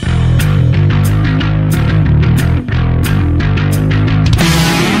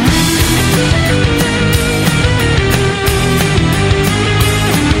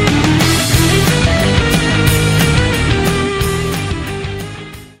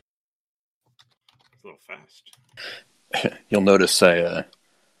It's a little fast. You'll notice I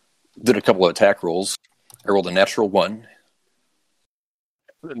did a couple of attack rolls. I rolled a natural 1.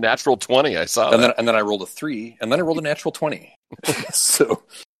 Natural 20, I saw that. And then I rolled a 3, and then I rolled a natural 20. So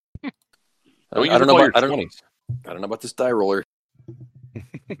Don't I don't know about, your 20s. I don't know about this die roller.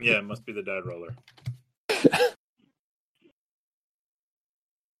 Yeah, it must be the die roller.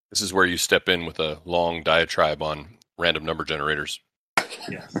 This is where you step in with a long diatribe on random number generators.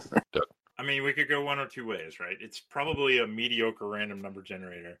 Yes. I mean, we could go one or two ways, right? It's probably a mediocre random number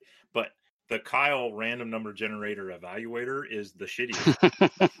generator, but the Kyle random number generator evaluator is the shittiest.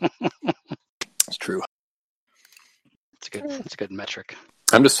 It's true. It's a good metric.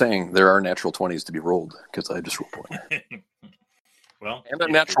 I'm just saying there are natural 20s to be rolled because I just rolled one. Well, And a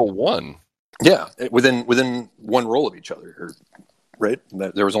natural 1. Yeah, within one roll of each other, right?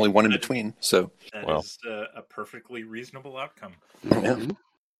 There was only one in between, so that is a perfectly reasonable outcome. Yeah.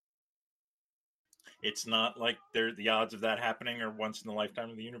 It's not like the odds of that happening are once in the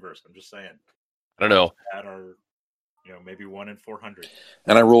lifetime of the universe. I'm just saying. I don't know. That are, maybe 1 in 400.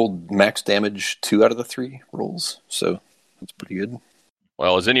 And I rolled max damage 2 out of the 3 rolls, so that's pretty good.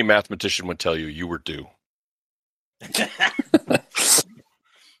 Well, as any mathematician would tell you, you were due.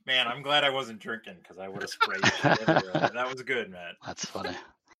 Man, I'm glad I wasn't drinking because I would have sprayed shit everywhere. That was good, man. That's funny.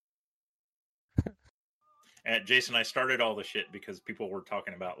 And Jason, I started all the shit because people were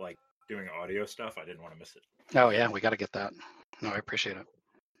talking about doing audio stuff. I didn't want to miss it. Oh yeah, we got to get that. No, I appreciate it.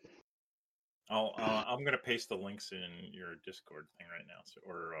 I'm going to paste the links in your Discord thing right now,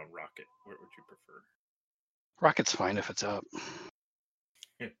 or Rocket. What would you prefer? Rocket's fine if it's up.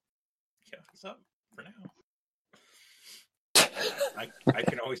 Yeah, it's up for now. I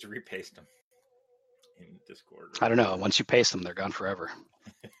can always repaste them in Discord. I don't know. Once you paste them, they're gone forever.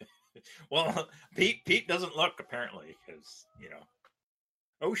 Well, Pete doesn't look apparently because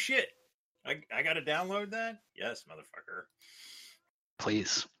Oh shit! I got to download that. Yes, motherfucker.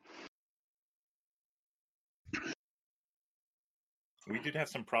 Please. We did have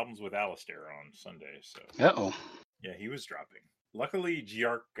some problems with Alistair on Sunday, so. Uh-oh. Yeah, he was dropping. Luckily,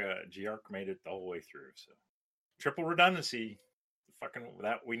 Giark made it the whole way through. So, triple redundancy. Fucking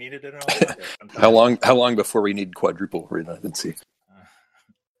that we needed it all. How long before we need quadruple redundancy?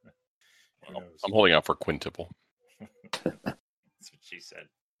 Well, I'm holding out for quintuple. That's what she said.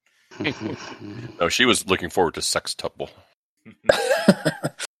 No, she was looking forward to sextuple.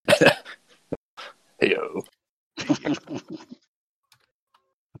 Heyo.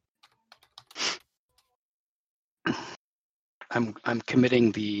 I'm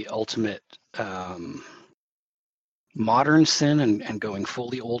committing the ultimate modern sin and going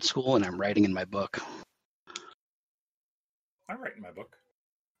fully old school, and I'm writing in my book. I write in my book.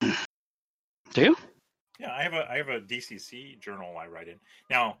 Do you? Yeah, I have a DCC journal I write in.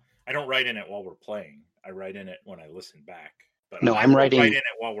 Now, I don't write in it while we're playing. I write in it when I listen back. But no, I'm writing. Write in it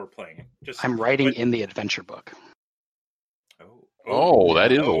while we're playing. I'm writing in the adventure book. Oh,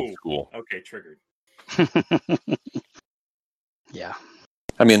 that is old school. Okay, triggered. Yeah.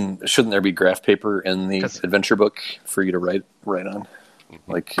 I mean, shouldn't there be graph paper in the adventure book for you to write on?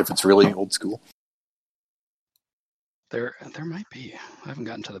 Like, if it's really old school? There might be. I haven't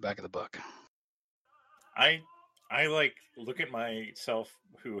gotten to the back of the book. I look at myself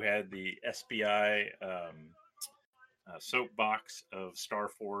who had the SBI soapbox of Star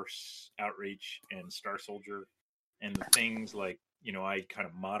Force Outreach and Star Soldier, and the things like, I kind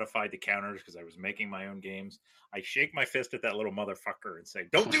of modified the counters because I was making my own games. I shake my fist at that little motherfucker and say,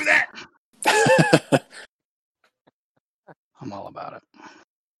 "Don't do that!" I'm all about it.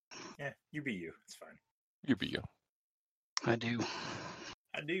 Yeah, you be you. It's fine. You be you. I do.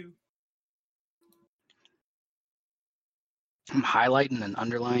 I'm highlighting and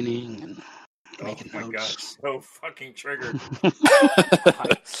underlining and making notes. God, so fucking triggered.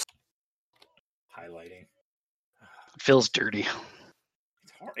 Highlighting. It feels dirty.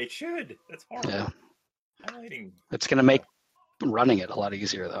 It's hard. It should. That's hard. Yeah. Highlighting. It's going to make running it a lot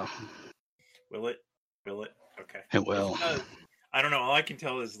easier, though. Will it? Okay. It will. I don't know. All I can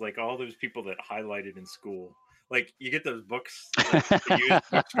tell is all those people that highlighted in school. You get those books at the used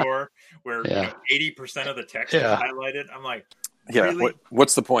bookstore where 80% of the text is highlighted. I'm like, yeah. Really?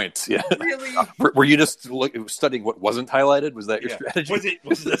 What's the point? Yeah. Really? Were you just studying what wasn't highlighted? Was that your strategy?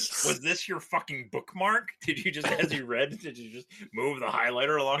 Was this your fucking bookmark? Did you just, as you read, did you just move the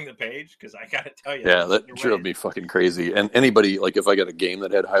highlighter along the page? Because I gotta tell you, yeah, that drove me fucking crazy. And anybody, if I got a game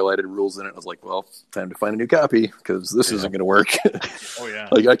that had highlighted rules in it, I was like, well, time to find a new copy because this isn't going to work.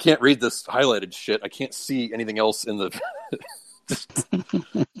 Oh yeah. I can't read this highlighted shit. I can't see anything else in the.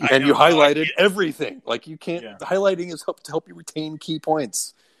 And you highlighted everything. You can't. Highlighting is to help you retain key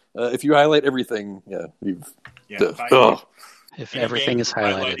points. If you highlight everything, yeah, you've. Yeah, If in a everything game, is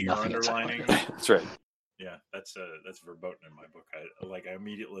highlighted, highlighting or nothing is underlining. highlighted. That's right. Yeah, that's verboten in my book. I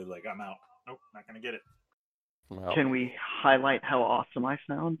immediately I'm out. Nope, not gonna get it. Wow. Can we highlight how awesome I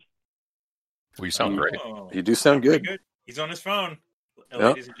sound? We sound great. Oh, You do sound pretty good. He's on his phone, Yep.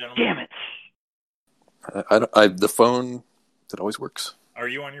 ladies and gentlemen. Damn it! The phone, that always works. Are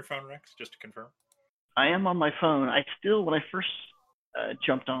you on your phone, Rex? Just to confirm. I am on my phone. When I first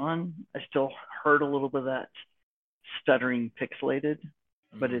jumped on, I still heard a little bit of that stuttering pixelated,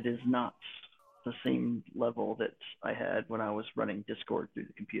 but it is not the same level that I had when I was running Discord through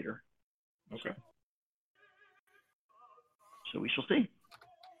the computer. Okay. So we shall see.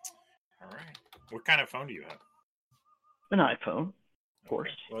 All right. What kind of phone do you have? An iPhone, of course.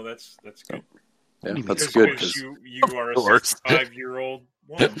 Okay. Well, that's good. Yeah, Because- that's good. Because 'Cause you are a Of course. 65-year-old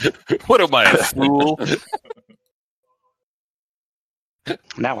woman. What am I, a fool?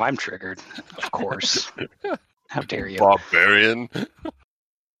 Now I'm triggered. Of course. How dare you? Barbarian.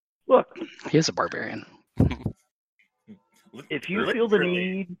 Look, He is a barbarian. if you feel the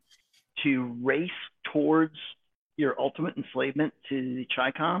need to race towards your ultimate enslavement to the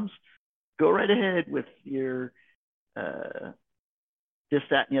Chi-Coms, go right ahead with your this,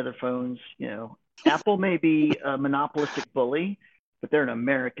 that, and the other phones. Apple may be a monopolistic bully, but they're an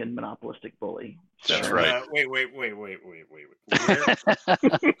American monopolistic bully. That's right. Wait.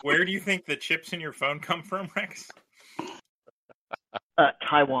 Where do you think the chips in your phone come from, Rex?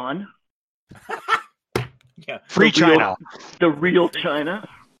 Taiwan, Yeah, Free The real- China. the real China.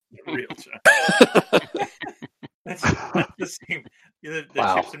 real China. That's the same. The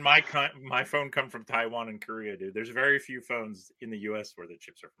Wow. chips in my phone come from Taiwan and Korea, dude. There's very few phones in the U.S. where the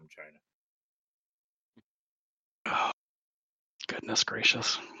chips are from China. Goodness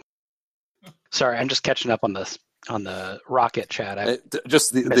gracious. Sorry, I'm just catching up on the Rocket chat.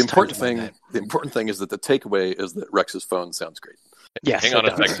 Just the Best important time to thing. mind The important thing is that the takeaway is that Rex's phone sounds great. Yes, Hang on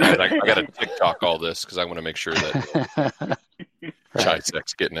it a does. second, guys. I got to TikTok all this because I want to make sure that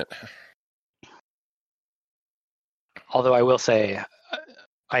Chysec's getting it. Although I will say,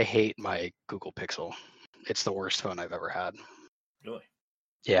 I hate my Google Pixel. It's the worst phone I've ever had. Really?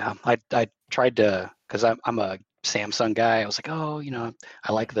 Yeah, I tried to, because I'm a Samsung guy. I was like, oh,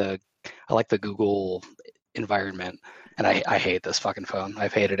 I like the Google environment, and I hate this fucking phone.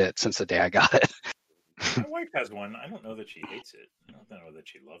 I've hated it since the day I got it. My wife has one. I don't know that she hates it. I don't know that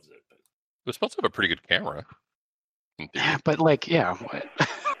she loves it, but It's supposed to have a pretty good camera. But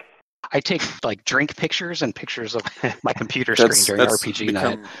I take drink pictures and pictures of my computer screen during RPG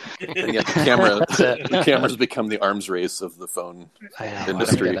night. And yet the That's it. camera's become the arms race of the phone I know, I don't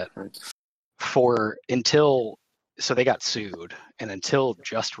industry. get it. So they got sued, and until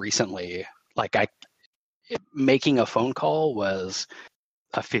just recently, making a phone call was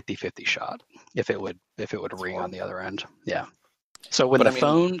a 50-50 shot if it would ring on the other end. Yeah. So when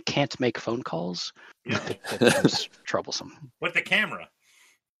phone can't make phone calls, it becomes troublesome. But the camera's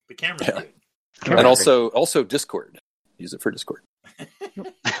Yeah. good. And also Discord. Use it for Discord.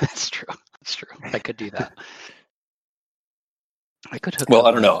 That's true. I could do that. I could hook Well, up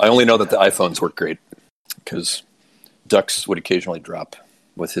I don't know. I only know that the iPhones work great because Dux would occasionally drop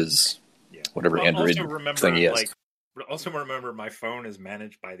with his whatever Android thing he has. Also remember, my phone is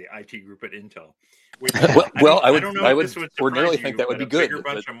managed by the IT group at Intel. I would ordinarily think that would be good. A bigger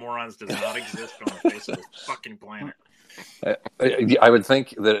bunch of morons does not exist on the face of this fucking planet. I would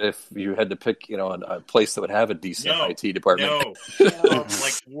think that if you had to pick, a place that would have a decent IT department,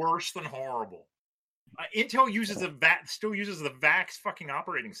 worse than horrible. Intel still uses the VAX fucking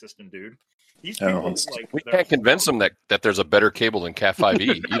operating system, dude. These people, we can't convince them that there's a better cable than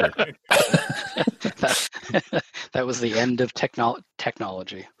Cat5e either. That was the end of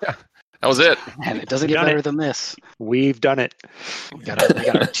technology. Yeah, that was it. And it doesn't get better than this. We've done it. We got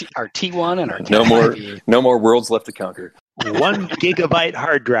our T1 and our Cat5e. No more worlds left to conquer. 1 gigabyte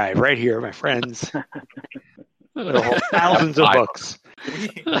hard drive right here, my friends. Thousands of books.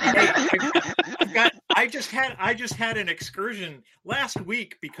 I just had an excursion last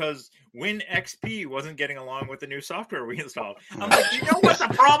week because WinXP wasn't getting along with the new software we installed. I'm like, you know what the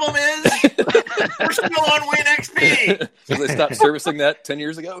problem is? We're still on WinXP. So they stopped servicing that 10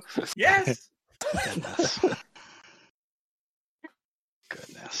 years ago? Yes.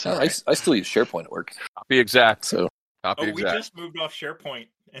 Goodness. No, I still use SharePoint at work. Copy exact. So we just moved off SharePoint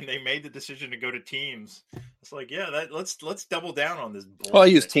and they made the decision to go to Teams. It's like, let's double down on this bullshit. Well, I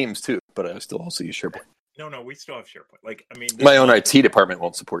use Teams too, but I still also use SharePoint. No, we still have SharePoint. Like, I mean, My own IT department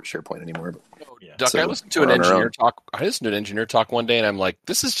won't support SharePoint anymore. But Yeah. Duck, So, I listened to we're an on our engineer own. talk. I listened to an engineer talk one day, and I'm like,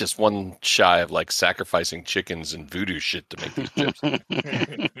 this is just one shy of like sacrificing chickens and voodoo shit to make these chips.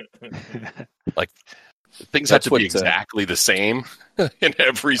 Like things have That's to what, be exactly the same in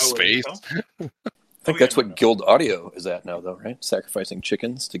every space. Intel? I think that's what Guild Audio is at now, though, right? Sacrificing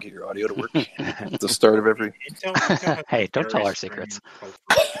chickens to get your audio to work at the start of every. Intel has Hey, don't tell very our strange secrets.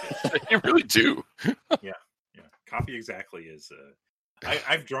 cultural shit. You really do. Yeah. Copy exactly is.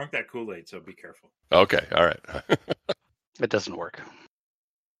 I've drunk that Kool-Aid, so be careful. Okay, all right. It doesn't work.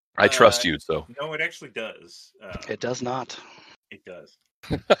 I trust you, so No, it actually does. It does not. It does.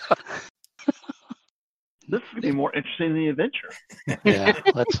 This would be more interesting than the adventure. Yeah,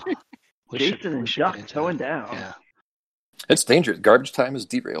 we Jason should and get Duck into going it. down. Yeah. It's dangerous. Garbage time has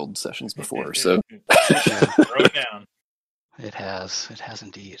derailed sessions before, so Throw it down. It has. It has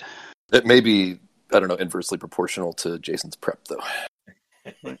indeed. it may be, I don't know, inversely proportional to Jason's prep, though.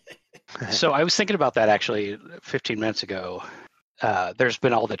 So I was thinking about that actually 15 minutes ago. There's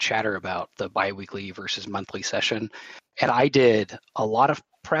been all the chatter about the biweekly versus monthly session, and I did a lot of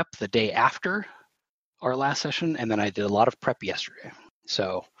prep the day after our last session, and then I did a lot of prep yesterday.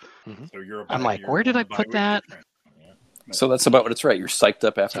 So So you're. I'm like, where did I put that? So that's about what it's right. You're psyched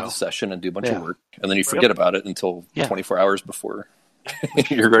up after So, the session and do a bunch yeah. of work, and then you forget about it until Yeah. 24 hours before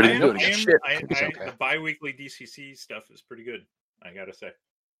you're ready to do it again. Shit. It's okay. The bi-weekly DCC stuff is pretty good, I gotta say.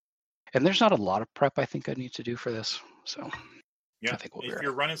 And there's not a lot of prep I think I need to do for this. So Yeah, I think we'll be if right.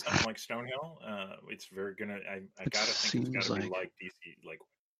 you're running something like Stonehill, it's very gonna. I gotta think it's gotta be seems like DC, like.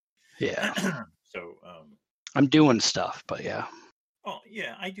 Yeah, So, I'm doing stuff, but yeah. oh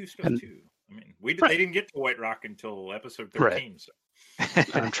yeah, I do stuff And- too. I mean, they Right. didn't get to White Rock until episode Right. 13. So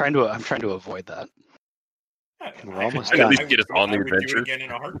I'm trying to avoid that. We're almost I done. would At least get us do it- on the I would adventure. Do it again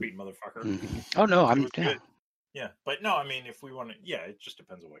in a heartbeat, motherfucker. Mhm. Oh no, It I'm was good. Yeah, but no, I mean, if we want to, yeah, it just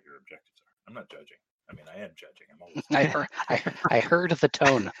depends on what your objectives are. I'm not judging. I mean, I am judging. I'm always. I heard the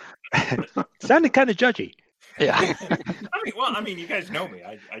tone. Sounded kind of judgy. Yeah. I mean, you guys know me.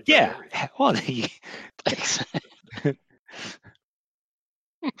 I judge Yeah. everything. Well, Thanks.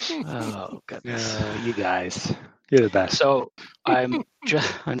 Oh goodness. you guys, you're the best. So I'm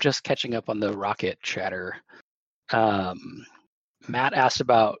just catching up on the rocket chatter. Matt asked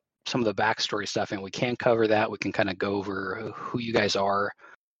about some of the backstory stuff, and we can cover that. We can kind of go over who you guys are.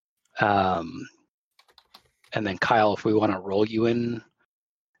 And then Kyle, if we want to roll you in,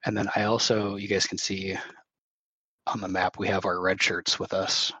 and then I also, you guys can see on the map, we have our red shirts with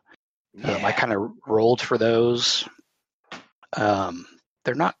us. I kind of rolled for those.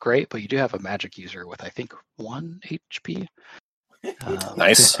 They're not great, but you do have a magic user with, I think, 1 HP.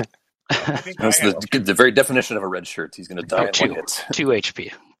 Nice. I think That's I have the very definition of a red shirt. He's going to die in two. one hit. 2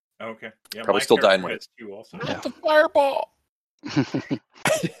 HP. Okay. Yeah, Probably my still dying character with has 2 also. Yeah. The fireball.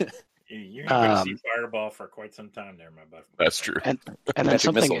 You're not going to see Fireball for quite some time there, my butt. That's true. And then Magic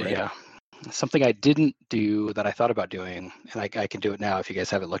something, missile, right? yeah, something I didn't do that I thought about doing, and I can do it now if you guys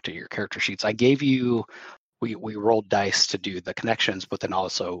haven't looked at your character sheets. I gave you, we rolled dice to do the connections, but then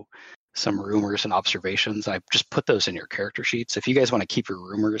also some rumors and observations. I just put those in your character sheets. If you guys want to keep your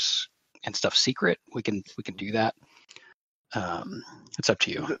rumors and stuff secret, we can do that. It's up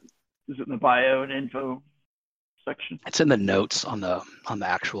to you. Is it in the bio and info section? It's in the notes on the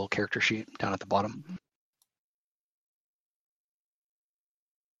actual character sheet down at the bottom.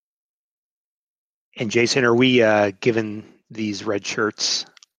 And Jason, are we giving these red shirts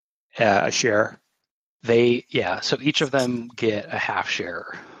a share? So each of them get a half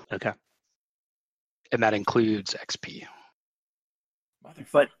share, Okay. and that includes XP.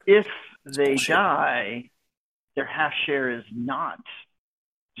 But if they bullshit. die, their half share is not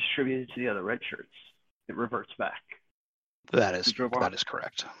distributed to the other red shirts. It reverts back. That is You drove off.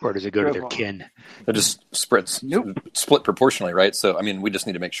 correct. Or does it go to their Drove off. kin? It just spreads, split proportionally, right? So, I mean, we just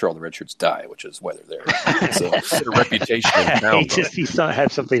need to make sure all the red shirts die, which is why they're there. So, Their reputation in town. He just he saw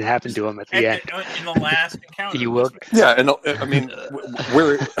have something happen to him at the end. In the last encounter. You will- yeah, and I mean,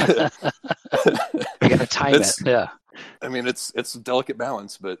 we're. You got to time it. It's- Yeah. I mean, it's a delicate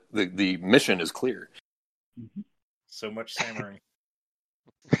balance, but the mission is clear. So much samurai.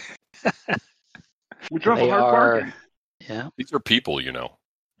 We drove They a hard are. bargain. Yeah. These are people, you know.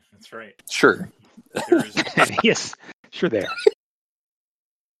 That's right. Sure. There is Yes, sure they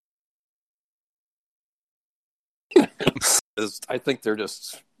are. I think they're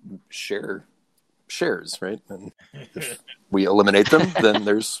just shares, right? And if we eliminate them, then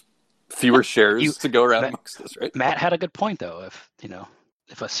there's fewer shares to go around amongst us, right? Matt had a good point though.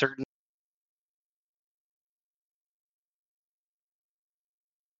 If a certain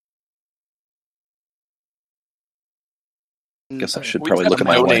Guess I should We've probably got look to at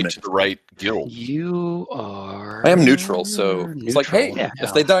my donate alignment. to the right guild. You are. I am neutral, so it's like, hey, Yeah.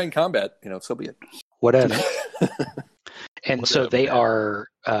 if they die in combat, so be it. Whatever. And so Whatever. they are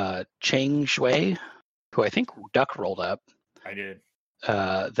Cheng Shui, who I think Duck rolled up. I did.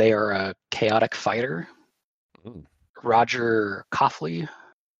 They are a chaotic fighter. Ooh. Roger Coughley,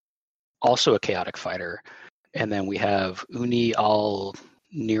 also a chaotic fighter. And then we have Uni Al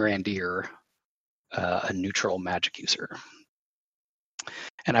Nirandir, a neutral magic user.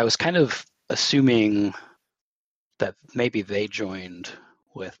 And I was kind of assuming that maybe they joined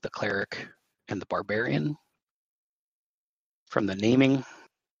with the cleric and the barbarian from the naming.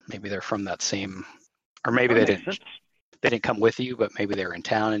 Maybe they're from that same, or maybe That they makes didn't. sense. They didn't come with you, but maybe they're in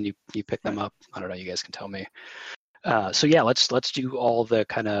town and you picked them up. I don't know. You guys can tell me. So yeah, let's do all the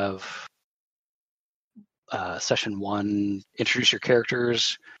kind of session 1. Introduce your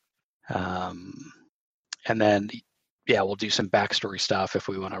characters, and then we'll do some backstory stuff if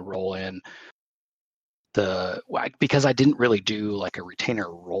we want to roll in because I didn't really do like a retainer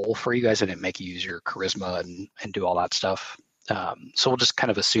roll for you guys. I didn't make you use your charisma and do all that stuff. So we'll just kind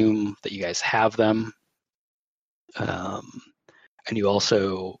of assume that you guys have them. And you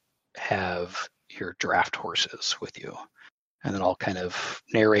also have your draft horses with you. And then I'll kind of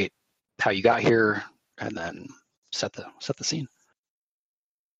narrate how you got here and then set the scene.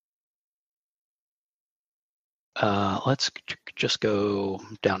 Let's just go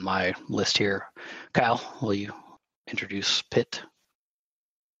down my list here. Kyle, will you introduce Pitt?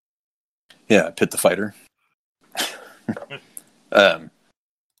 Yeah, Pitt the fighter.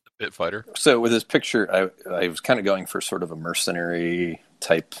 Pit fighter. So with this picture, I was kind of going for sort of a mercenary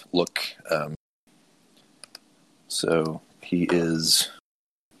type look. So he is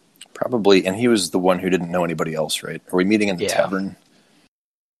probably, and he was the one who didn't know anybody else, right? Are we meeting in the tavern?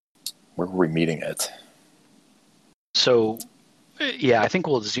 Where were we meeting at? So, yeah, I think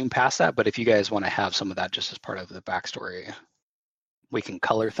we'll zoom past that, but if you guys want to have some of that just as part of the backstory, we can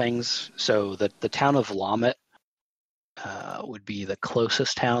color things. So the town of Lamet would be the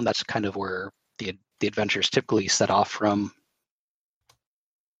closest town. That's kind of where the adventures typically set off from.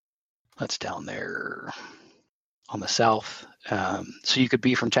 That's down there on the south. So you could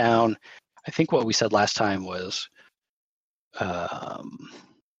be from town. I think what we said last time was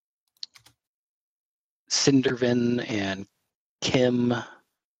Cindervin and Kim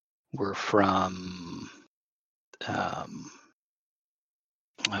were from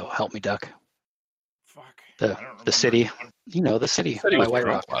help me, Duck. Fuck. The city. You know, the city City by was White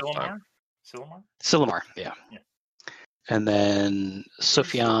drunk Rock. last time. Silmar, yeah. And then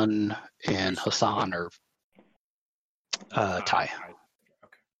Sufyan and Hassan are Thai.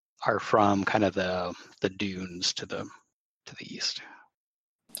 Are from kind of the dunes to the east.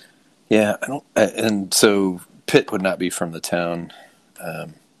 Yeah, I don't. And so Pitt would not be from the town.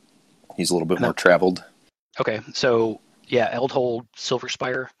 He's a little bit more traveled. Okay, so yeah, Eldhold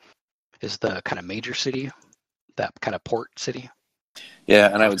Silverspire is the kind of major city, that kind of port city.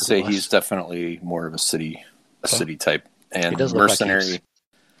 Yeah, and I would say he's definitely more of a city type, and mercenary. Like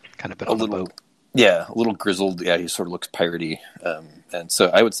kind of been a little, yeah, a little grizzled. Yeah, he sort of looks piratey, and so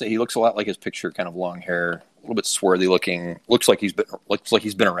I would say he looks a lot like his picture, kind of long hair, a little bit swarthy looking. Looks like he's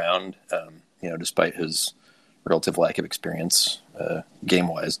been around, despite his relative lack of experience game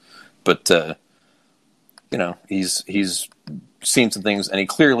wise. But he's seen some things, and he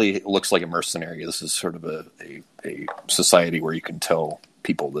clearly looks like a mercenary. This is sort of a society where you can tell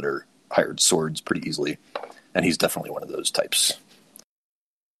people that are hired swords pretty easily, and he's definitely one of those types.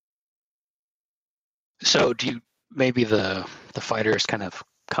 So do you, maybe the fighters kind of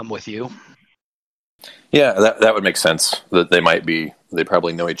come with you? Yeah, that would make sense. That they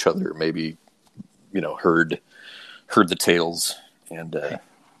probably know each other, maybe, heard the tales and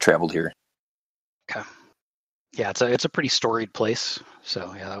traveled here. Okay. Yeah, it's a pretty storied place,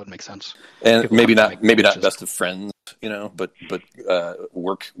 so yeah, that would make sense. And People maybe not just best of friends, but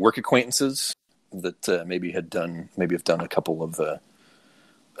work acquaintances that maybe have done a couple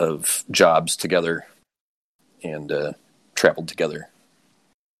of jobs together and traveled together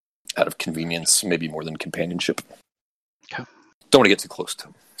out of convenience, maybe more than companionship. Okay. Don't want to get too close to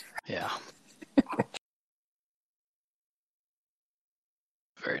them. Yeah.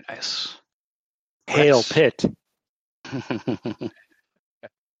 Very nice. Hail Rex. Pitt.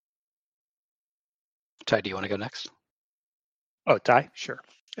 Ty, do you want to go next? Oh, Ty? Sure.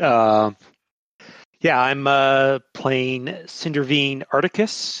 Yeah, I'm playing Cindervine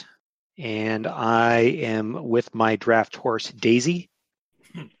Articus, and I am with my draft horse, Daisy.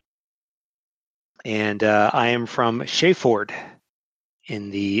 And I am from Shayford. in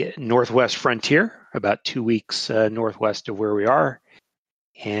the northwest frontier, about 2 weeks northwest of where we are.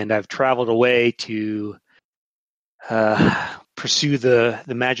 And I've traveled away to pursue the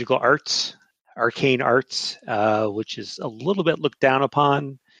magical arts, arcane arts, which is a little bit looked down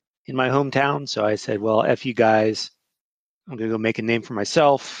upon in my hometown. So I said, well, F you guys. I'm going to go make a name for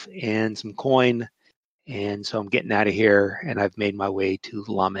myself and some coin. And so I'm getting out of here, and I've made my way to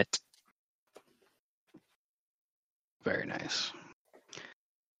Lamet. Very nice.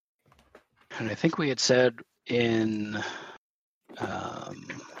 And I think we had said in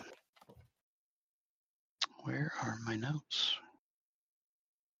where are my notes?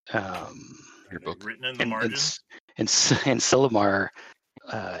 Your book. Written in the margin. In Silumar,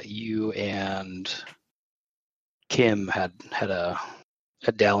 you and Kim had a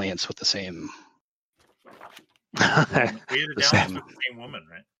dalliance with the same. We had a The dalliance same- with the same woman,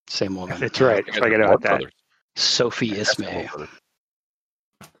 right? Same woman. That's right. I forget about that. Sophie Ismay.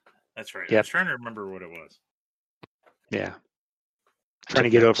 That's right. I Yep. was trying to remember what it was. Yeah. Trying to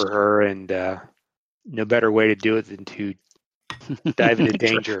get over her, and no better way to do it than to dive into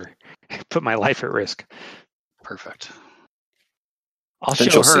danger, put my life at risk. Perfect. I'll Then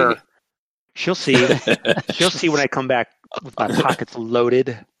show she'll her. She'll see. She'll see when I come back with my pockets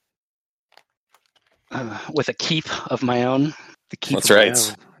loaded. With a keep of my own. The keep That's of my right.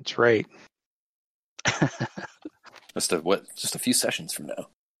 own. That's right. Just a few sessions from now.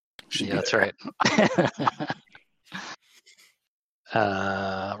 Should Yeah, be that's there.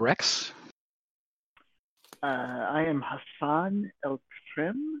 right. Rex? I am Hassan El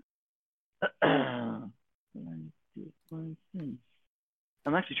Krim. I'm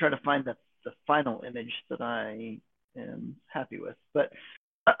actually trying to find the final image that I am happy with. But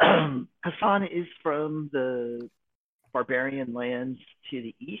Hassan is from the barbarian lands to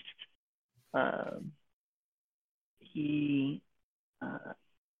the east. He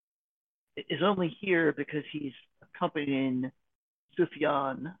is only here because he's accompanying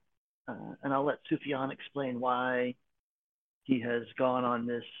Sufyan, and I'll let Sufyan explain why he has gone on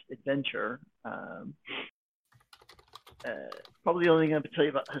this adventure. Probably the only thing I can tell you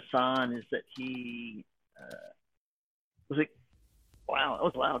about Hassan is that he was like, wow, that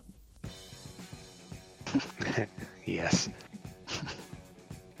was loud. Yes.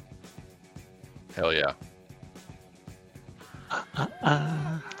 Hell yeah.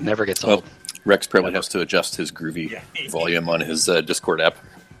 Never gets Well, old. Rex probably has to adjust his groovy Yeah. volume on his Discord app.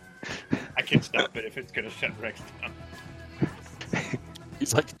 I can stop it if it's going to shut Rex down.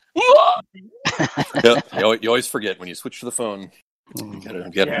 He's like, Yeah, you always forget when you switch to the phone. You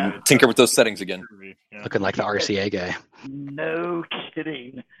gotta Yeah. tinker with those settings again. Yeah. Looking like the RCA guy. No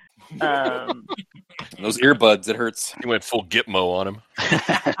kidding. And those earbuds, it hurts. he went full Gitmo on him.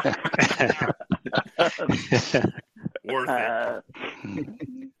 Worth it.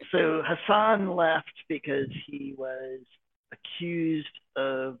 So Hassan left because he was accused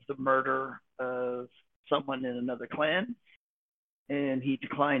of the murder of someone in another clan, and he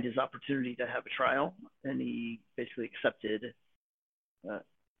declined his opportunity to have a trial, and he basically accepted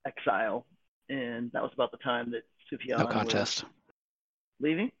exile. And that was about the time that Sufyan No was contest.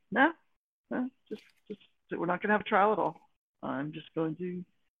 leaving. No, just we're not going to have a trial at all. I'm just going to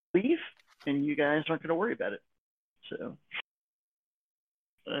leave, and you guys aren't going to worry about it. So,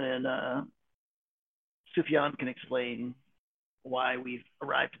 and Sufyan can explain why we've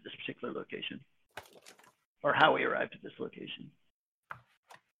arrived at this particular location, or how we arrived at this location.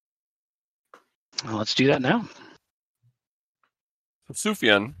 Well, let's do that now. So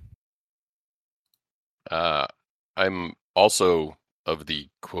Sufyan, I'm also of the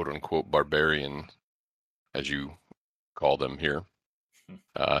quote-unquote barbarian, as you call them here.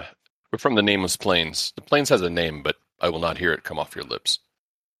 We're from the Nameless Plains. The Plains has a name, but I will not hear it come off your lips.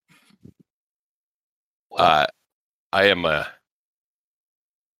 I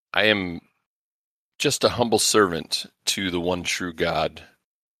am just a humble servant to the one true God,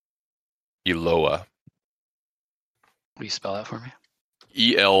 Eloa. Will you spell that for me?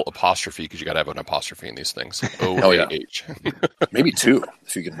 E-L apostrophe, because you got to have an apostrophe in these things. yeah. O-A-H. Maybe 2,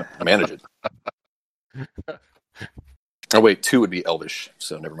 if you can manage it. Oh, wait, 2 would be Elvish,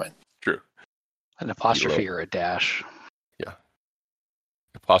 so never mind. True. An apostrophe or a dash? Yeah.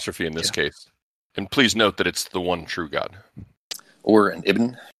 Apostrophe in this case. And please note that it's the one true God. Or an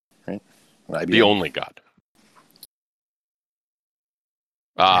Ibn, right? An IBM. The only God.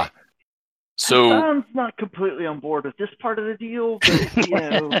 So Hassan's not completely on board with this part of the deal, but you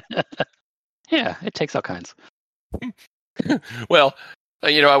know, Yeah, it takes all kinds. well,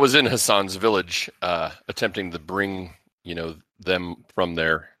 I was in Hassan's village, attempting to bring, them from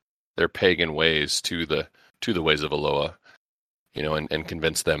their pagan ways to the ways of Eloa. and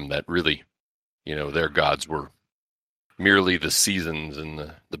convince them that really, their gods were merely the seasons and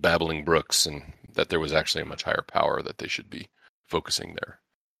the babbling brooks, and that there was actually a much higher power that they should be focusing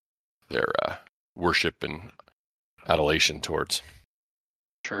their worship and adulation towards.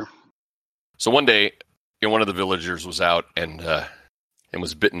 Sure. So one day, one of the villagers was out and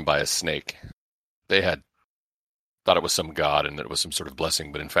was bitten by a snake. They had thought it was some god and that it was some sort of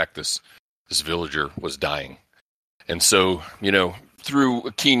blessing, but in fact, this villager was dying. And so, through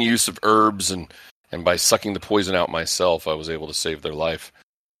a keen use of herbs and by sucking the poison out myself, I was able to save their life.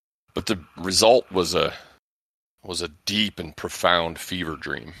 But the result was a deep and profound fever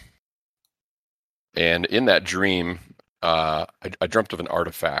dream. And in that dream, I dreamt of an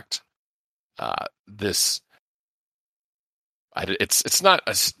artifact. It's not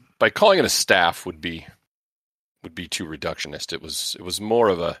by calling it a staff would be too reductionist. It was more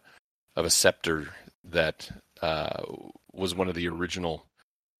of a scepter that was one of the original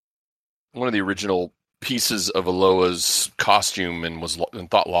pieces of Aloa's costume and was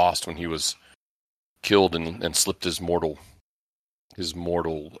thought lost when he was killed and slipped his mortal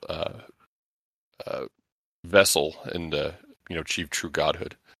vessel and achieved true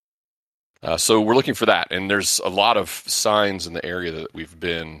godhood. So we're looking for that, and there's a lot of signs in the area that we've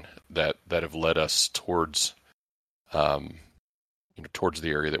been that have led us towards towards the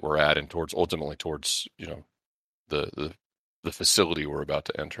area that we're at, and ultimately towards the facility we're about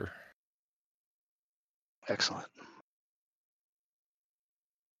to enter. Excellent.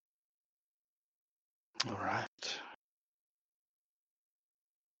 All right.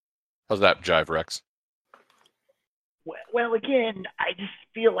 How's that jive, Rex? Well, again, I just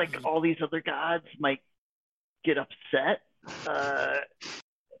feel like all these other gods might get upset.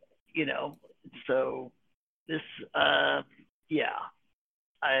 So this, yeah.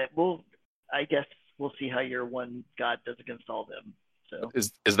 I guess we'll see how your one god does against all them. So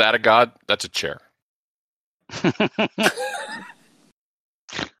is that a god? That's a chair. I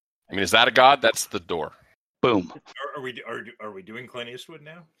mean, is that a god? That's the door. Boom. Are we doing Clint Eastwood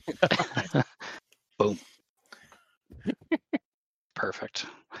now? Boom. Perfect.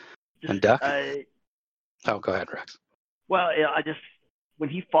 And Duck? Go ahead, Rex. Well, yeah, when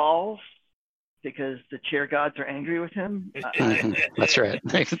he falls, because the chair gods are angry with him. That's right.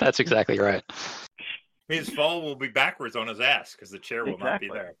 That's exactly right. His fall will be backwards on his ass because the chair will not be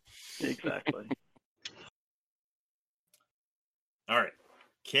there. Exactly. All right,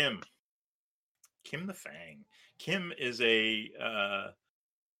 Kim the Fang. Kim is a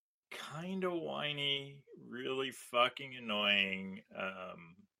kind of whiny, really fucking annoying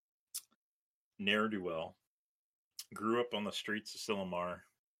ne'er-do-well. Grew up on the streets of Silumar.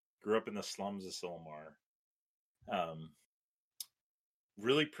 Grew up in the slums of Silumar.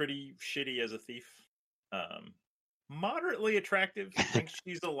 Really pretty shitty as a thief. Moderately attractive. Thinks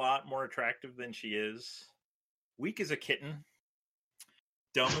she's a lot more attractive than she is. Weak as a kitten.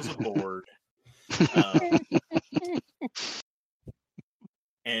 Dumb as a board.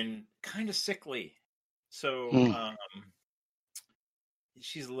 And kind of sickly. So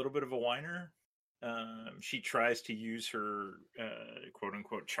she's a little bit of a whiner. She tries to use her quote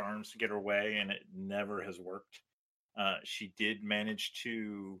unquote charms to get her way, and it never has worked. She did manage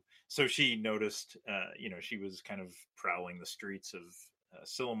to, so she noticed, she was kind of prowling the streets of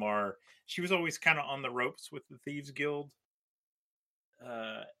Silumar. She was always kind of on the ropes with the Thieves Guild.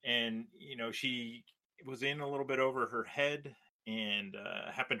 And, she was in a little bit over her head and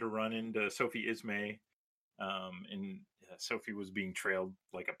happened to run into Sophie Ismay. And Sophie was being trailed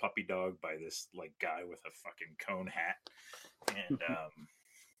like a puppy dog by this like guy with a fucking cone hat. And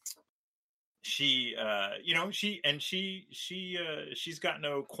she's got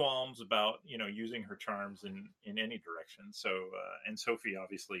no qualms about using her charms in any direction. So and Sophie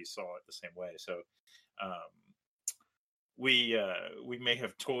obviously saw it the same way. So we may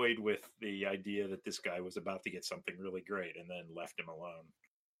have toyed with the idea that this guy was about to get something really great and then left him alone.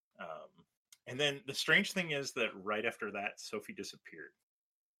 And then the strange thing is that right after that, Sophie disappeared.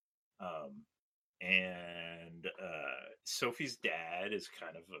 And Sophie's dad is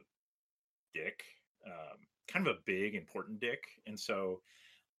kind of a dick, kind of a big, important dick. And so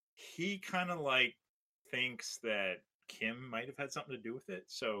he kind of like thinks that Kim might have had something to do with it.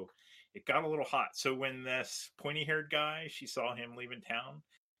 So it got a little hot. So when this pointy-haired guy, she saw him leaving town,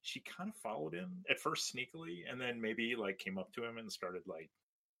 she kind of followed him at first sneakily, and then maybe like came up to him and started like,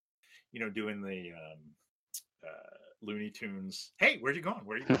 doing the Looney Tunes. Hey, where you going?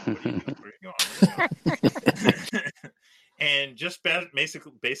 Where you going? What are you doing? Where you going? And just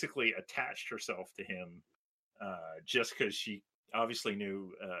basically attached herself to him, just because she obviously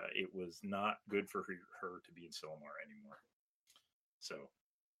knew it was not good for her to be in Silumar anymore. So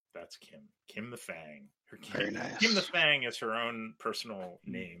that's Kim. Kim the Fang. Very nice. Kim the Fang is her own personal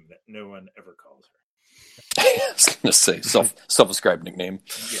name that no one ever calls her. I was going to say self-ascribed nickname.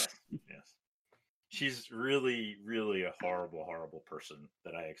 Yes. She's really, really a horrible, horrible person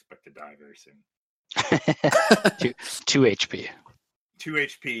that I expect to die very soon. 2 HP. 2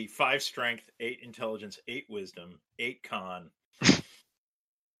 HP, 5 strength, 8 intelligence, 8 wisdom, 8 con.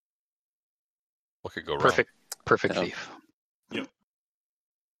 What could go wrong? Perfect Yeah. thief. Yep.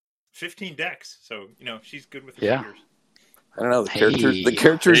 15 dex, so she's good with her Yeah. fingers. I don't know, the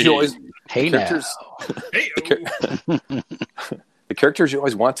characters you always Hey the now. characters, Hey, the characters you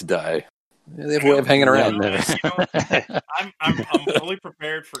always want to die. They have a way of hanging around. I'm fully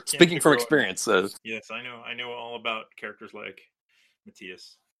prepared for Kim Speaking to from grow- experience, Yes, I know all about characters like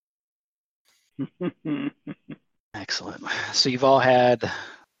Matthias. Excellent. So you've all had,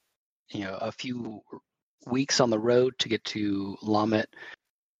 a few weeks on the road to get to Lamet,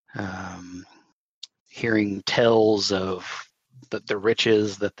 hearing tales of the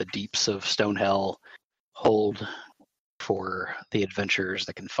riches that the deeps of Stonehell hold for the adventurers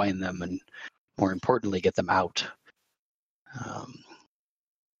that can find them and, more importantly, get them out.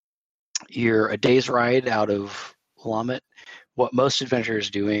 You're a day's ride out of Lamet. What most adventurers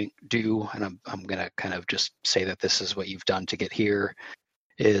do, and I'm going to kind of just say that this is what you've done to get here,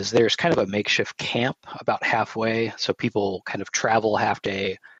 is there's kind of a makeshift camp about halfway. So people kind of travel half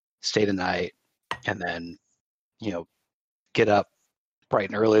day, stay the night, and then, get up bright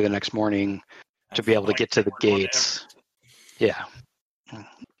and early the next morning to be able to get to the gates. Yeah.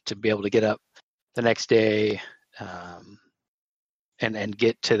 To be able to get up the next day and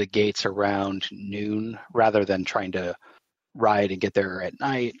get to the gates around noon rather than trying to ride and get there at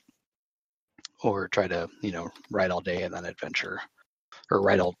night or try to, ride all day and then adventure or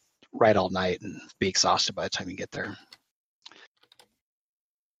ride all night and be exhausted by the time you get there.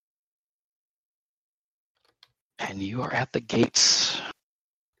 And you are at the gates.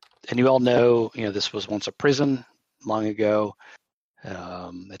 And you all know, this was once a prison long ago.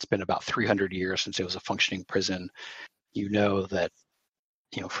 It's been about 300 years since it was a functioning prison. You know that,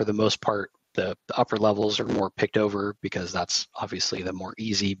 for the most part, the upper levels are more picked over because that's obviously the more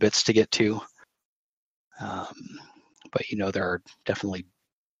easy bits to get to. But, there are definitely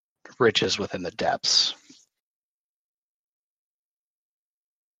riches within the depths.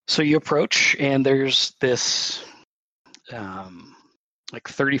 So you approach, and there's this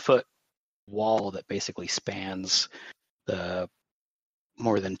 30-foot wall that basically spans the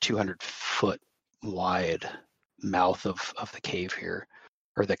more than 200-foot wide mouth of the cave here,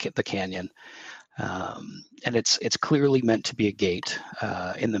 or the canyon, and it's clearly meant to be a gate.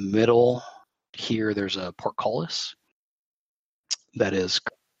 In the middle here, there's a portcullis that is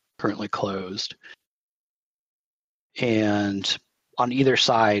currently closed, and on either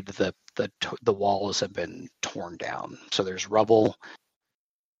side, the walls have been torn down, so there's rubble.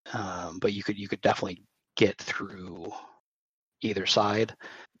 But you could definitely get through either side.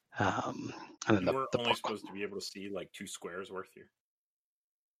 And then we're only supposed to be able to see like 2 squares worth here.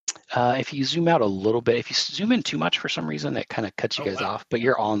 If you zoom out a little bit, if you zoom in too much for some reason, it kind of cuts you guys off. But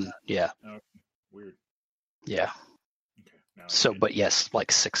you're on, yeah. Okay. Weird. Yeah. Okay. Now So, but yes,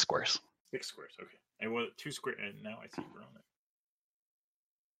 like 6 squares. 6 squares. Okay. And 2 square. And now I see we're on it.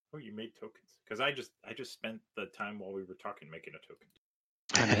 Oh, you made tokens because I just spent the time while we were talking making a token.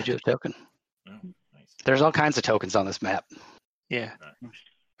 I made you a token. Oh, nice. There's all kinds of tokens on this map. Yeah. Nice.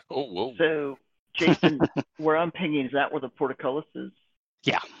 Oh, whoa. So, Jason, where I'm pinging, is that where the portcullis is?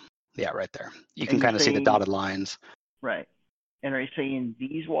 Yeah, right there. You And can you're kind of see the saying- dotted lines. Right. And are you saying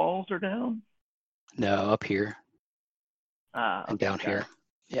these walls are down? No, up here and Okay, down got here. it.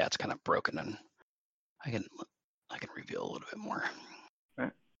 Yeah, it's kind of broken, and I can reveal a little bit more.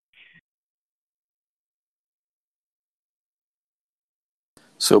 Right.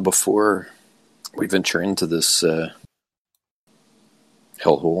 So before we venture into this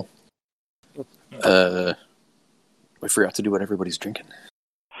hellhole, we forgot to do what everybody's drinking.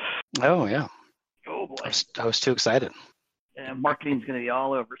 Oh yeah, Oh boy. I was too excited. Yeah, marketing's going to be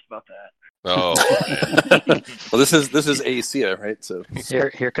all over us about that. Oh, Well, this is ASEA, right? So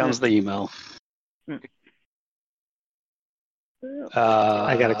Here comes the email.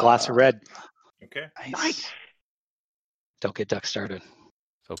 I got a glass of red. Okay. Nice. Don't get Duck started.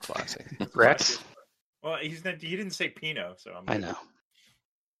 so classy. Rex. Well, he didn't say Pinot, so I'm I know.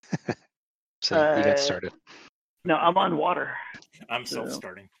 So you get started. No, I'm on water. I'm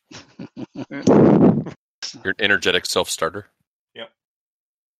self-starting. You're an energetic self-starter.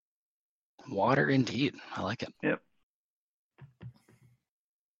 Water indeed. I like it. Yep.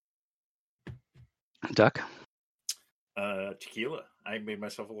 Duck. Tequila. I made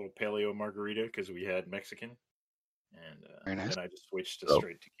myself a little paleo margarita because we had Mexican, Very and nice. then I just switched to Oh.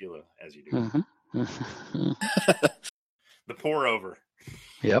 straight tequila, as you do. Mm-hmm. The pour over.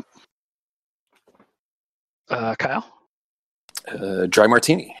 Yep. Kyle? Dry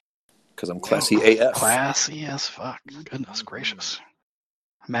martini, because I'm classy AF. Classy as fuck. Goodness gracious.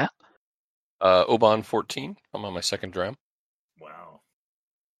 Matt? Oban 14. I'm on my second dram. Wow.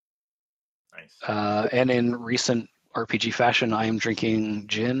 Nice. And in recent RPG fashion, I am drinking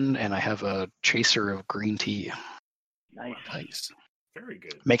gin, and I have a chaser of green tea. Nice. Nice. Very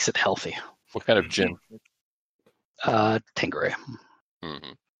good. Makes it healthy. What kind of gin? Tanqueray. hmm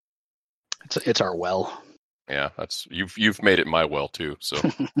It's our well. Yeah, that's you've made it my well too. So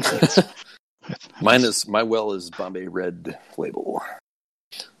My well is Bombay Red label.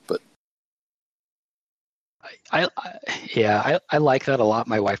 I like that a lot.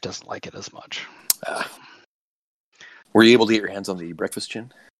 My wife doesn't like it as much. Were you able to get your hands on the breakfast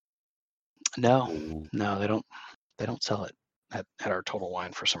gin? No, they don't sell it at our Total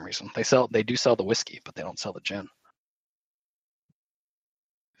Wine for some reason. They do sell the whiskey, but they don't sell the gin.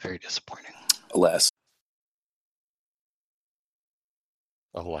 Very disappointing. Alas.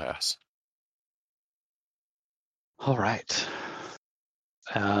 All right.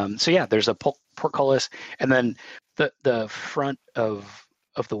 So yeah, there's a portcullis, and then the front of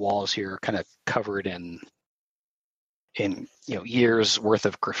the walls here kind of covered in years worth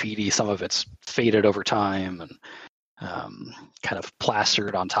of graffiti. Some of it's faded over time and kind of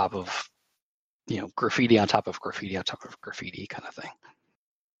plastered on top of graffiti on top of graffiti on top of graffiti kind of thing.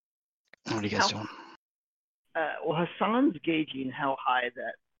 What are you guys doing? Well, Hassan's gauging how high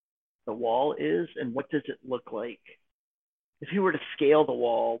the wall is, and what does it look like if he were to scale the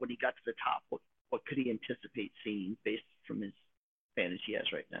wall when he got to the top. What could he anticipate seeing based from his vantage he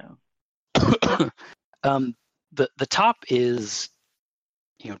has right now? The top is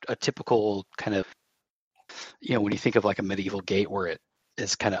a typical kind of when you think of like a medieval gate where it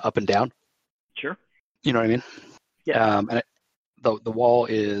is kind of up and down. Sure. You know what I mean? Yeah. And the wall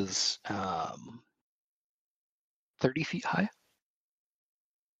is 30 feet high.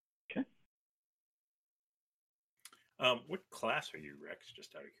 Okay. What class are you, Rex?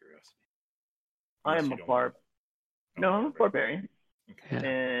 Just out of curiosity. I am a barb. No, I'm a barbarian. Okay. Yeah.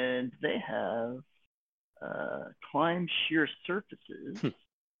 And they have climb sheer surfaces.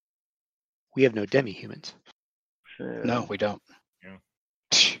 We have no demi-humans. So, No, we don't.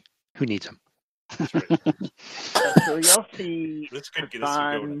 Who needs them? That's right. so y'all see This could get us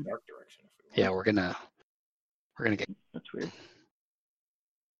to go in a Hassan. dark direction. If Yeah, we're gonna get. That's weird.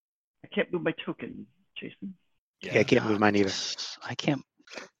 I can't move my token, Jason. Yeah, I can't move mine either. I can't.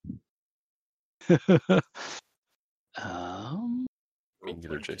 Me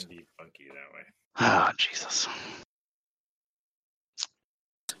neither, Roleplaying Jason. can be funky that way. Ah, Jesus.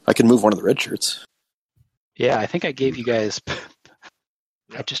 I can move one of the red shirts. Yeah, I think I gave you guys.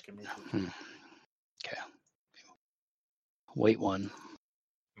 Yeah, I just. can move it. Okay. Wait one.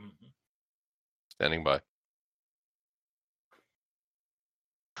 Mhm. Standing by.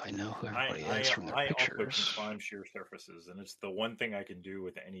 If I know who I everybody is from their also can pictures. climb sheer surfaces, and it's the one thing I can do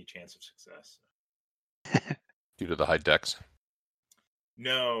with any chance of success. Due to the high decks.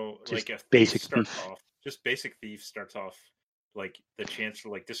 No, Just like a thief basic starts thief. off. Just basic thief starts off. Like the chance for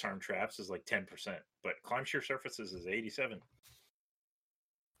like disarm traps is like 10%, but climb sheer surfaces is 87.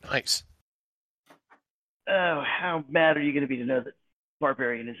 Nice. Oh, how mad are you going to be to know that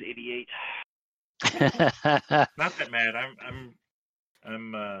barbarian is 88? Not that mad. I'm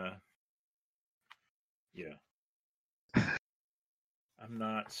yeah. I'm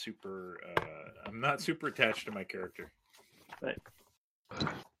not super attached to my character. But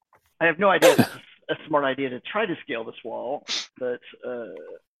I have no idea if it's a smart idea to try to scale this wall, but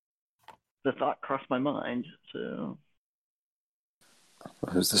the thought crossed my mind. So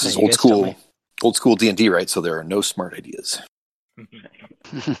This Yeah, is you guys tell me. old school D&D, right? So there are no smart ideas.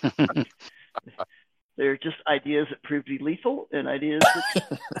 they're just ideas that prove to be lethal and ideas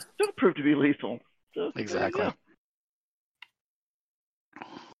that don't prove to be lethal. So there you Exactly. go.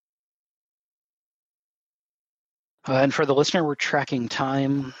 And for the listener, we're tracking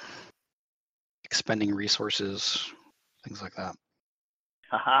time, expending resources, things like that.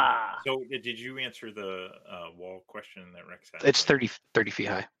 Haha. So, did you answer the wall question that Rex had? It's 30 feet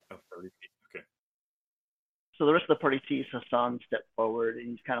high. Oh, 30 feet. Okay. So the rest of the party sees Hassan step forward, and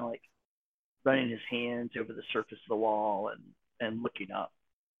he's kind of like running his hands over the surface of the wall and looking up.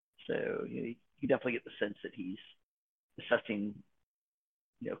 So you definitely get the sense that he's assessing,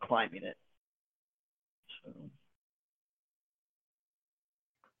 climbing it. So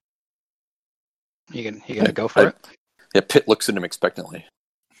You gonna go for it? Yeah, Pitt looks at him expectantly.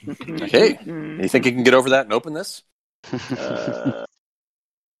 Like, hey, you think you can get over that and open this? Let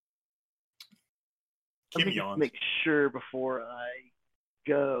Kim me just yawns. make sure before I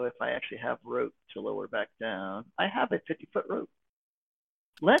go if I actually have rope to lower back down. I have a 50-foot rope.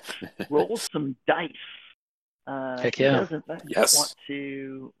 Let's roll some dice. Heck Who yeah. does in fact Yes. want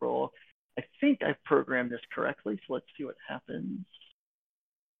to roll? I think I've programmed this correctly, so let's see what happens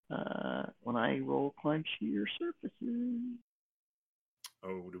when I roll climb sheer surfaces.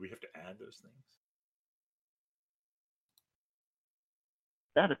 Oh, do we have to add those things?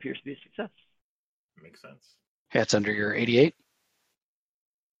 That appears to be a success. Makes sense. Yeah, it's under your 88.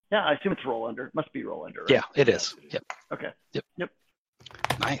 Yeah, I assume it's roll under. It must be roll under, right? Yeah, it Yes, is. it is. Yep. Okay. Yep.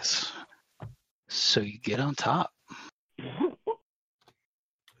 Nice. So you get on top. That's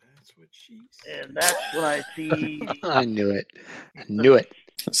what she said. And that's when I see I knew it. I knew it.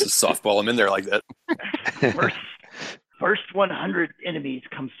 This is softball him in there like that. first 100 enemies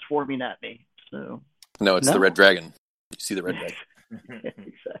come swarming at me. So No, it's No. the red dragon. You see the red dragon.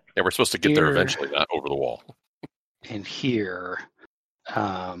 exactly. Yeah, we're supposed to get there Here. eventually, not over the wall. And here.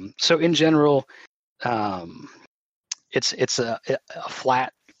 So in general, it's a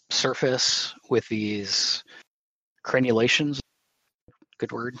flat surface with these crenulations.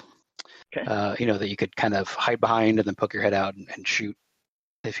 Good word. Okay. That you could kind of hide behind and then poke your head out and shoot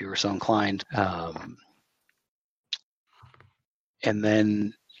if you were so inclined. And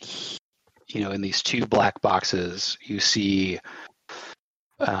then, in these two black boxes, you see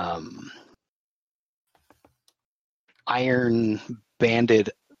iron banded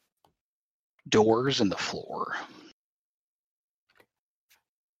doors in the floor.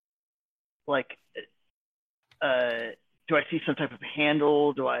 Like, do I see some type of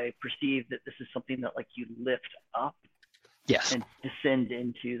handle? Do I perceive that this is something that like you lift up Yes, and descend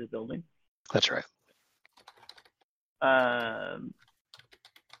into the building? that's right.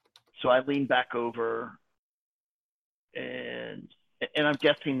 So I lean back over, and I'm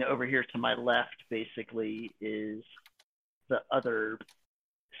guessing that over here to my left basically is the other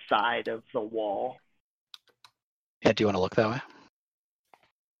side of the wall. Yeah, do you want to look that way?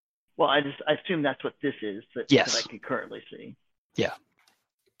 Well, I assume that's what this is that Yes. I can currently see. Yeah,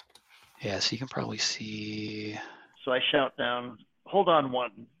 so you can probably see. So I shout down, "Hold on,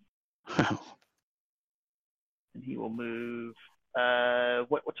 one," and he will move.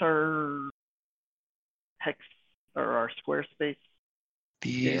 What's our hex or our square space?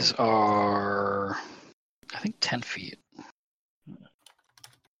 These are, I think, 10 feet.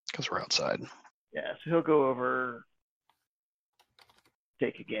 Because we're outside. Yeah, so he'll go over,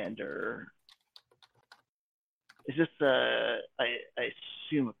 take a gander. Is this I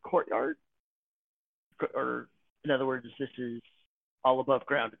assume a courtyard? Or in other words, this is all above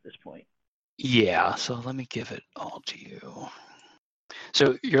ground at this point. Yeah, so let me give it all to you.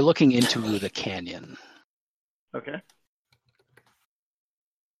 So you're looking into the canyon. Okay.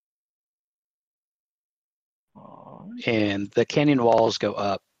 And the canyon walls go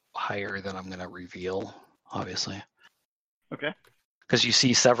up higher than I'm going to reveal, obviously. Okay. Because you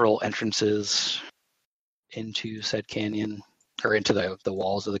see several entrances into said canyon, or into the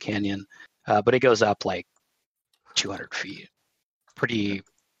walls of the canyon. But it goes up like 200 feet. Pretty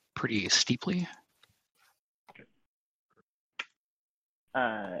steeply.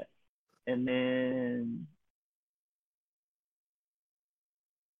 And then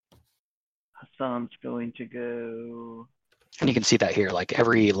Hassan's going to go. And you can see that here, like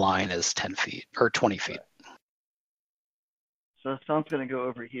every line is 10 feet or 20 feet. So Hassan's going to go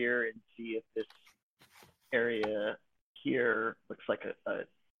over here and see if this area here looks like if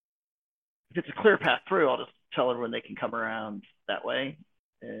it's a clear path through, I'll just tell everyone they can come around that way.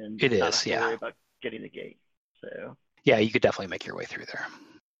 And It not is, have to yeah. worry about getting the gate. So. Yeah, you could definitely make your way through there.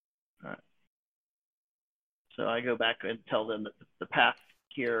 All right. So I go back and tell them that the path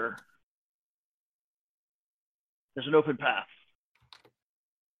here, there's an open path.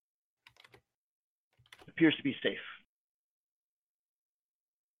 It appears to be safe.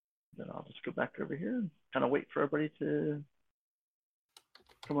 Then I'll just go back over here and kind of wait for everybody to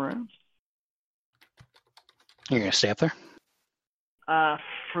come around. You're going to stay up there?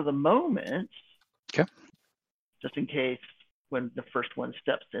 For the moment, Okay. just in case when the first one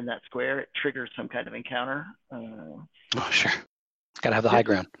steps in that square, it triggers some kind of encounter. Oh, sure. Got to have the high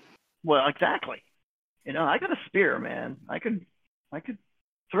ground. Well, exactly. I got a spear, man. I could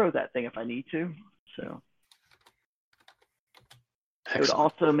throw that thing if I need to. So it would Excellent.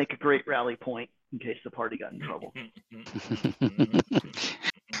 also make a great rally point in case the party got in trouble.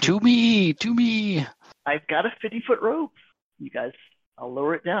 To me. I've got a 50-foot rope. You guys, I'll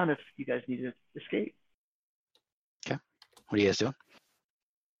lower it down if you guys need to escape. Okay. What are you guys doing?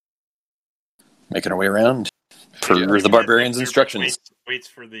 Making our way around per Yeah. the barbarian's instructions. Waits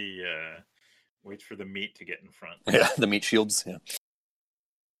for the meat to get in front. Yeah, the meat shields. Yeah,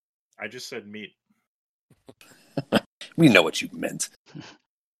 I just said meat. we know what you meant.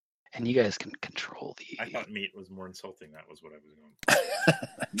 And you guys can control the. I thought meat was more insulting. That was what I was going.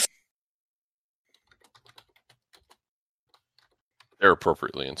 They're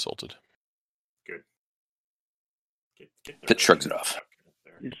appropriately insulted. Good. Get That shrugs it off.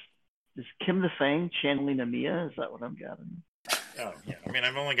 Is Kim the Fang channeling Amiya? Is that what I'm gathering? Oh yeah. I mean,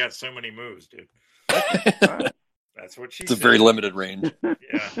 I've only got so many moves, dude. All right. That's what she It's a said. very limited range.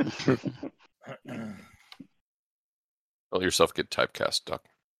 Yeah. Let yourself get typecast, Doc.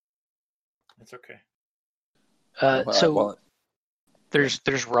 It's okay. So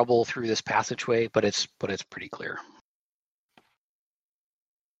there's rubble through this passageway, but it's pretty clear.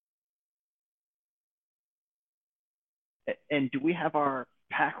 And do we have our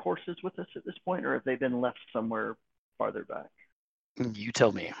pack horses with us at this point, or have they been left somewhere farther back? You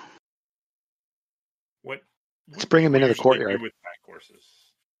tell me. Let's bring them into the usually do courtyard. with pack horses.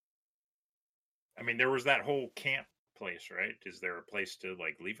 I mean, there was that whole camp place, right? Is there a place to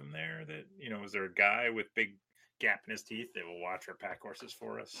like leave them there? That is there a guy with big gap in his teeth that will watch our pack horses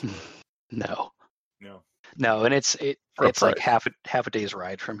for us? No, and it's For a like price. half a day's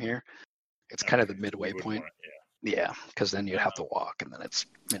ride from here. It's kind of the Okay, midway you would point. want it, Yeah, because then you'd have to walk, and then it's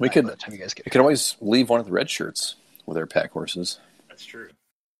midnight We could- by the time you guys get We here. could always leave one of the red shirts with our pack horses, That's true.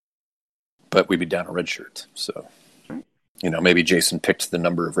 but we'd be down a red shirt. So, maybe Jason picked the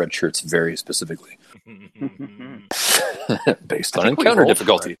number of red shirts very specifically based on I think we encounter rolled for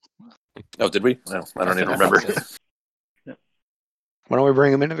difficulty. Oh, did we? No, I don't even remember. Why don't we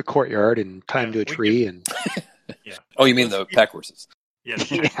bring them into the courtyard and tie them Yeah, to a we tree and Yeah. Oh, you mean the pack horses? Yeah.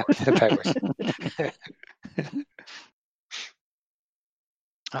 yeah, the pack horse.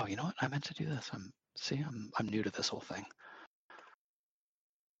 Oh, you know what? I meant to do this. I'm new to this whole thing.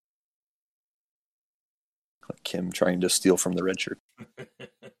 Kim trying to steal from the red shirt.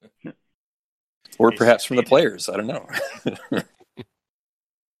 Or perhaps from the players. I don't know.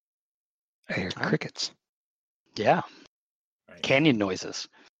 I hear crickets. Yeah, Right. canyon noises.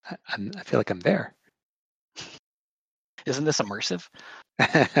 I feel like I'm there. Isn't this immersive?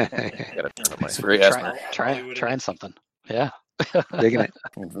 Gotta turn up my- It's very Asper. Trying something. Yeah. Digging it.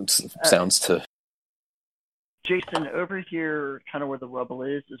 Sounds to. Jason, over here, kind of where the rubble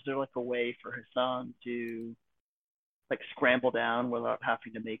is there like a way for Hassan to like scramble down without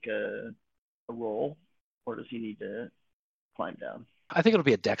having to make a roll, or does he need to climb down? I think it'll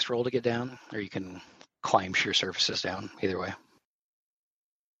be a dex roll to get down, or you can climb sheer surfaces down. Either way.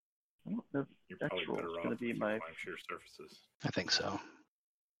 I don't know if You're dex probably roll better is off going to be if you my. climb sheer surfaces. I think so.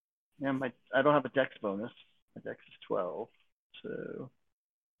 Yeah, I don't have a dex bonus. My dex is 12, so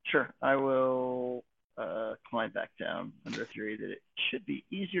sure, I will climb back down under the theory that it should be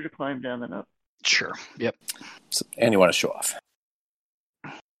easier to climb down than up. Sure. Yep. And you want to show off.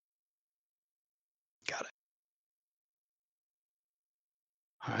 Got it.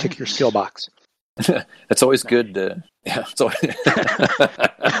 All Tick right. your skill box. It's always good. Yeah, it's always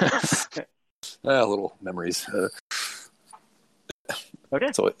little memories. Okay.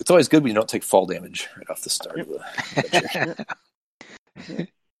 So it's always good when you don't take fall damage right off the start of the adventure.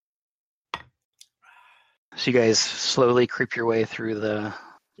 So you guys slowly creep your way through the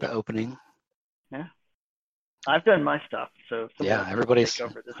opening. I've done my stuff, so someone Yeah, else can everybody's take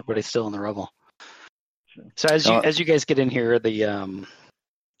over this. still in the rubble. So, So as you guys get in here, the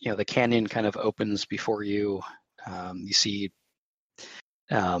the canyon kind of opens before you. You see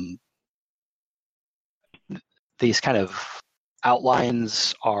these kind of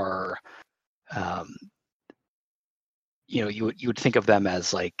outlines are, you would think of them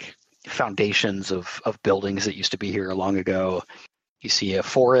as like foundations of buildings that used to be here long ago. You see a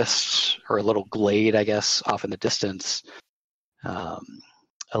forest or a little glade, I guess, off in the distance. A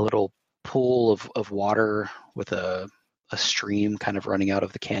little pool of water with a stream kind of running out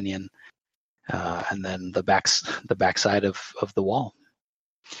of the canyon, and then the backside of the wall.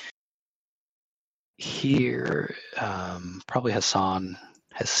 Here, probably Hassan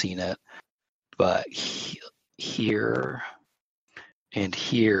has seen it, but here and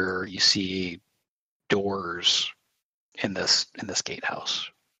here you see doors in this gatehouse.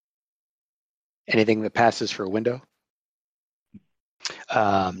 Anything that passes for a window?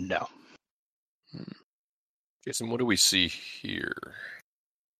 No. Jason, what do we see here?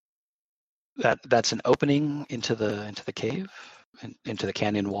 That's an opening into the cave, into the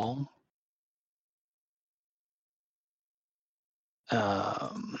canyon wall.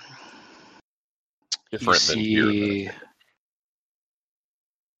 Different than here. see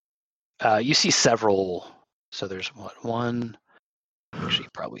You see several. So there's one. Actually, you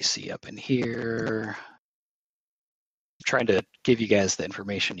probably see up in here. I'm trying to give you guys the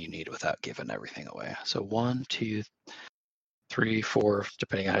information you need without giving everything away. So 1, 2, 3, 4,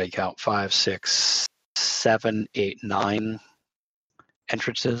 depending on how you count, 5, 6, 7, 8, 9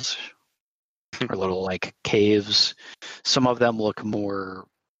 entrances, or little like caves. Some of them look more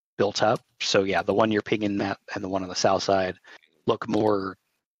built up. So yeah, the one you're pinging at and the one on the south side look more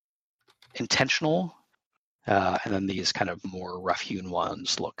intentional. And then these kind of more rough-hewn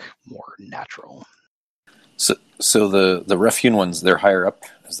ones look more natural. So the rough-hewn ones, they're higher up.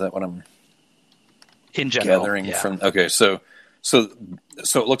 Is that what I'm in general gathering from? Okay, so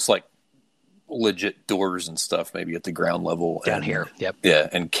it looks like legit doors and stuff, maybe at the ground level down here. Yep. Yeah,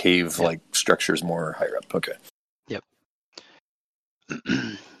 and cave-like structures more higher up. Okay. Yep.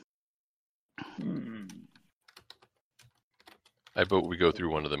 I vote we go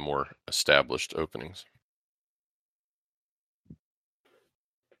through one of the more established openings.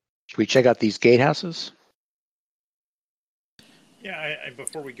 Should we check out these gatehouses? Yeah,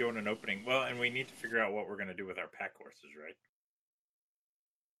 before we go in an opening, well, and we need to figure out what we're going to do with our pack horses, right?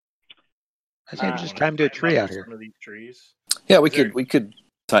 I think just time to a tree out here. Some of these trees. Yeah, we could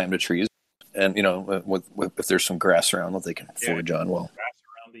tie them to trees, and with if there's some grass around that they can forage on. Well, grass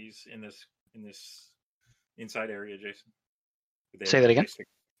around these in this inside area, Jason. Say that again. Is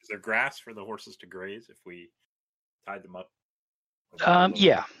there grass for the horses to graze if we tied them up?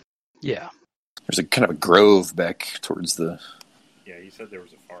 Yeah. There's a kind of a grove back towards the. Yeah, you said there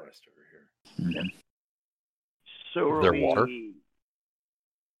was a forest over here. Mm-hmm. So Is there water?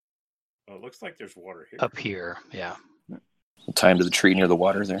 Well, it looks like there's water here. Up here, yeah. Time to the tree near the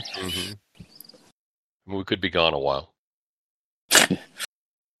water there. Mm-hmm. We could be gone a while. Let's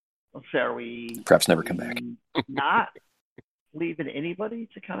say, are we Perhaps never come back. not leaving anybody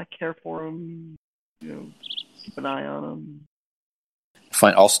to kind of care for them? Keep an eye on them.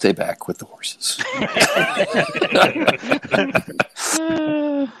 Fine, I'll stay back with the horses.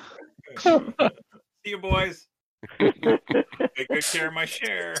 See you, boys. Take good care of my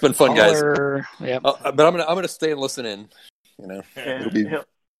share. It's been fun, guys. Yep. But I'm gonna stay and listen in. It'll be.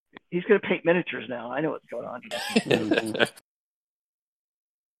 He's gonna paint miniatures now. I know what's going on.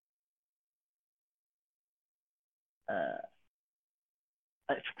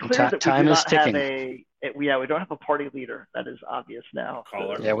 It's clear that time we do is not ticking. have we don't have a party leader. That is obvious now.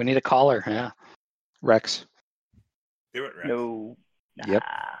 Caller. Yeah, we need a caller. Yeah. Rex. Do it, Rex. No. Nah, Yep.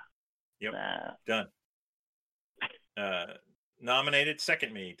 Yep. Nah. Done. Nominated.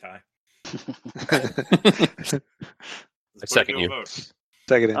 Second me, Ty. I second you.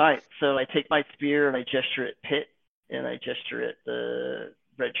 Second. All right. So I take my spear and I gesture at Pitt and I gesture at the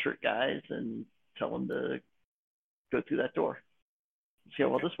red shirt guys and tell them to go through that door. See how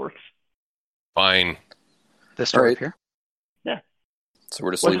well this works. Fine. This door All right. up here. Yeah. So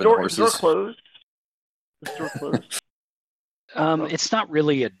we're just Was leaving the door, the is the door horses. closed? Is the door closed? It's not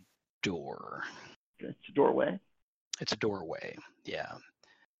really a door. It's a doorway. It's a doorway. Yeah.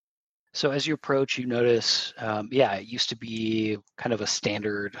 So as you approach, you notice, it used to be kind of a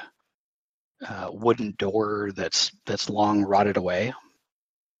standard wooden door that's long rotted away.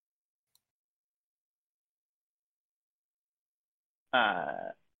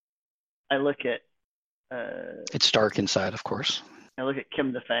 I look at It's dark inside, of course.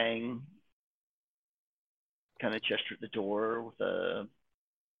 Kim the Fang, kind of gesture at the door with a,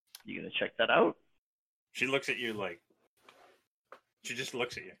 you gonna check that out? She looks at you like. She just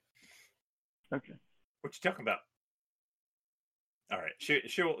looks at you. Okay. What you talking about? All right.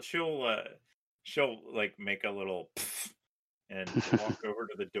 She'll like make a little and walk over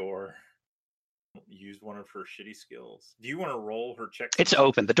to the door. Use one of her shitty skills. Do you want to roll her check? It's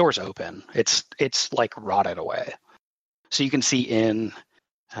open. The door's open. It's like rotted away, so you can see in.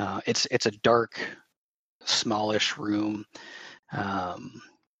 It's a dark, smallish room.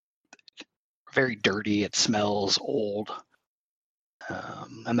 Very dirty. It smells old.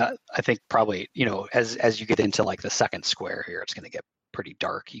 And that, I think, probably, as you get into like the second square here, it's going to get pretty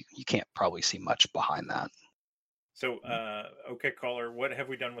dark. You can't probably see much behind that. So, okay, caller, what have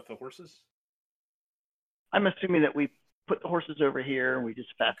we done with the horses? I'm assuming that we put the horses over here and we just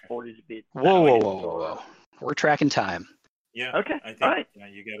fast forwarded a bit. Whoa. We're tracking time. Yeah. Okay. I think, all right. Yeah,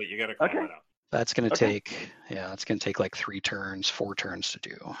 you got to call Okay. that out. That's going to Okay. take like 3 turns, 4 turns to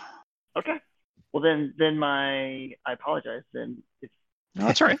do. Okay. Well, then I apologize. Then if No,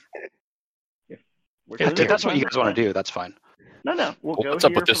 that's all right. we're If doing that's what you it, guys want to do, that's fine. No, we'll go. What's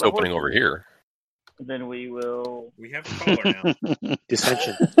up here with this for the opening horses. over here? Then we will. We have a caller now.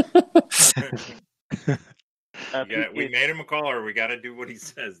 Dissension. We made him a caller. We got to do what he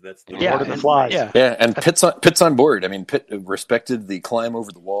says. That's the Yeah, Lord of the Flies. Yeah, Yeah, and Pitt's on board. I mean, Pitt respected the climb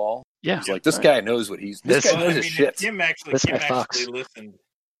over the wall. yeah. He's like, this guy knows what he's. This guy knows his shit. Kim actually This guy fucks. listened,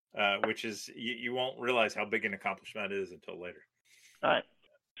 which is you won't realize how big an accomplishment that is until later. All right.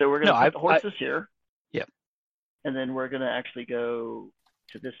 So we're going to put the horses here. Yep. And then we're going to actually go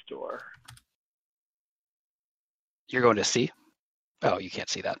to this door. You're going to see? Oh, you can't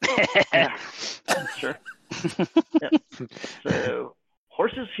see that. Yeah. Sure. Yep. So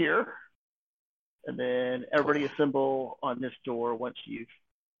horses here. And then everybody assemble on this door once you've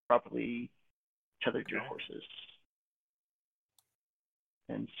properly tethered your horses.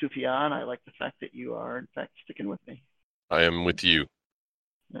 And Sufyan, I like the fact that you are, in fact, sticking with me. I am with you.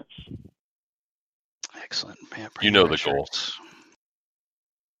 Yes. Excellent. Man, You know the goal.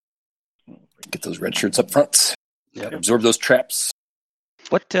 Get those red shirts up front. Yep. Absorb those traps.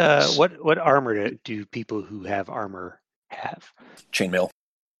 What armor do people who have armor have? Chainmail.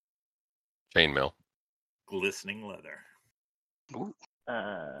 Chainmail. Glistening leather.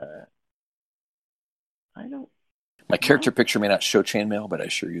 I don't. My character picture may not show chainmail, but I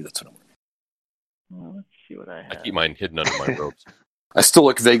assure you that's what I'm wearing. Well, let's see what I I have. keep mine hidden under my robes. I still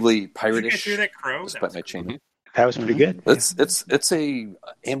look vaguely Did you pirate-ish, guys hear that crow? despite my chainmail. That was pretty good. It's a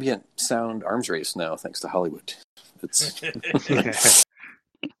ambient sound arms race now, thanks to Hollywood. It's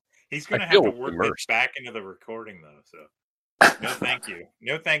He's going to I have to feel work immersed. it back into the recording, though. So, no, thank you.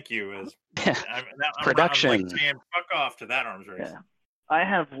 No, thank you. I'm Production. like saying fuck off to that arms race. Yeah. I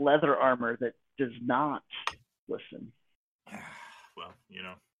have leather armor that does not listen. Well, you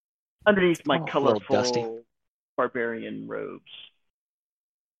know. Underneath my Oh, a little dusty. colorful barbarian robes.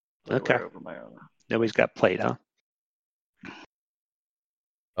 that I Okay. wear over my armor. Nobody's got plate, huh?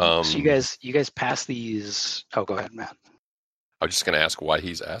 So you guys pass these. Oh, go ahead, Matt. I was just going to ask why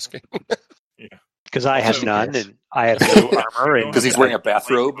he's asking. Because I have Also, none, yes. and I have no armor, and because he's wearing a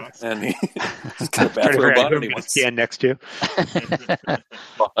bathrobe and he's got a trying to bathrobe figure out on who and he I'm gonna wants. stand next to.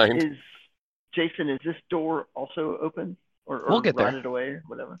 Behind. Jason, is this door also open? Or We'll get there. rotted away or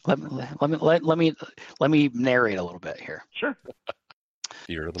whatever? Let me narrate a little bit here. Sure.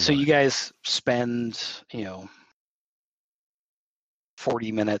 Fear of the So you mind. guys spend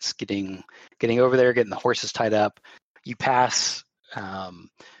 40 minutes getting over there, getting the horses tied up. You pass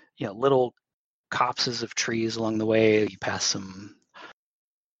little copses of trees along the way. You pass some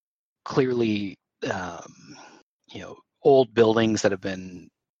clearly old buildings that have been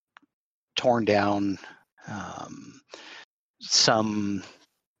torn down. Some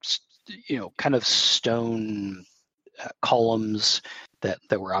kind of stone columns that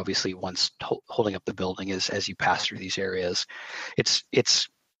were obviously once holding up the building as you pass through these areas. It's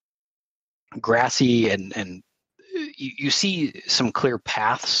grassy and you see some clear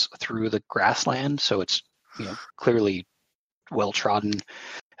paths through the grassland, so it's clearly well trodden.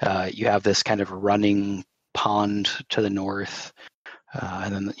 You have this kind of running pond to the north,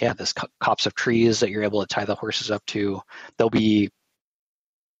 and then this copse of trees that you're able to tie the horses up to. They'll be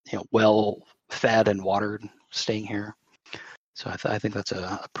well fed and watered staying here. So I think that's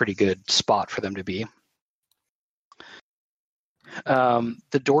a pretty good spot for them to be.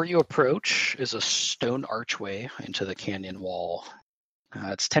 The door you approach is a stone archway into the canyon wall.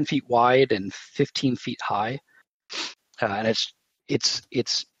 It's 10 feet wide and 15 feet high, and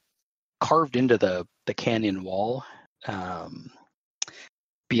it's carved into the canyon wall.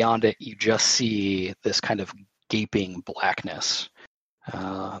 Beyond it, you just see this kind of gaping blackness.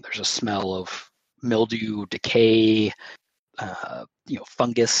 There's a smell of mildew, decay,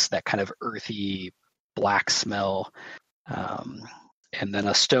 fungus, that kind of earthy black smell. And then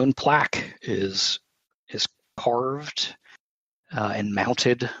a stone plaque is carved and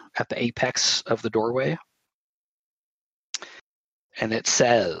mounted at the apex of the doorway. And it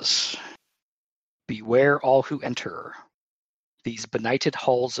says, "Beware all who enter these benighted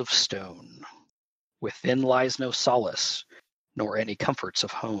halls of stone. Within lies no solace, nor any comforts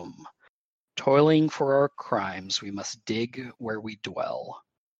of home. Toiling for our crimes, we must dig where we dwell,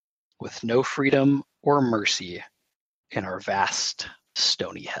 with no freedom or mercy in our vast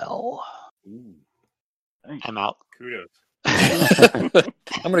stony hell." Ooh, I'm out. kudos. I'm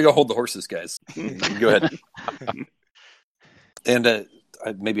going to go hold the horses, guys. Go ahead. And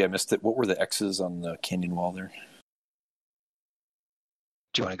maybe I missed it. What were the X's on the canyon wall there?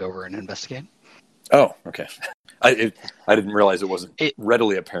 Do you want to go over and investigate? Oh, okay. I didn't realize it wasn't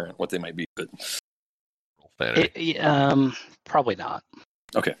readily apparent what they might be, but Probably not.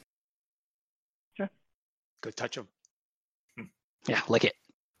 okay. Go touch them. Yeah, lick it.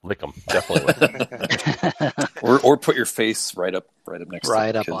 Lick them. Definitely lick 'em. Or put your face right up next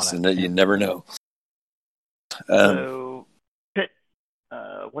Right to up it, 'cause on it. you never know. So, Pitt,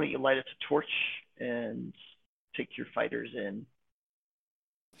 why don't you light us a torch and take your fighters in?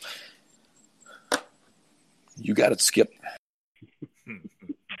 You got it, Skip.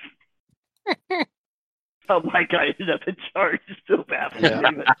 Oh, my guy ended up in charge. Still baffling Yeah.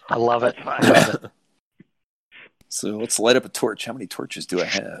 me, but I love it. that's fine. I love it. So let's light up a torch. How many torches do I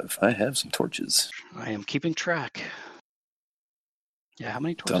have? I have some torches. I am keeping track. Yeah, how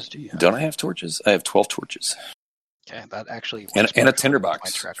many torches do you have? Don't I have torches? I have 12 torches. Okay, that actually And works a perfectly with my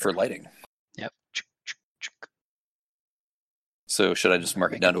tinderbox tracker. for lighting. Yep. So should I just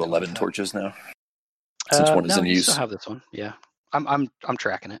mark it down to Make a note 11 of that. torches now? Since one is no, in you use. still have this one. Yeah, I'm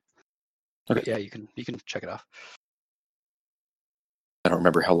tracking it. Okay. But yeah, you can check it off. I don't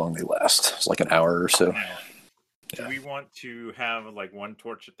remember how long they last. It's like an hour or so. Now, do Yeah. we want to have like one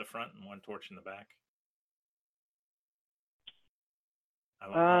torch at the front and one torch in the back? I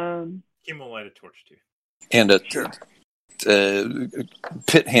don't know. Kim will light a torch too. And Sure.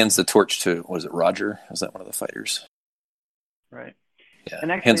 Pitt hands the torch to, was it Roger? Is that one of the fighters? Right. Yeah.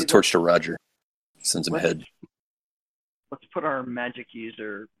 And actually, hands the torch to Roger. Sends him ahead. Let's put our magic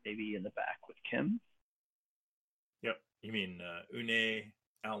user maybe in the back with Kim. Yep. You mean Une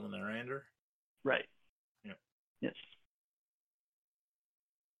Almenarander? Right. Yep. Yes.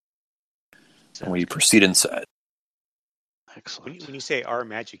 And we proceed inside. Excellent. When you say our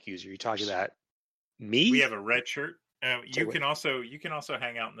magic user, you're talking about me? We have a red shirt. You So can also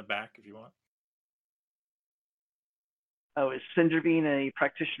hang out in the back if you want. Oh, is Cinderbean a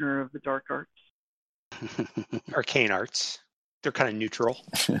practitioner of the dark arts? Arcane arts. They're kind of neutral.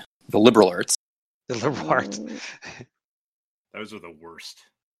 The liberal arts. The liberal arts. Those are the worst.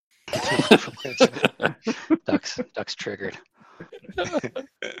 Ducks triggered.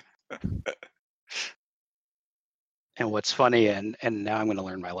 And what's funny, and now I'm going to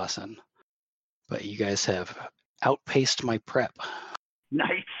learn my lesson, but you guys have outpaced my prep.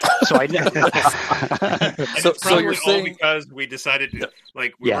 Nice. So I know. And So it's probably you're all saying- because we decided to,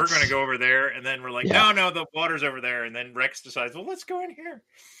 like, we were Yes. going to go over there, and then we're like, Yeah. no, the water's over there, and then Rex decides, well, let's go in here.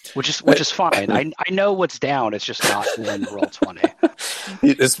 which is fine. I know what's down. It's just not in roll 20.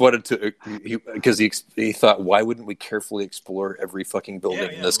 He just wanted to, because he thought, why wouldn't we carefully explore every fucking building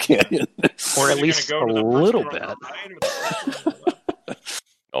in this canyon? Or Are at you least gonna go a to the first little one on bit. the right or the first one on the left?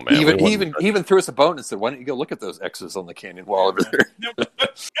 Oh man, He we wouldn't- even threw us a bone and said, why don't you go look at those X's on the canyon wall over there? Nope.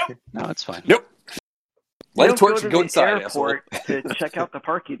 No, it's fine. Nope. We Light a don't torch go to and go the inside, airport to check out the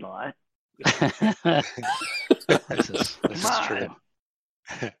parking lot. This is Come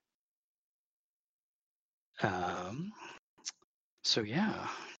true. So yeah,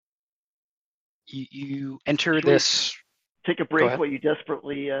 you enter Should we- this. Take a Go break ahead. while you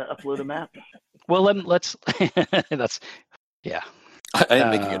desperately upload a map. Well, let's. That's yeah. I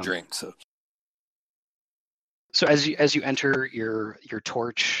am making a Um, drink, so So as you enter, your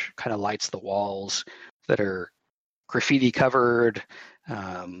torch kind of lights the walls that are graffiti covered,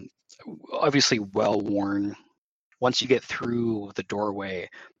 obviously well worn. Once you get through the doorway,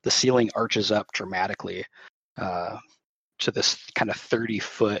 the ceiling arches up dramatically to this kind of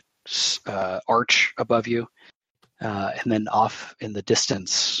 30-foot arch above you, and then off in the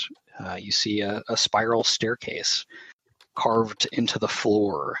distance, you see a spiral staircase carved into the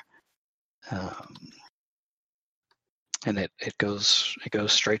floor. And it goes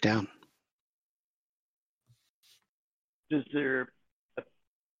straight down. Is there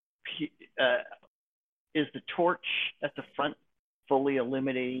is the torch at the front fully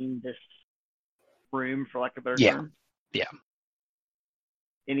illuminating this room, for lack of a better Yeah. term? Yeah.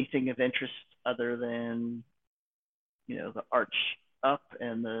 Anything of interest other than, the arch up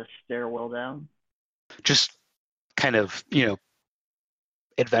and the stairwell down? Just kind of,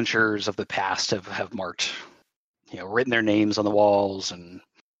 adventurers of the past have marked, written their names on the walls, and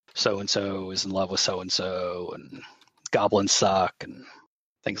so is in love with so and goblins suck and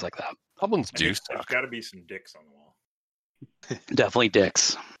things like that. Goblins I do think there's suck. got to be some dicks on the wall. Definitely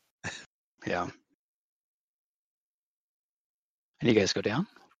dicks. Yeah. And you guys go down?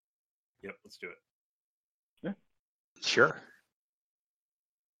 Yep, let's do it. Sure.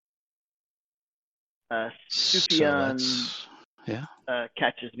 So Sufyan yeah.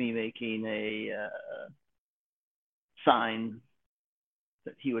 catches me making a sign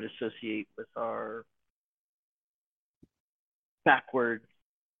that he would associate with our backward,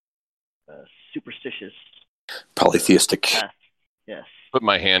 superstitious polytheistic. past. Yes. Put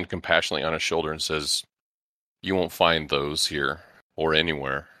my hand compassionately on his shoulder and says, "You won't find those here or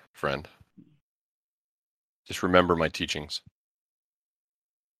anywhere, friend. Just remember my teachings."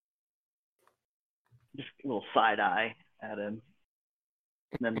 Just a little side eye at him.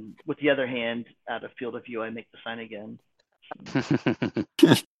 And then with the other hand, out of field of view, I make the sign again.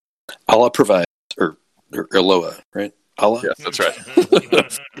 Allah provides, or Eloah, right? Allah? Yes, that's right.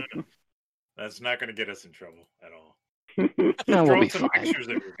 That's not going to get us in trouble at all. No, we'll Throw be some fine. pictures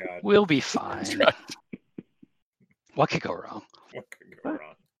of your God. We'll be fine. right. What could go wrong? What could go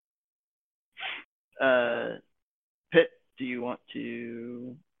wrong? Pitt, do you want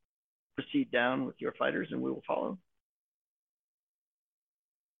to proceed down with your fighters and we will follow?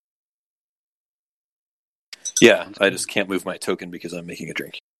 Yeah, I just can't move my token because I'm making a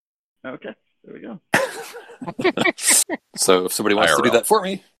drink. Okay, there we go. So if somebody wants to do IRL. that for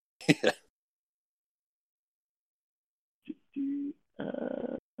me,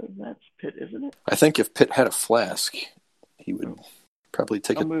 That's Pitt, isn't it? I think if Pitt had a flask, he would probably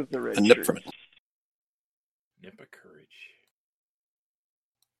take I'll a move the red nip shirts. from it. Nip of courage.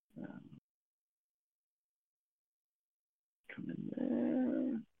 Come in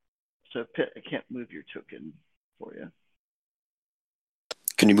there. So Pitt, I can't move your token for you.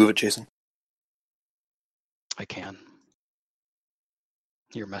 Can you move it, Jason? I can.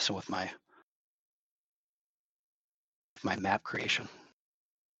 You're messing with my map creation.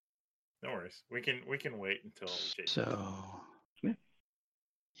 No worries. We can wait until Jason. So Yeah.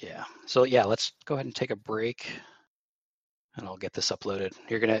 yeah. So yeah, let's go ahead and take a break, and I'll get this uploaded.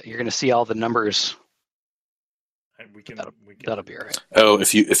 You're gonna see all the numbers. And we can That'll be all right. Oh,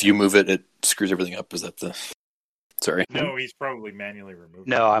 if you move it, it screws everything up. Is that the? Sorry. No, he's probably manually removed.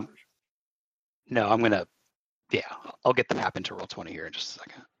 No, the I'm- numbers. No, I'm gonna. Yeah, I'll get the map into Roll20 here in just a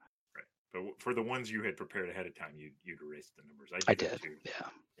second. But for the ones you had prepared ahead of time, you'd erase the numbers. I do that did. too. Yeah.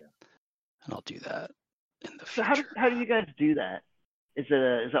 Yeah. And I'll do that in the So future. how do you guys do that? Is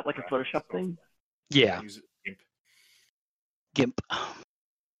that like a Photoshop thing? Yeah, Use GIMP. GIMP.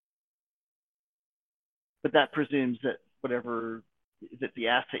 But that presumes that that the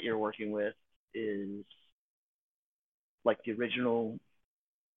asset you're working with is like the original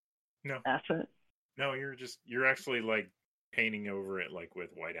No, asset. no, you're actually like painting over it like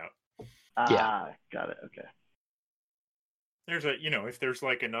with whiteout. Ah, got it. Okay. There's if there's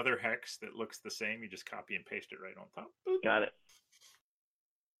like another hex that looks the same, you just copy and paste it right on top. Boop. Got it.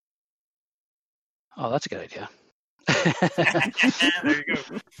 Oh, that's a good idea. There you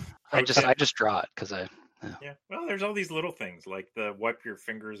go. I just draw it because Yeah. Well, there's all these little things like the wipe your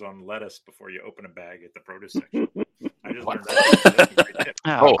fingers on lettuce before you open a bag at the produce section. I just learned that.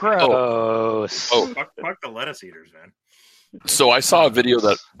 Oh, Oh, gross. oh. Fuck the lettuce eaters, man. So I saw a video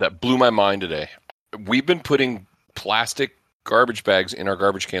that blew my mind today. We've been putting plastic garbage bags in our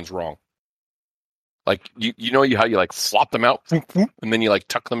garbage cans wrong. Like you know how you like flop them out and then you like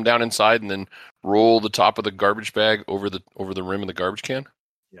tuck them down inside and then roll the top of the garbage bag over the rim of the garbage can?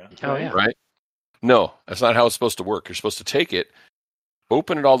 Yeah. Oh yeah. Right? No, that's not how it's supposed to work. You're supposed to take it,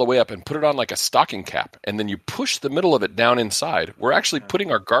 open it all the way up, and put it on like a stocking cap, and then you push the middle of it down inside. We're actually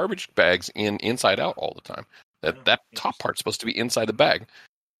putting our garbage bags inside out all the time. That top part's supposed to be inside the bag,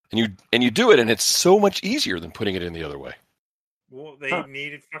 and you do it, and it's so much easier than putting it in the other way. Well, they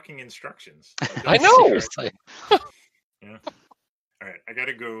needed fucking instructions. I know. Seriously. Yeah. All right, I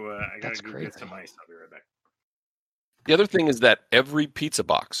gotta go. That's get crazy. some ice. I'll be right back. The other thing is that every pizza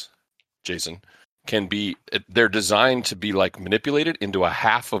box, Jason, they're designed to be like manipulated into a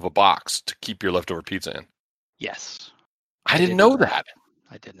half of a box to keep your leftover pizza in. Yes. I didn't know that.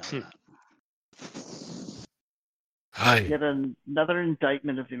 I did know that. Yet another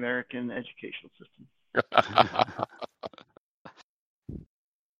indictment of the American educational system.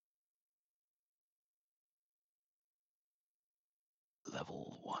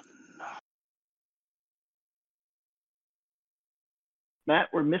 Level 1. Matt,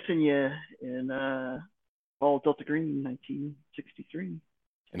 we're missing you in Fall Delta Green, 1963.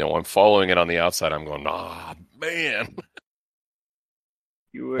 I'm following it on the outside. I'm going, man.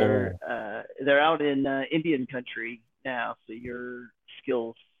 You were they're out in Indian country now, so your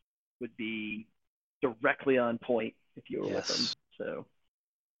skills would be directly on point if you were with them. So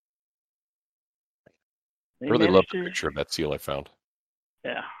I really love the picture of that seal I found.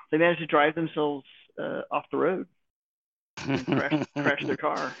 Yeah, they managed to drive themselves off the road and crash their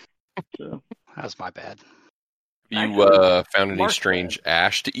car. So That was my bad. You Actually, found any Mark's strange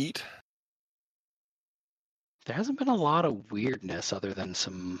ash to eat? There hasn't been a lot of weirdness other than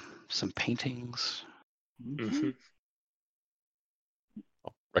some paintings. Mm-hmm.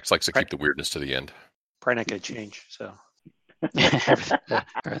 Rex likes to keep the weirdness to the end. Probably not going to change. So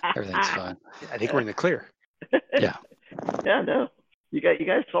Everything's fine. I think we're in the clear. Yeah. Yeah, no. You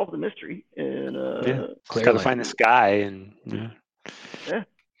guys solved the mystery, and Yeah. Got to Clearly. find this guy, and yeah.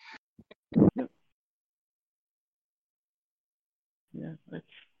 Yeah, it's.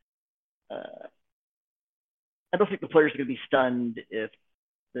 I don't think the players are going to be stunned if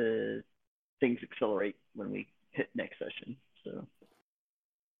the things accelerate when we hit next session. So.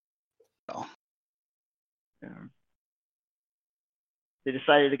 Oh. Yeah. They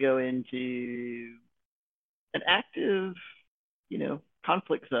decided to go into an active,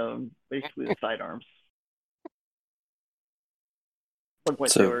 conflict zone, basically with sidearms. At one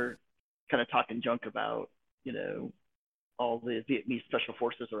point, they were kind of talking junk about, all the Vietnamese special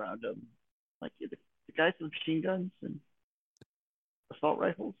forces around them, like the guys with machine guns and assault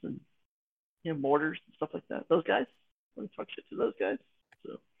rifles and mortars and stuff like that. Those guys, want to talk shit to those guys.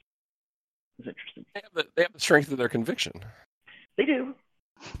 So it's interesting. They have the strength of their conviction. They do.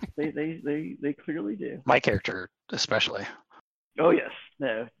 They clearly do. My character, especially. Oh yes,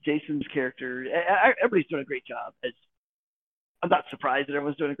 no. Jason's character. Everybody's doing a great job. I'm not surprised that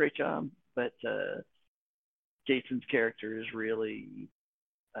everyone's doing a great job, but Jason's character is really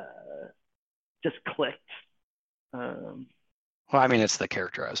just clicked. Well, I mean, it's the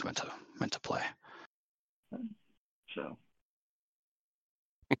character I was meant to play. So.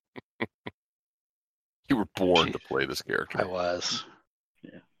 You were born to play this character. I was.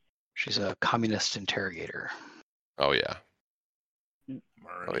 Yeah. She's a communist interrogator. Oh yeah. I'm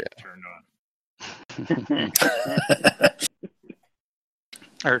already turned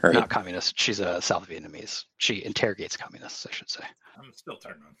on. Or not communist. She's a South Vietnamese. She interrogates communists, I should say. I'm still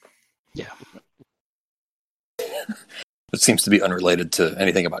turned on. Yeah. It seems to be unrelated to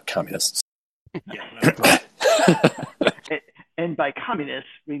anything about communists. Yeah. And by communists,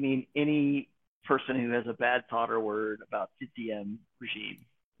 we mean any person who has a bad thought or word about the Diem regime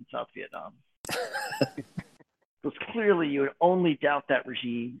in South Vietnam. Because clearly you would only doubt that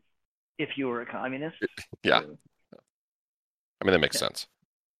regime if you were a communist. Yeah. I mean, that makes sense.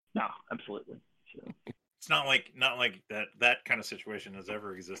 No, absolutely. So. It's not like that kind of situation has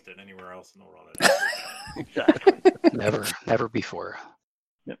ever existed anywhere else in the world. Exactly. Never before.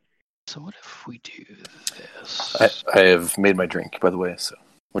 Yep. So what if we do this? I have made my drink, by the way,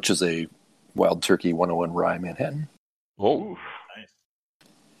 which is a Wild Turkey 101 Rye Manhattan. Oh, nice.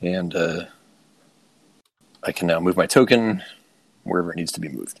 And I can now move my token wherever it needs to be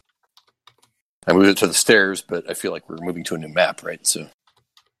moved. I moved it to the stairs, but I feel like we're moving to a new map, right? So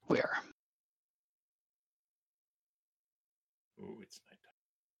We are. Ooh, it's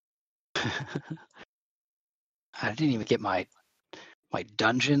nighttime. I didn't even get my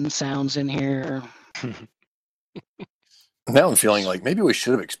dungeon sounds in here. now I'm feeling like maybe we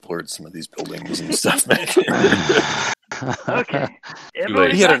should have explored some of these buildings and stuff. Okay.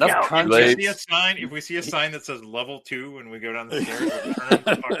 He had enough content. If we see a sign that says level 2 when we go down the stairs, we'll turn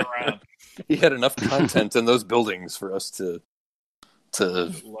the fuck around. He had enough content in those buildings for us to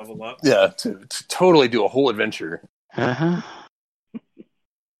level up. Yeah, to totally do a whole adventure. Uh-huh.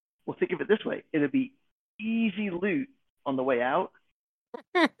 Well, think of it this way: it'll be easy loot on the way out.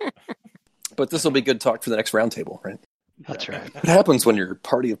 But this will be good talk for the next roundtable, right? That's right. What happens when your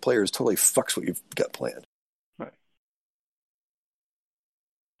party of players totally fucks what you've got planned? Right.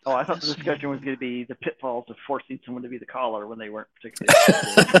 Oh, I thought the discussion was going to be the pitfalls of forcing someone to be the caller when they weren't particularly.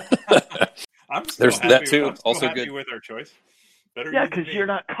 I'm still There's happy, that too. I'm still Also happy good with our choice. Better yeah, you than because me. you're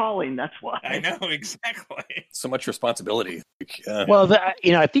not calling. That's why. I know exactly. So much responsibility. Well,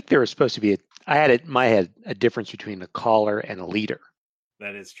 I think there was supposed to be I had it in my head a difference between a caller and a leader.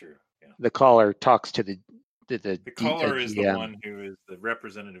 That is true. Yeah. The caller talks to the caller is the DM. one who is the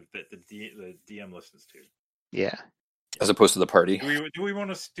representative that the DM listens to. Yeah. As opposed to the party. Do we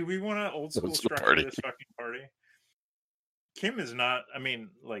want to old school structure this fucking party? Kim is not. I mean,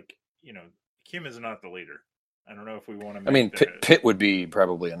 Kim is not the leader. I don't know if we want to. I mean, Pitt would be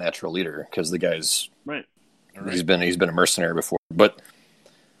probably a natural leader because the guy's right. He's been a mercenary before, but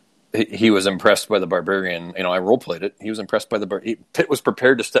he was impressed by the barbarian. I role played it. He was impressed by Pitt was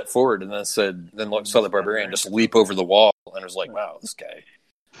prepared to step forward, and then saw the barbarian just leap over the wall, and was like, "Wow, this guy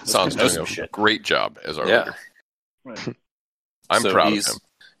sounds knows doing some a shit." great job as our leader. Right. I'm proud of him.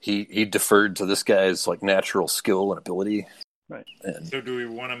 He deferred to this guy's natural skill and ability. Right. And so, do we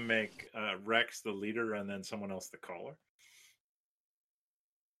want to make Rex the leader and then someone else the caller?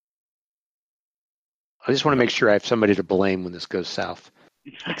 I just want to make sure I have somebody to blame when this goes south.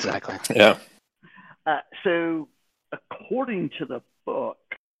 Exactly. Yeah. So, according to the book,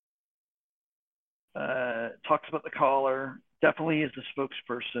 talks about the caller, definitely is the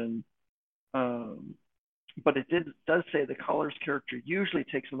spokesperson, but it does say the caller's character usually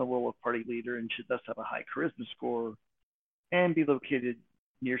takes on the role of party leader and should thus have a high charisma score and be located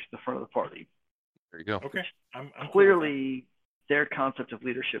nearest the front of the party. There you go. Okay. I'm clearly, their concept of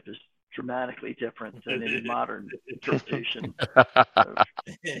leadership is dramatically different than any modern interpretation.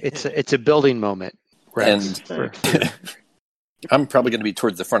 It's a building moment, Rex. And I'm probably going to be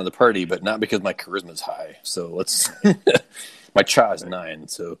towards the front of the party, but not because my charisma is high. So let's. My cha is 9,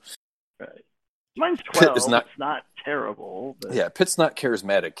 so. Right. Mine's Pitt 12. is not- It's not terrible. But... Yeah, Pitt's not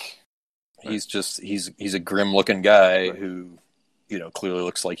charismatic. He's just he's a grim looking guy who, clearly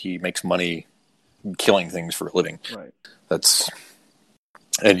looks like he makes money killing things for a living. Right.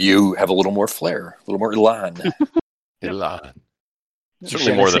 And you have a little more flair, a little more elan. Elan.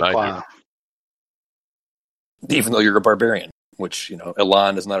 Certainly more than I do. Even though you're a barbarian, which,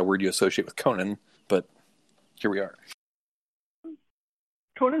 elan is not a word you associate with Conan, but here we are.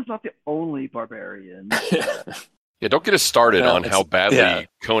 Conan's not the only barbarian. Yeah, don't get us started on how badly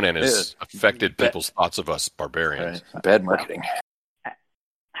Conan has Yeah. affected people's thoughts of us barbarians. Right. Bad marketing.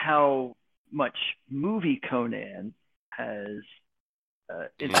 How much movie Conan has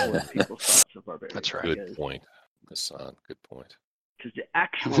influenced people's thoughts of barbarians. That's right. Good point, Hassan. Good point. Because the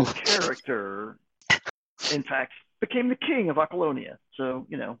actual character, in fact, became the king of Apollonia. So,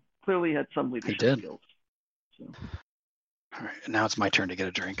 clearly had some leadership did. skills. So, All right, now it's my turn to get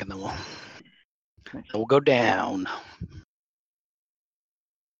a drink, and then we'll go down.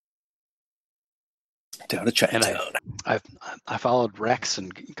 Down to Chinatown. I followed Rex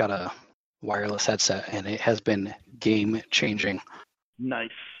and got a wireless headset, and it has been game changing. nice.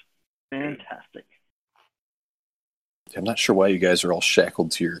 Fantastic. I'm not sure why you guys are all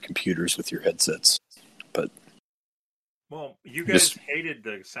shackled to your computers with your headsets, but Well, you guys hated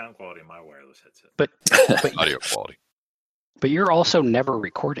the sound quality of my wireless headset. But Audio quality. but you're also never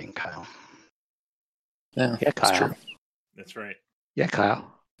recording, Kyle. yeah, Yeah, that's Kyle. true. That's right. Yeah,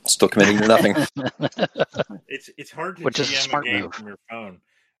 Kyle. Still committing to nothing. It's hard to Which is a GM a smart game move. from your phone,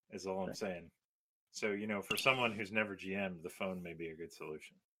 is all I'm saying. So, for someone who's never GM'd, the phone may be a good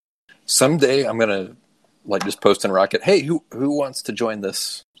solution. Someday I'm gonna just post in Rocket, hey, who wants to join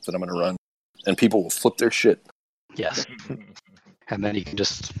this that I'm gonna run? And people will flip their shit. Yes, and then you can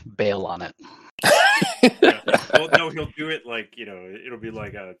just bail on it. Yeah. Well, no, he'll do it it'll be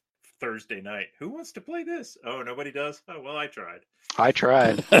like a Thursday night. Who wants to play this? Oh, nobody does? Oh, well, I tried. I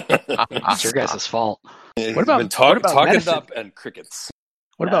tried. It's your guys' fault. What about- been talking what about medicine? up and crickets?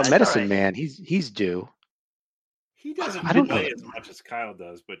 What Nah, about it's Medicine all right. Man? He's due. He doesn't I don't play know. as much as Kyle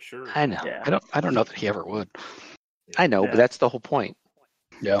does, but sure. I know. Yeah. I don't know that he ever would. I know, Yeah. but that's the whole point.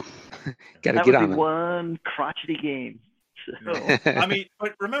 Yeah. Got to That get would on be them. one crotchety game. So, I mean,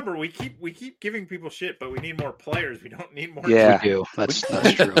 but remember, we keep giving people shit, but we need more players. We don't need more. Yeah. We do. That's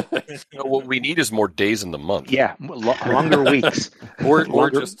true. No, what we need is more days in the month. Yeah, longer weeks. or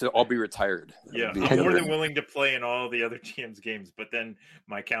Longer- just to all be retired. That Yeah, would be I'm more good. than willing to play in all the other GM's games, but then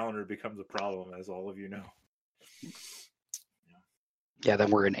my calendar becomes a problem, as all of you know. Yeah,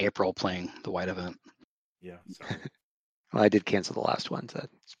 then we're in April playing the white event. Yeah, sorry. Well, I did cancel the last one, so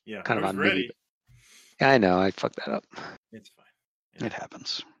that's Yeah, kind of I on was ready. me. I know, I fucked that up. It's fine. It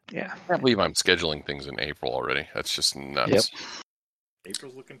happens. Yeah. I can't believe I'm scheduling things in April already. That's just nuts.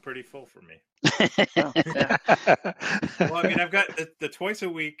 April's looking pretty full for me. well, yeah. Well, I mean, I've got the twice a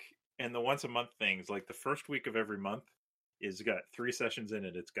week and the once a month things. Like the first week of every month is got 3 sessions in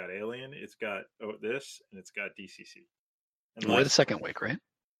it. It's got Alien, it's got this, and it's got DCC. And We're the last second week, right?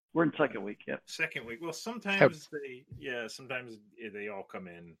 We're in second week, yep. second week. Well, sometimes sometimes they all come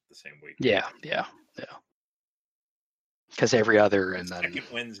in the same week. Yeah. Because every other and then Second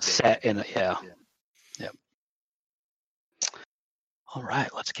Wednesday. set in Yeah. Yep. All right,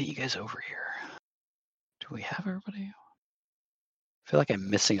 let's get you guys over here. Do we have everybody? I feel like I'm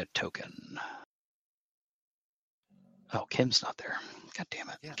missing a token. Oh, Kim's not there. God damn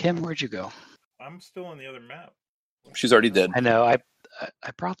it. Yeah. Kim, where'd you go? I'm still on the other map. She's already dead. I know. I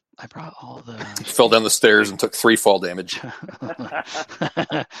brought all the Fell down the stairs and took 3 fall damage.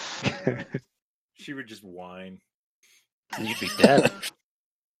 She would just whine. You'd be dead.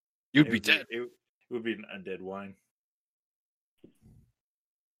 You'd It be would dead. It would be an undead whine.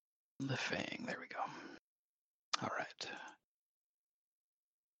 The Fang. There we go. All right.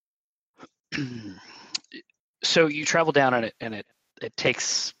 So you travel down on it, and it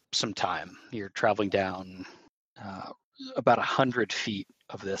takes some time. You're traveling down about 100 feet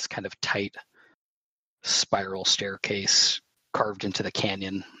of this kind of tight spiral staircase carved into the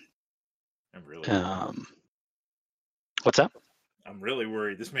canyon. I'm really, What's up? I'm really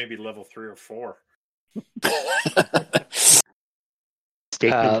worried. This may be level 3 or 4.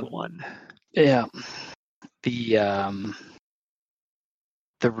 Statement 1. Yeah. The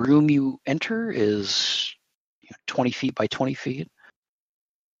room you enter is 20 feet by 20 feet.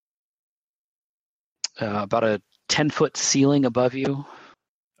 About a 10-foot ceiling above you.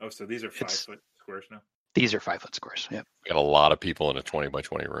 Oh, so these are 5 It's- foot squares now? These are 5-foot squares. Yep. We got a lot of people in a 20 by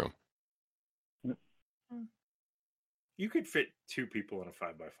 20 room. You could fit 2 people in a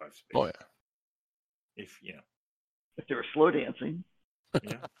 5 by 5 space. Oh, yeah. If, you know. If they were slow dancing.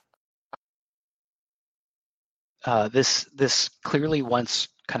 Yeah. This clearly once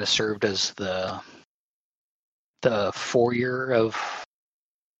kind of served as the foyer of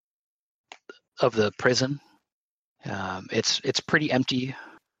the prison. It's pretty empty.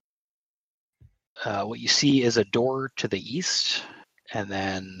 What you see is a door to the east, and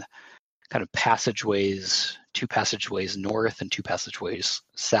then kind of passageways, 2 passageways north and 2 passageways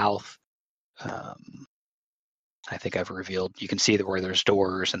south. I think I've revealed. You can see where there's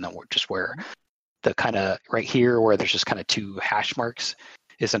doors, and then just where the kind of right here where there's just kind of 2 hash marks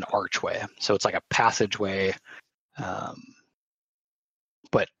is an archway. So it's like a passageway, but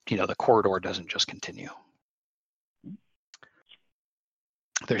the corridor doesn't just continue.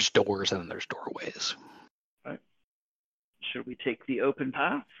 There's doors and then there's doorways. Right. Should we take the open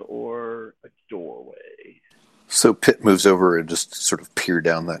path or a doorway? So Pitt moves over and just sort of peer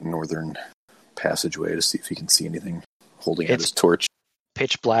down that northern passageway to see if he can see anything, holding out his torch.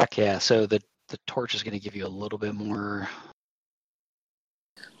 Pitch black, yeah. So the torch is going to give you a little bit more.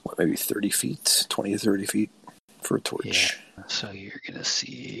 What, maybe 30 feet, 20 to 30 feet for a torch. Yeah. So you're going to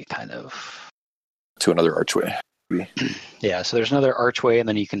see kind of to another archway. Yeah, so there's another archway, and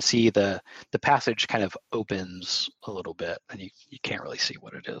then you can see the passage kind of opens a little bit, and you can't really see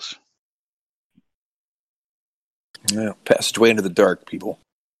what it is. Yeah, passageway into the dark, people.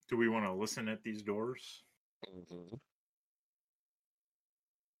 Do we want to listen at these doors? Mm-hmm.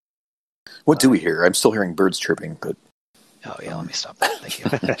 What do we hear? I'm still hearing birds chirping, but... Oh, yeah, let me stop that. Thank you.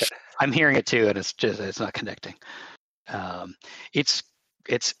 I'm hearing it too, and it's not connecting. It's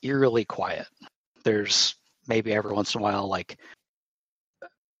eerily quiet. There's maybe every once in a while,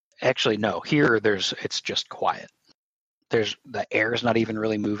 actually no, here it's just quiet. The air is not even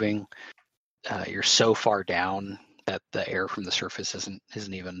really moving. You're so far down that the air from the surface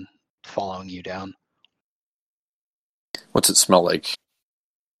isn't even following you down. What's it smell like?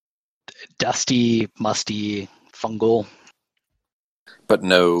 Dusty, musty, fungal. But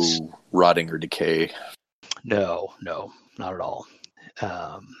no rotting or decay. No, not at all.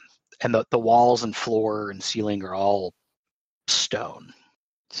 And the walls and floor and ceiling are all stone.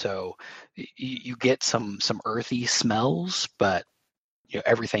 So you get some earthy smells, but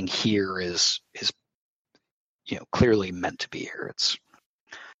everything here is clearly meant to be here. It's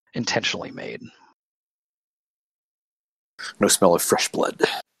intentionally made. No smell of fresh blood.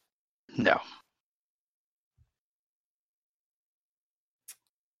 No.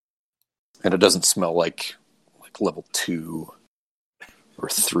 And it doesn't smell like level 2 or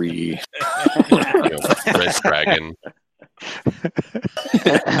 3. Red Dragon.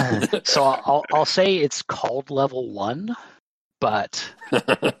 So I'll say it's called level 1, but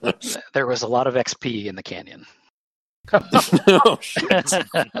there was a lot of XP in the canyon. Oh, shit.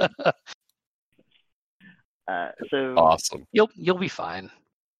 So Awesome. You'll be fine.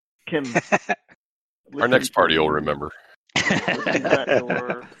 Kim, Our next party will remember. listen to that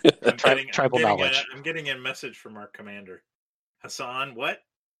door. Tribal knowledge. I'm getting a message from our commander. Hassan, what?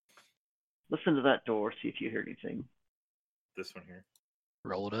 Listen to that door. See if you hear anything. This one here.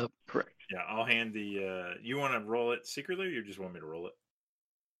 Roll it up. Correct. Yeah, I'll hand the... you want to roll it secretly, or you just want me to roll it?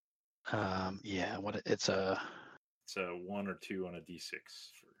 Yeah. It's a... It's a 1 or 2 on a d6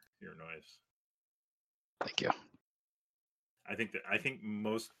 for your noise. Thank you. I think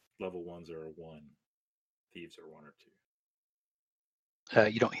most level 1s are a 1. Thieves are 1 or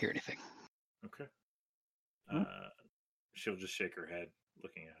 2. You don't hear anything. Okay. Hmm. She'll just shake her head,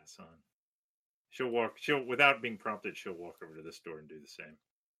 looking at Hassan. She'll without being prompted, she'll walk over to this door and do the same.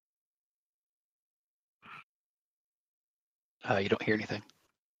 You don't hear anything.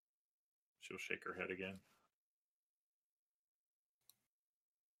 She'll shake her head again.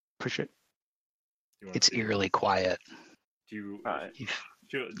 Push it. Do you want It's to- eerily quiet. Do you? Right. You,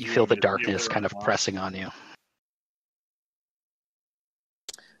 do you you feel want the me to darkness her kind of unlock? pressing on you.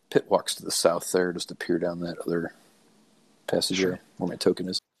 Pitt walks to the south there, just to peer down that other passageway where my token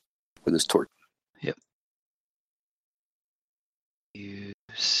is, with his torch. Yep. You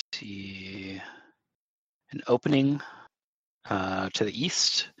see an opening to the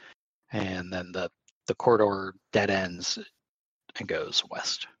east, and then the corridor dead ends and goes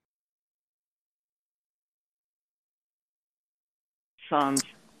west. San's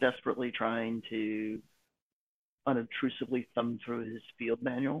desperately trying to unobtrusively thumb through his field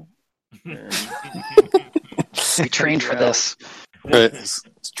manual. And We trained for this. Right. It's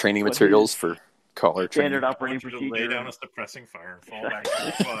training What materials for Caller standard training. operating I want you to procedure. lay down a suppressing fire and fall back to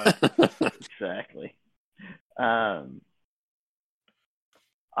the spot. Exactly. All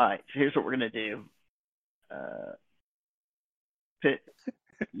right, so here's what we're going to do. Pitt,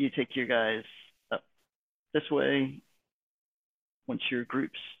 you take your guys up this way. Once your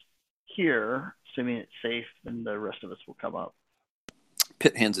group's here, assuming it's safe, then the rest of us will come up.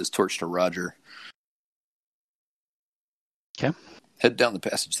 Pitt hands his torch to Roger. Okay. Head down the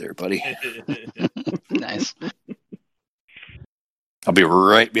passage there, buddy. Nice. I'll be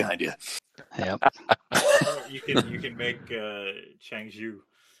right behind you. Yep. You can make Changzhu.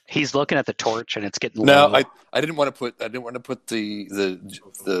 He's looking at the torch and it's getting No, low. I didn't want to put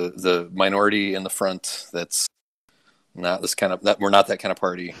the minority in the front. That's not this kind of that. We're not that kind of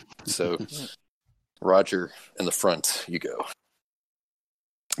party. So Roger in the front, you go.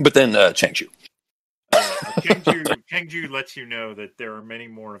 But then Changzhu. Changzhu lets you know that there are many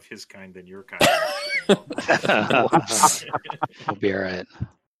more of his kind than your kind. We'll be all right.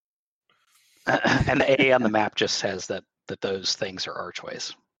 And the A on the map just says that those things are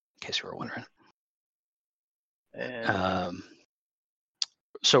archways, in case you were wondering. And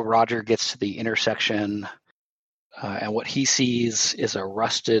So Roger gets to the intersection, and what he sees is a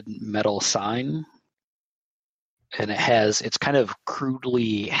rusted metal sign, and it's kind of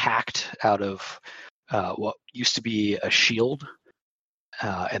crudely hacked out of what used to be a shield,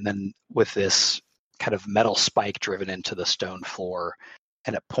 and then with this kind of metal spike driven into the stone floor,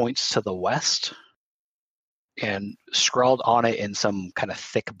 and it points to the west. And scrawled on it in some kind of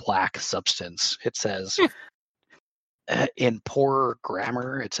thick black substance, it says, in poor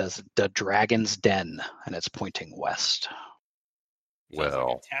grammar, it says "The Dragon's Den," and it's pointing west.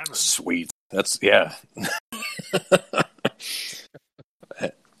 Well, Sweet. That's yeah.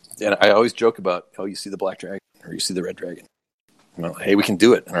 And I always joke about, you see the black dragon or you see the red dragon. Well, hey, we can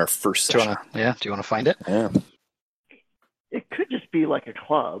do it in our first Do you session. want to find it? Yeah. it could just be like a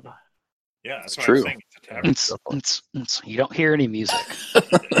club. Yeah, that's It's what true. I'm saying. It's a tavern. It's you don't hear any music,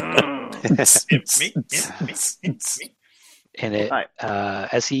 It's me. and it Right.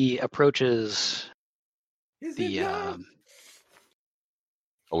 as he approaches Is it the love?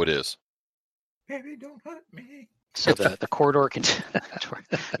 oh, it is. Baby, don't hurt me. so the corridor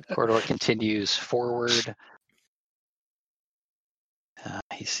corridor continues forward.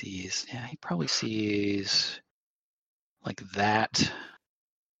 He probably sees like that,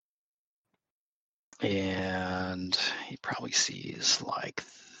 and he probably sees like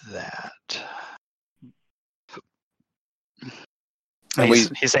that. And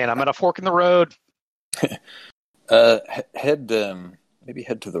He's saying, "I'm at a fork in the road." Head maybe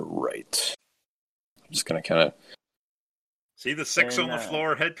head to the right. I'm just gonna kind of See the six And, on the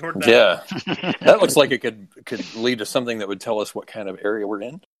floor. Head toward that. yeah. That looks like it could lead to something that would tell us what kind of area we're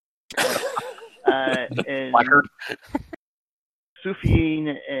in. And Placard.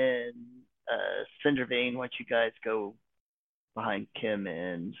 Sufine and Cindervane, why don't you guys go behind Kim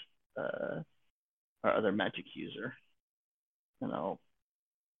and our other magic user, and I'll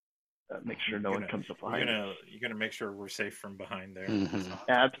make sure no one comes up behind us. You're gonna make sure we're safe from behind there. Mhm. It's a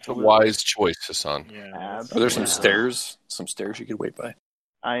Absolutely. wise choice, Hassan. Yeah. Are there some Yeah. stairs? Some stairs you could wait by.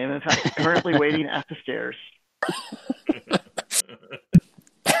 I am in fact currently waiting at the stairs.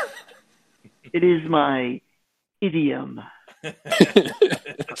 It is my idiom.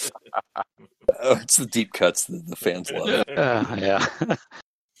 Oh, it's the deep cuts that the fans love. Yeah.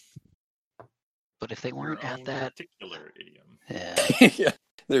 But if they weren't Your at own that, particular idiom. yeah, Yeah,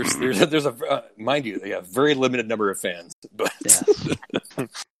 there's a mind you, they have very limited number of fans, but yes. But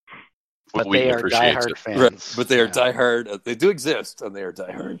But we they are appreciate diehard it. fans. right, but they are Yeah. diehard. They do exist, and they are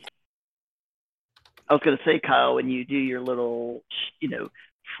diehard. I was going to say, Kyle, when you do your little,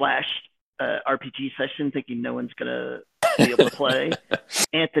 flash RPG session, thinking no one's going to be able to play,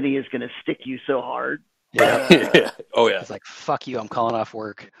 Anthony is going to stick you so hard. Yeah. Yeah. Oh yeah. It's like, fuck you, I'm calling off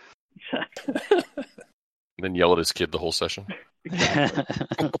work. Then yell at his kid the whole session.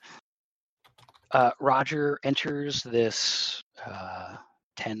 Roger enters this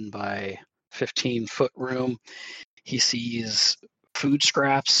 10 by 15 foot room. He sees food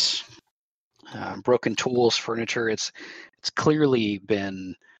scraps, broken tools, furniture. It's clearly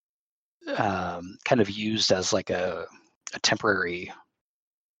been kind of used as like a temporary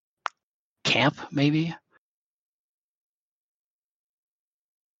camp, maybe.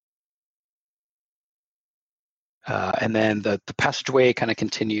 And then the passageway kind of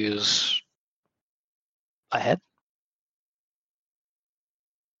continues ahead.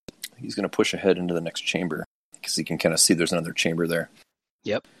 He's going to push ahead into the next chamber because he can kind of see there's another chamber there.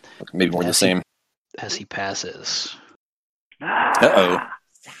 Yep. Maybe more the As same. As he passes. Uh-oh.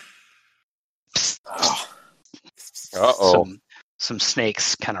 Psst. Uh-oh. some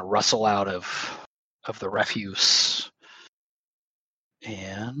snakes kind of rustle out of the refuse,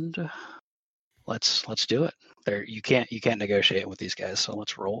 and let's do it. There, you can't negotiate with these guys, so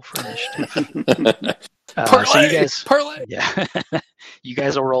let's roll for initiative. So you guys, parlay. yeah, you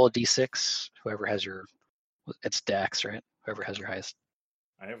guys will roll a d6. Whoever has it's Dex, right? Whoever has your highest.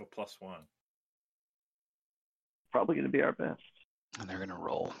 I have a +1. Probably going to be our best. And they're gonna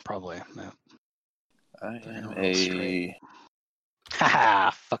roll probably. No. I They're am gonna roll a. straight.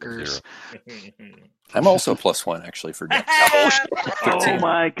 Haha, fuckers. I'm also +1 actually for Dex. Oh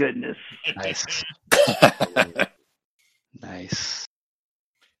my goodness. Nice, nice.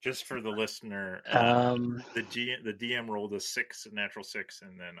 Just for the listener, the DM rolled a 6, a natural 6,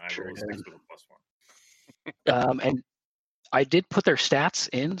 and then I Sure rolled a 6 with a +1. And I did put their stats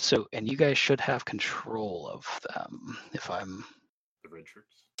in, and you guys should have control of them if I'm The red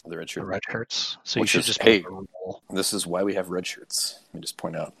shirts. The red the shirt. red shirts. So Which you is- should just hey. be able to roll. This is why we have red shirts. Let me just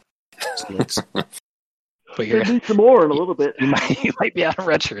point out. But you're Gonna need some more in a little bit. you might be out of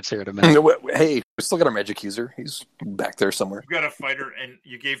red shirts here in a minute. Hey, we still got our magic user. He's back there somewhere. You got a fighter, and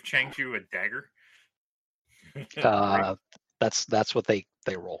you gave Changju a dagger. That's what they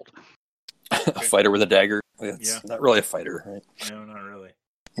rolled. A fighter with a dagger. It's Yeah. not really a fighter, right? No, not really.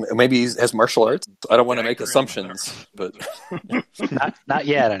 Maybe he has martial arts. I don't want to make Dagger and assumptions, but Not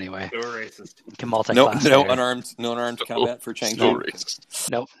yet, anyway. So racist. You can multi-class. no later. unarmed combat for Chang. So racist.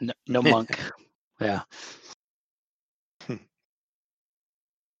 No monk. Yeah.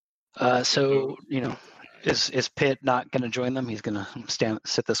 So is Pitt not going to join them? He's going to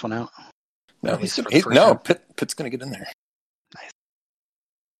sit this one out. No, At least for the he's first no. round. Pitt's going to get in there.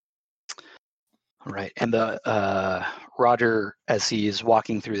 All right, and the Roger, as he's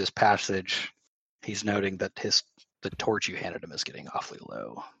walking through this passage, he's noting that the torch you handed him is getting awfully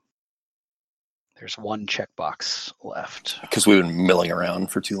low. There's one checkbox left. Because we've been milling around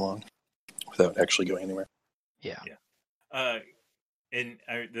for too long without actually going anywhere. Yeah.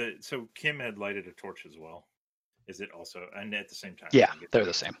 So Kim had lighted a torch as well. Is it also, and at the same time? Yeah, you can get they're the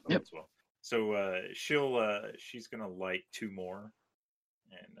the same. as Yep. well. So she's gonna light 2 more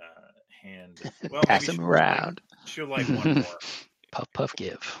and hand. Well, Pass maybe them around. She'll light 1 more. Puff, puff,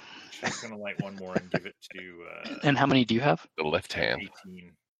 give. She's gonna light 1 more and give it to And how many do you have? The left hand.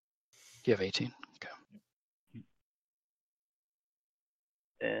 18. You have 18. Okay.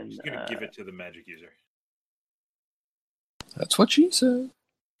 And She's gonna give it to the magic user. That's what she said.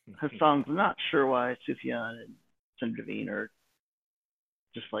 Hassan's not sure why Sufyan and Sindraveen are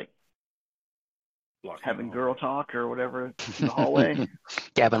just like Blocking having the girl talk or whatever in the hallway.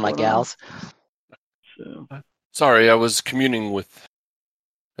 Gabbing like Hold on. gals. So Sorry, I was communing with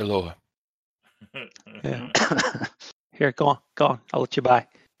Eloa. hallway. Yeah. Here, go on. I'll let you by.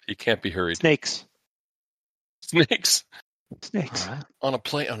 You can't be hurried. Snakes. Snakes Snakes. All right. on a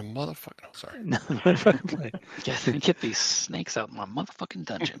motherfucking. Oh, sorry. No, motherfucking play. Get these snakes out of my motherfucking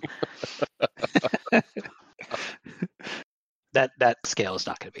dungeon. That scale is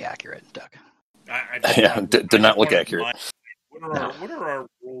not going to be accurate, Doug. Yeah, did not look accurate. What are our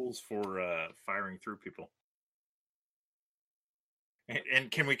rules for firing through people?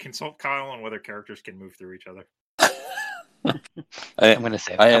 And can we consult Kyle on whether characters can move through each other? I'm going to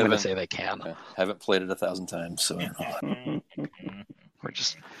say they can. I haven't played it 1,000 times, so I don't know. We're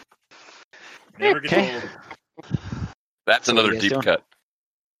just Never get Okay. old. That's So what are another you guys deep doing? cut.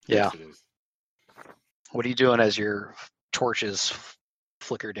 yeah. Yes, it is. What are you doing as your torches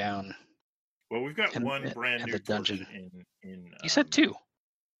flicker down? Well, we've got And- one and- brand and new the dungeon. torch in You said 2.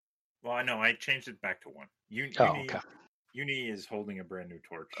 Well, I know I changed it back to 1. Oh, okay. Uni is holding a brand new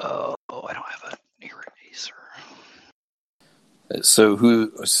torch. Oh, I don't have an eraser.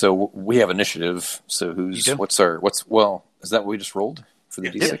 So we have initiative. So You do? is that what we just rolled for the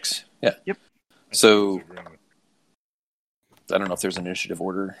Yeah. D6? Yeah. Yep. So I don't know if there's an initiative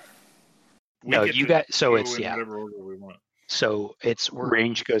order. No, you got so it's in yeah. whatever order we want. So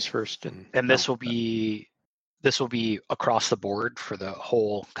Range goes first, and this will be across the board for the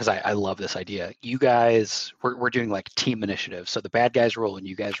whole, because I love this idea. You guys, we're doing like team initiative. So the bad guys roll and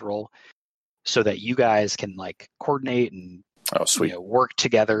you guys roll, so that you guys can like coordinate and Oh, sweet. work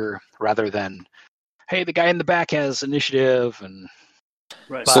together rather than, hey, the guy in the back has initiative, and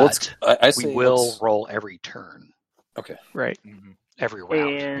right. So but I say we will let's- roll every turn, Okay. right. Mhm. every round,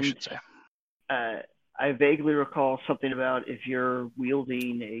 I And- should say. I vaguely recall something about if you're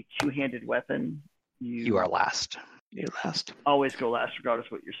wielding a two-handed weapon, You are last. You last. always go last, regardless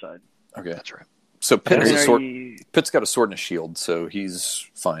of what your side. Okay. That's right. So Pitt And has a are sword. you- Pitt's got a sword and a shield, so he's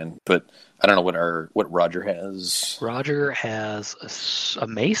fine. But I don't know what Roger has. Roger has a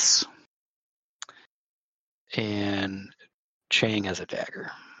mace and Chang has a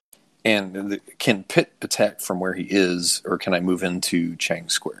dagger. And can Pitt attack from where he is, or can I move into Chang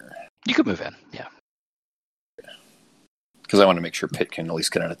Square? You could move in, yeah. Because I want to make sure Pitt can at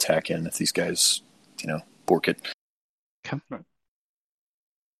least get an attack in if these guys, bork it. Okay.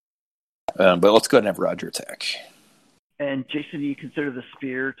 But let's go ahead and have Roger attack. And Jason, do you consider the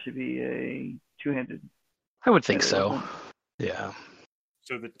spear to be a two-handed? I would think so. Yeah.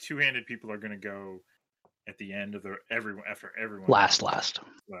 So the two-handed people are going to go at the end of after everyone. Last.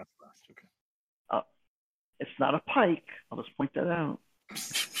 Okay. It's not a pike. I'll just point that out.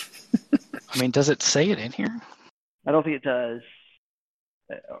 I mean, does it say it in here? I don't think it does.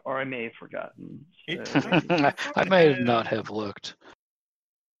 Or I may have forgotten. So. I may not have looked.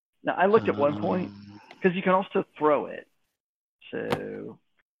 Now, I looked at one point, because you can also throw it. So,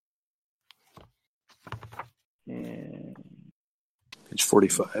 and Page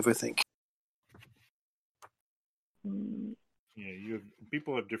 45, I think. Yeah,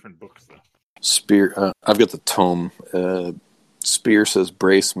 people have different books though. Spear. I've got the tome. Spear says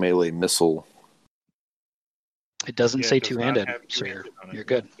brace, melee, missile. It doesn't Yeah, say it does not two-handed, have so two-handed on it, you're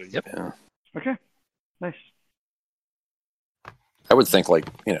good. so Yep. Yeah. okay, nice. I would think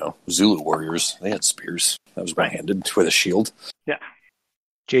Zulu warriors. They had spears. That was one-handed with a shield. Yeah.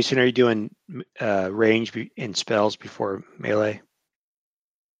 Jason, are you doing range in spells before melee?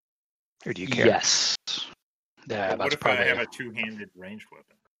 Or do you care? Yes. Yeah, But what that's if probably. I have a two-handed ranged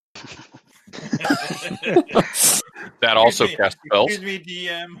weapon? That also casts spells. Excuse me,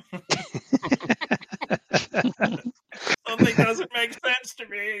 DM. Something doesn't make sense to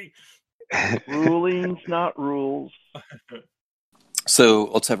me. Rulings, not rules. So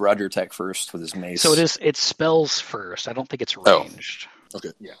let's have Roger attack first with his mace. So it's spells first. I don't think it's ranged.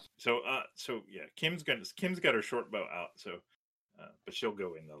 Yeah. So Kim's got her short bow out. So, but she'll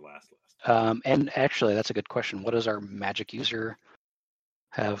go in the last. And actually, that's a good question. What does our magic user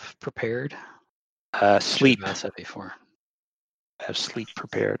have prepared? Sleep. I've asked that before. Have sleep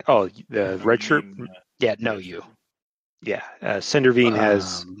prepared. Oh, the red shirt. Yeah, no, you. Yeah, Cindervine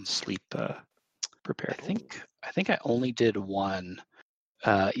has sleep prepared. I think I only did one.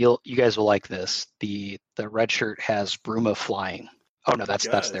 You guys will like this. The red shirt has Broom of Flying. Oh no,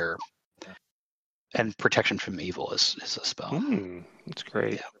 that's their. And protection from evil is a spell. That's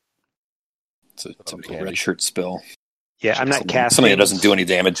great. Yeah. It's a typical red shirt spell. Yeah, I'm not casting. Something that doesn't do any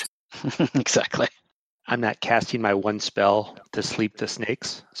damage. Exactly. I'm not casting my one spell to sleep the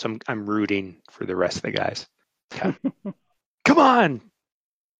snakes, so I'm rooting for the rest of the guys. Okay. Come on,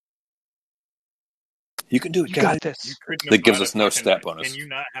 You can do it, you guys. got this. That gives us no stat bonus. Can you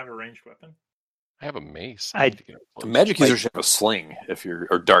not have a ranged weapon? I have a mace. The magic users should have a sling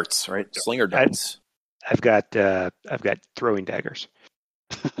or darts, right? Sling or darts. I've got throwing daggers.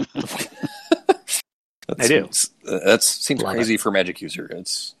 I do. That seems Love crazy for a magic user.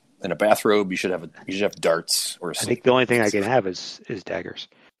 It's in a bathrobe. You should have darts or a I sling. think the only thing I can have is daggers.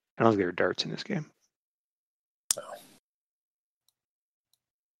 I don't think there are darts in this game. Oh.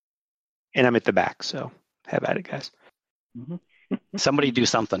 And I'm at the back, so have at it, guys. Somebody do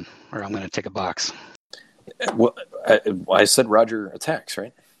something, or I'm going to take a box. Well, I said Roger attacks,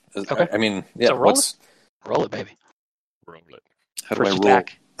 right? Okay. I mean, yeah. So roll it, baby. Roll it. How do I First roll?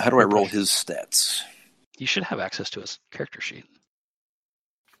 attack. How do I roll his stats? You should have access to his character sheet,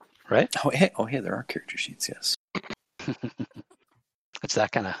 right? Oh, hey, there are character sheets. Yes. It's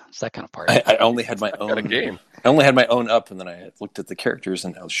that kind of party. I only had my Got a own game. I only had my own up, and then I looked at the characters,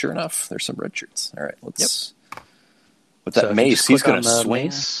 and sure enough, there's some red shirts. All right, let's. With that So if you mace, just he's click going on to the swing.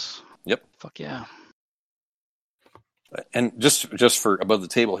 mace, Yep. Fuck yeah. And just for above the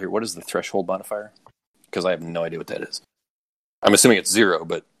table here, what is the threshold modifier? Because I have no idea what that is. I'm assuming it's 0,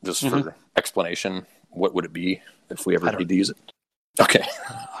 but just for explanation, what would it be if we ever need to use it? Okay.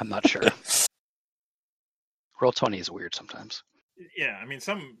 I'm not sure. Roll20 is weird sometimes. Yeah, I mean,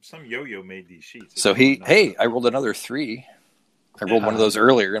 some yo-yo made these sheets. So I rolled another 3. I rolled one of those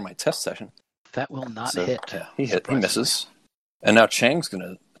earlier in my test session. That will not So, hit. yeah, he misses. And now Chang's going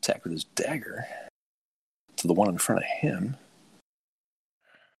to attack with his dagger to the one in front of him.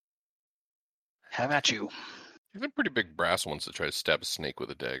 Have at you. There's been pretty big brass ones that try to stab a snake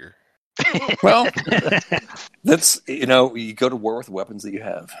with a dagger. Well, that's, you go to war with weapons that you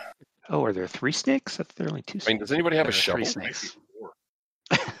have. Oh, are there 3 snakes? There are only 2 I mean, snakes. does anybody have a There are 3 shovel? snakes.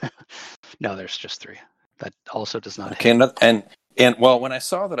 No, there's just 3. That also does not Okay, hit. and well, when I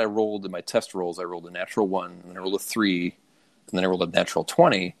saw that I rolled in my test rolls, I rolled a natural 1, and then I rolled a 3, and then I rolled a natural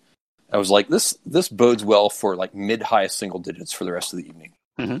 20. I was like, this bodes well for like mid-high single digits for the rest of the evening.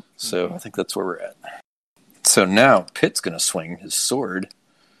 Mm-hmm. So I think that's where we're at. So now Pitt's going to swing his sword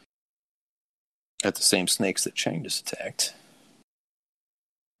At the same snakes that Chang just attacked.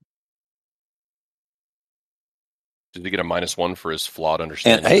 Did he get a -1 for his flawed And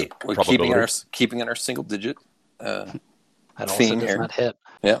understanding? hey, of we're probability? keeping in our single digit That also theme does here. not hit.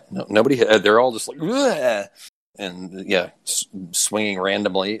 Yeah, nobody. They're all just like, "Ugh," and yeah, swinging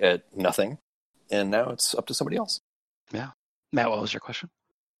randomly at nothing. And now it's up to somebody else. Matt, what was your question?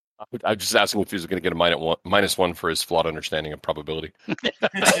 I'm just asking if he was going to get a -1 for his flawed understanding of probability.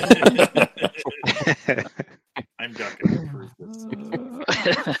 I'm ducking to prove this.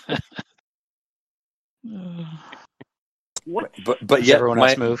 What? But Does yet everyone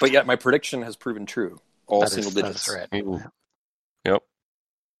else move? my prediction has proven true. All single digits. That's right. Mm. Yep.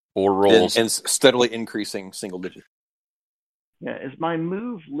 4 rolls. And steadily increasing single digit. Yeah, is my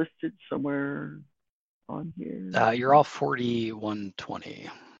move listed somewhere on here? You're all 40, 120,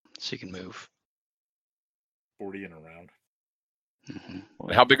 so you can move. 40 and around.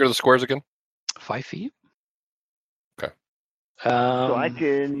 How big are the squares again? 5 feet. Okay. So I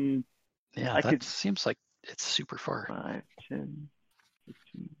can Yeah, I that could- seems like it's super far. 5, 10,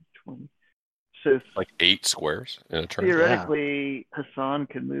 15, 20. So Like 8 squares in a turn? theoretically, Hassan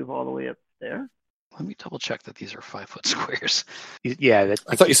could move all the way up there. Let me double check that these are 5-foot squares. Yeah,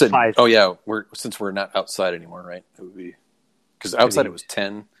 I thought you said, 5. oh yeah, since we're not outside anymore, right? It would be because outside it was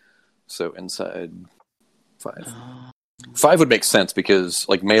 10, so inside 5. Uh, 5 would make sense because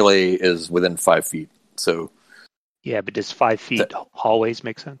like melee is within 5 feet. So Yeah, but does 5 feet hallways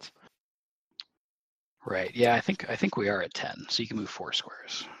make sense? right. Yeah, I think we are at 10, so you can move 4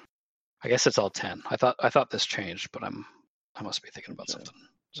 squares. I guess it's all 10. I thought this changed, but I must be thinking about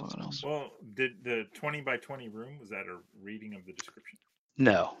something else. Well, did the 20 by 20 room, was that a reading of the description?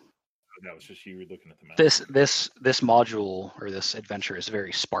 No, Or that was just you looking at the map. this module or this adventure is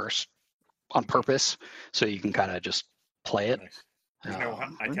very sparse on purpose, so you can kind of just play it. Nice. There's no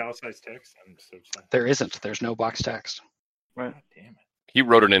italicized text. I'm so sad. There isn't. There's no box text. Right. God damn it. He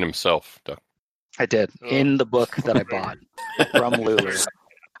wrote it in himself, Duck. I did in the book that I bought from Lulu.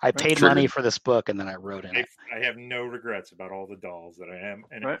 I paid True. money for this book and then I wrote in it. I have no regrets about all the dolls that I am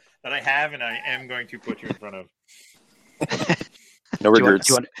and Right. that I have, and I am going to put you in front of. no Do you, want, regrets.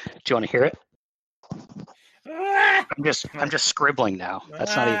 do you want to hear it? Ah! I'm just scribbling now.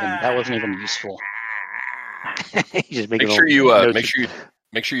 That wasn't even useful. He's just making Make sure you notes.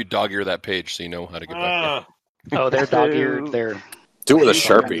 make sure you dog ear that page so you know how to get back Oh, they're dog-eared. They're Do it with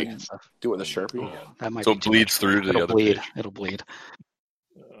a all kinds Sharpie. of stuff. Do it with a Sharpie. That might So be it too bleeds much. through to the It'll other bleed. page. It'll bleed.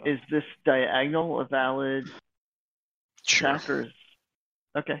 Is this diagonal a valid Sure. attack or is...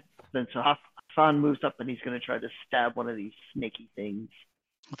 Okay. Then so Hassan moves up and he's going to try to stab one of these snaky things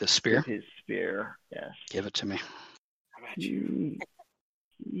With a spear, with his spear. Yes. give it to me. How about you?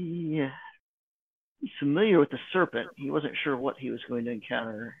 Yeah. He's familiar with the serpent. He wasn't sure what he was going to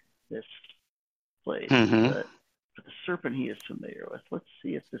encounter this place, Mhm. but the serpent he is familiar with. Let's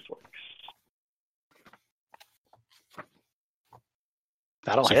see if this works.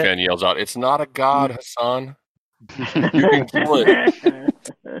 That'll So hit. fan yells out, "It's not a god, Hassan. You can kill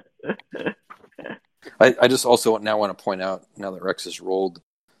it." I just also now want to point out, now that Rex has rolled,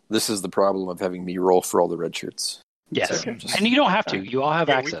 this is the problem of having me roll for all the red shirts. Yes, Okay. and you don't have to. You all have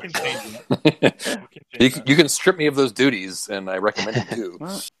Yeah, access. we can change it. We can change that. You can strip me of those duties, and I recommend you do.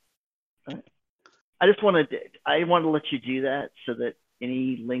 Well, I just wanted to let you do that so that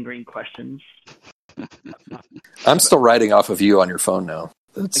any lingering questions. I'm still writing off of you on your phone now.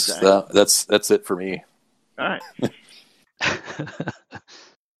 Exactly. That's it for me. All right.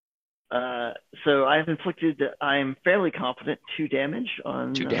 So I've inflicted. I'm fairly confident 2 damage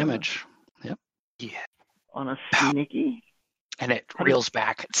on 2 damage, on a sneaky. and it How reels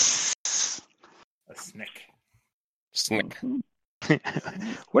back. A snick. Snick.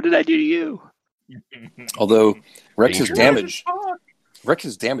 What did I do to you? Although Rex's Dangerous.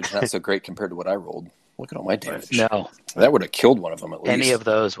 damage not so great compared to what I rolled. Look at all my damage. No, That would have killed one of them at least. any of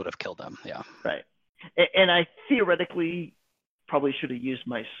those would have killed them. Yeah. Right. And I theoretically probably should have used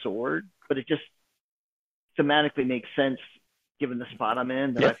my sword, but it just thematically makes sense given the spot I'm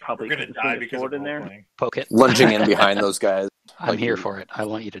in that Yeah. I probably We're could gonna have die swung a because sword of in there. role-playing. Poke it. Lunging in behind those guys. I'm like here you- for it. I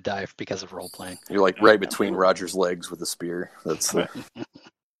want you to die because of role playing. You're like right between Roger's legs with a spear. That's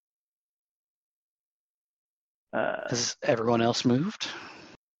Has everyone else moved?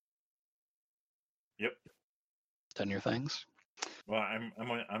 Yep. Done your things? Well,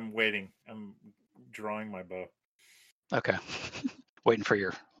 I'm waiting. I'm drawing my bow. Okay. Waiting for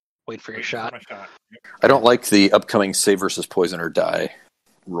your Waiting for shot. my shot. Yep. I don't like the upcoming save versus poison or die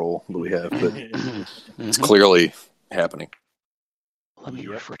roll that we have, but it's Mhm. clearly happening. Let me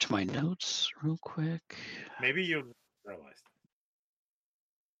Yep. refer to my notes real quick. Maybe you'll realize.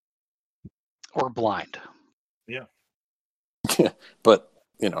 Or blind. But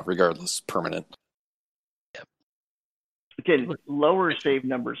regardless, permanent. Again, lower save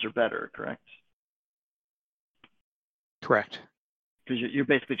numbers are better, correct? Correct. Because you're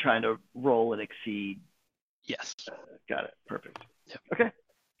basically trying to roll and exceed. Yes. Got it. Perfect. Yep. Okay. If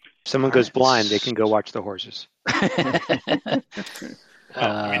someone goes blind, they can go watch the horses.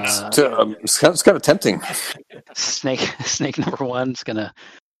 It's kind of tempting. Snake number 1 is gonna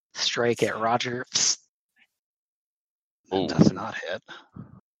strike at Roger. Oh. Does not hit.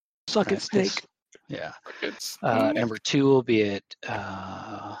 Suck it, Snake. Yeah. It's Number 2 will be at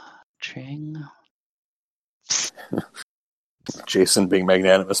Chang. Jason being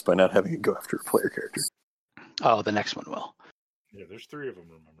magnanimous by not having it go after a player character. Oh, the next one will. Yeah, there's 3 of them.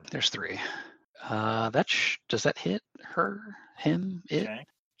 Remember? There's 3. Does that hit her, him, it?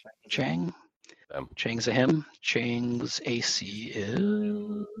 Chang. Chang's a him. Chang's AC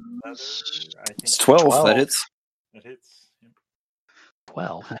is It's 12. That hits. That hits. Yep.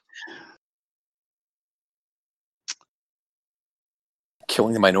 12.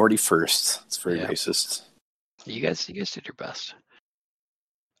 Killing the minority first. It's very Yeah. racist. You guys did your best.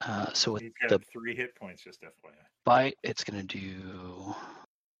 So with He's got the 3 hit points, just FYI. bite, it's gonna do.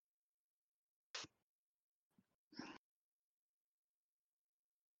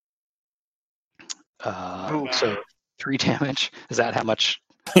 So 3 damage. Is that how much?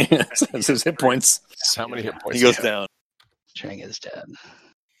 That's his hit points. how many hit points? He goes Yeah. down. Chang is dead.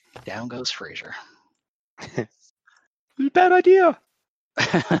 Down goes Fraser. Bad idea.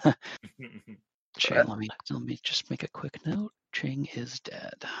 Chang, let me just make a quick note. Chang is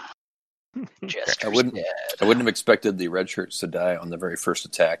dead. Jester's I wouldn't dead. have expected the red shirts to die on the very first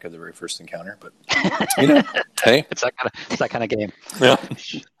attack of the very first encounter, but hey, It's that kind of game. yeah.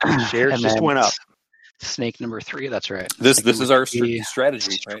 Shares And just then went up. Snake number 3. That's right. This Snake is number our 3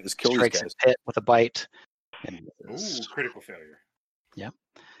 strategy, right? Is kill these strikes guys. a pit with a bite. And Ooh, critical failure.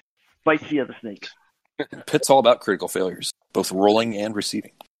 Bites the other snake. Pit's all about critical failures, both rolling and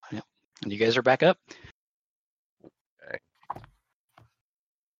receiving. and you guys are back up.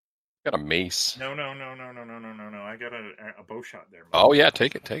 Got a mace. No. I got a bow shot there. Oh yeah,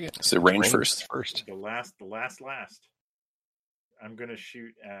 take it. So range first. First. The last. I'm gonna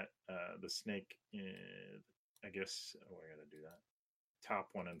shoot at the snake. I guess. Oh, I gotta do that. Top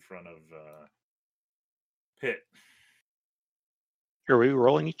one in front of Pit. Are we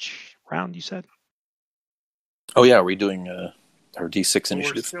rolling each round, you said? Oh yeah, are we doing our D6 Well, we're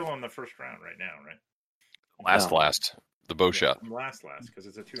initiative? still on the first round right now, right? Last. The bow shot. Last because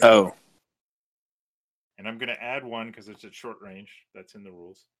it's a 2. Oh, And I'm gonna add 1 because it's at short range. That's in the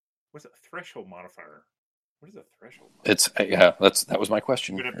rules. What's a threshold modifier? What is a threshold modifier? it's that was my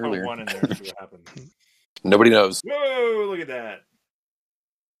question I'm gonna put earlier. 1 in there and see what happens. Nobody knows. Whoa! Look at that.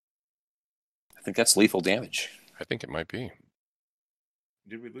 I think that's lethal damage. I think it might be.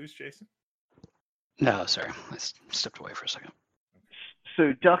 Did we lose Jason? No, sorry. I stepped away for a second.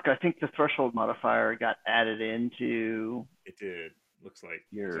 So, Duck, I think the threshold modifier got added into It did. Looks like.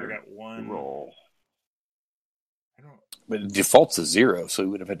 your So I got 1 roll. I don't. But it defaults to 0, so we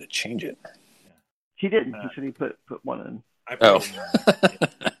would have had to change it. He didn't. He said he put 1 in. I Oh. put it in.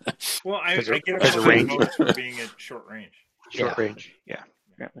 Well, I As get a a plus range. bonus for being at short range. Short Yeah. range. Yeah.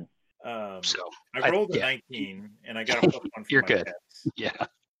 Apparently. So I rolled a yeah. 19, and I got a plus 1 for You're my good. pets. yeah.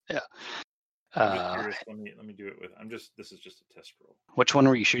 I'm just curious. Let me do it with. This is just a test roll. Which one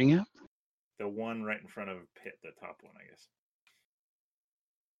were you shooting at? The one right in front of Pit, the top one, I guess.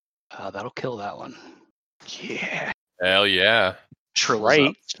 That'll kill that one. Yeah. Hell yeah. Shrivels Right.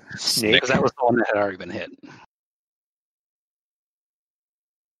 up. Snake. Because that was the one that had already been hit.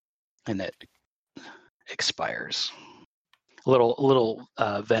 And it expires. A little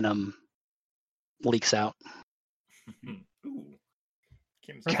venom leaks out. Ooh.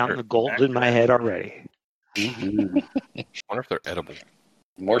 Kim's Counting the back gold to in my back. head already. Wonder if they're edible.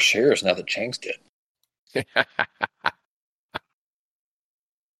 More shares now that Chang's dead.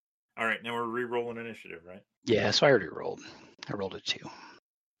 All right, now we're re-rolling initiative, right? Yeah, so I already rolled. I rolled a 2. All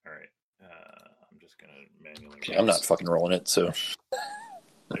right. I'm just gonna manually. Okay, I'm not fucking rolling it, so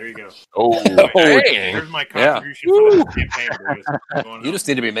There you go. Oh, Oh, dang. There's my Yeah. contribution for the campaign, boys. Going you just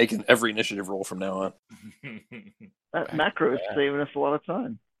need to be making every initiative roll from now on. on. That macro is saving us a lot of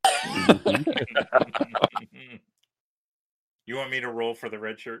time. You want me to roll for the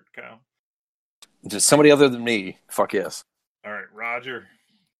red shirt, Kyle? Just somebody other than me. Fuck yes. All right, Roger.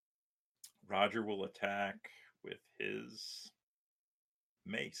 Roger will attack with his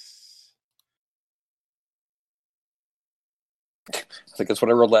mace. I think that's what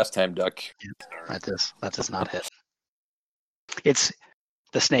I rolled last time, Duck. That does not hit. It's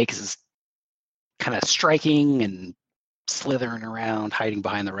the snake is kind of striking and slithering around, hiding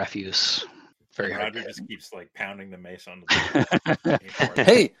behind the refuse. Very hard. Roger just keeps like pounding the mace on the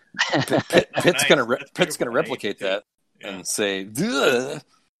Hey, Pitt's Nice. gonna That's Pitt's gonna beautiful. replicate that Yeah. and say, "Duh,"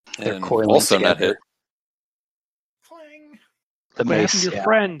 They're and coiling also not together. hit. Clang. The What happened mace, to your yeah,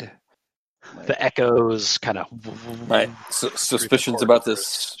 friend? the echoes kind of. My suspicions about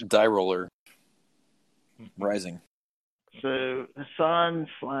this die roller rising. So Hassan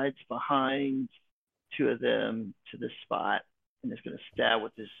slides behind two of them to this spot and is going to stab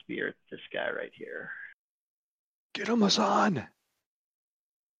with his spear at this guy right here. Get him, Hassan.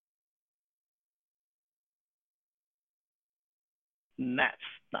 And that's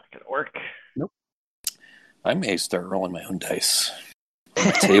not going to work. I may start rolling my own dice on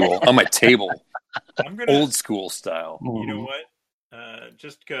my table. On my table, I'm gonna. old school style. You know what?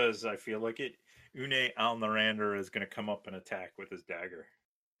 Just because I feel like it, Une Alnarander is going to come up and attack with his dagger.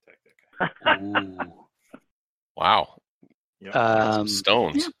 Attack that guy. Ooh. Wow. Yep.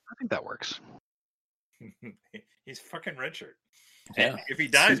 Stones. Yeah, I think that works. He's fucking Richard. Yeah. And if he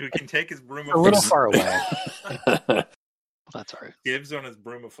dies, we can take his broom of A little flying. far away. That's all right. Gibbs on his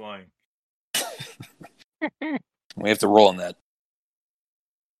broom of flying. We have to roll on that.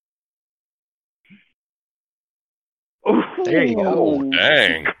 There you go. Ooh,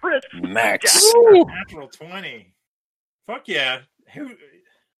 Dang. Chris. Max. Natural 20. Fuck yeah.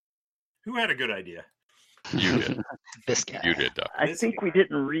 Who had a good idea? You did. This guy. You did, Doc. I think we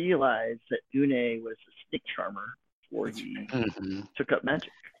didn't realize that Une was a snake charmer before he Mhm. took up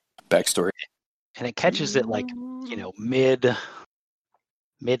magic. Backstory. And it catches it like, mid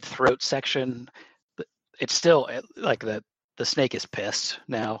throat section. But it's still like the snake is pissed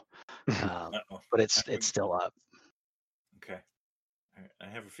now, Uh-oh. but it's still up. Okay. I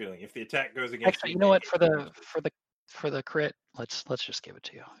have a feeling if the attack goes against Actually, you know what? For the crit, let's just give it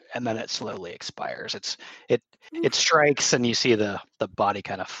to you, and then it slowly expires. It strikes, and you see the body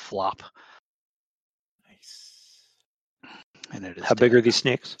kind of flop, Nice. and it is. How big are dead. these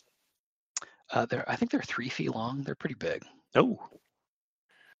snakes? I think they're 3 feet long. They're pretty big. Oh.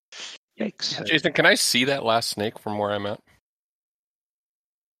 Yikes. Jason, can I see that last snake from where I'm at?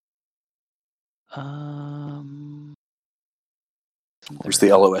 Where's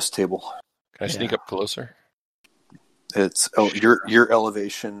the LOS table? Can I sneak up closer? It's your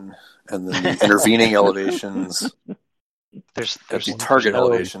elevation, and then the intervening elevations There's at the one- target there's no-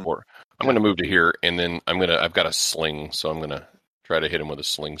 elevation. I'm going to move to here, and then I've got a sling, so I'm going to try to hit him with a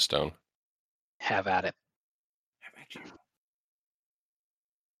sling stone. Have at it. How about you?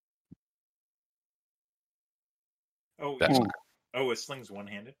 Oh, That's a sling's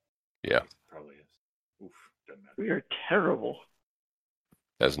one-handed? Yeah. Probably is. Oof, doesn't matter. We are terrible.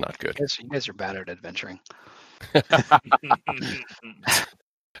 That's not good. You guys are bad at adventuring.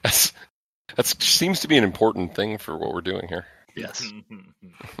 That seems to be an important thing for what we're doing here. Yes.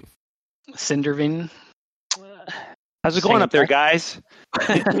 Cindervin. How's it going up there, guys?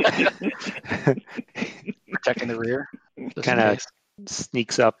 Protecting the rear. just in Kind of case.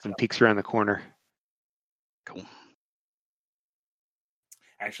 sneaks up and peeks around the corner. Cool.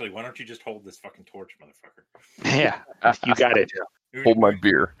 Actually, why don't you just hold this fucking torch, motherfucker? Yeah, you got it. Hold my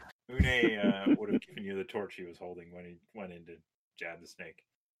beer. Une would have given you the torch he was holding when he went in to jab the snake.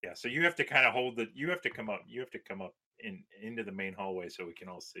 Yeah, so you have to kind of hold the. You have to come up into the main hallway so we can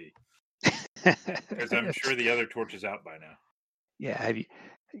all see. Because I'm sure the other torch is out by now. Yeah,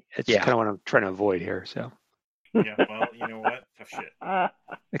 it's Yeah. kind of what I'm trying to avoid here. So Yeah, well, you know what? Tough shit. I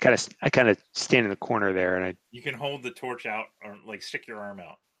kind of stand in the corner there, and You can hold the torch out or like stick your arm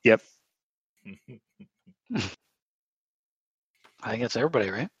out. yep. I think that's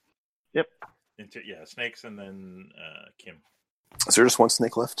everybody, right? Yeah, snakes and then Kim. Is there just one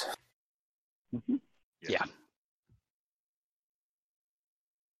snake left? Yeah.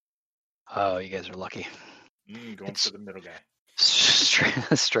 Oh, you guys are lucky. Going for the middle guy.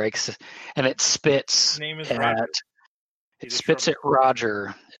 Strikes, and it spits. His name is at, Roger. It He's a spits shrubber. at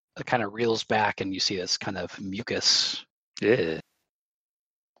Roger. It kind of reels back, and you see this kind of mucus. Yeah.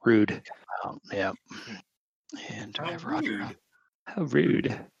 Rude. Yeah. And do I How have Roger? rude. How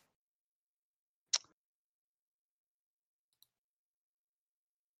rude.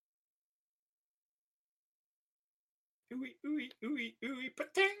 Ooey, ooey, ooey, ooey,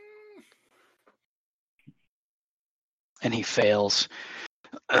 pa-ting! And he fails.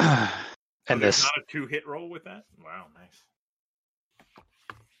 Oh, And there's this not a 2-hit roll with that? Wow, nice.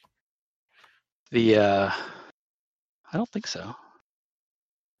 I don't think so.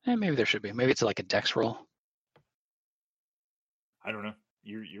 Maybe there should be. Maybe it's like a dex roll. I don't know.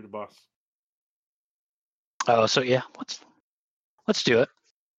 You're the boss. Oh, so yeah, let's do it.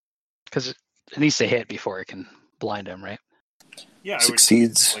 Because it needs to hit before it can blind him, right? Yeah, I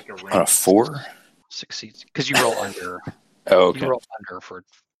Succeeds would, like a on a range. 4. Succeeds because you roll under. Oh, okay. You roll under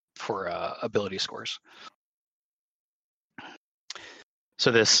for ability scores. So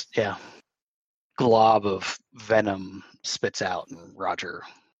this, glob of venom spits out, and Roger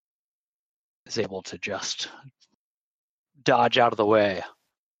is able to just dodge out of the way.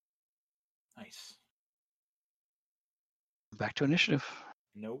 Nice. Back to initiative.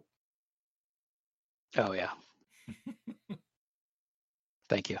 Nope. Oh yeah.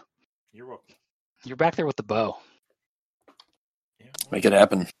 Thank you. You're welcome. You're back there with the bow. Yeah, Make it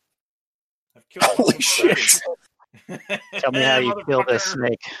happen. I've killed Holy some already. shit. Tell me how you kill this Motherfucker.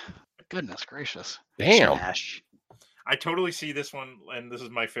 snake. Goodness gracious. Damn. Smash. I totally see this one, and this is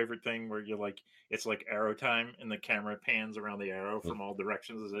my favorite thing where you're like, it's like arrow time, and the camera pans around the arrow from all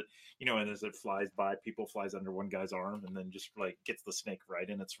directions as it, and as it flies by, people flies under one guy's arm, and then just like gets the snake right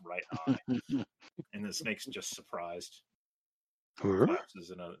in its right eye, and the snake's just surprised,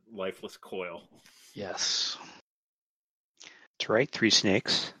 collapses in a lifeless coil. Yes. That's right. 3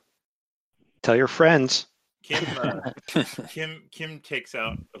 snakes. Tell your friends. Kim takes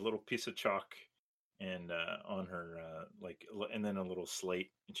out a little piece of chalk and on her and then a little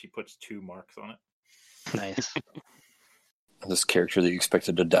slate, and she puts 2 marks on it. Nice. This character that you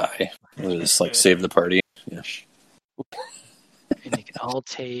expected to die. Just like save the party. Yeah. And you can all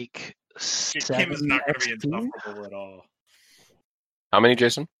take 7 Kim is not going to be XP. insufferable at all. How many,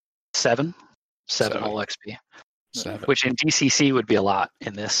 Jason? 7 7. whole XP. 7. Which in DCC would be a lot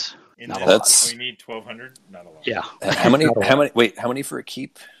in this. In Not this, a lot. we need 1,200. Not a lot. Yeah. How many? How many? Wait, how many for a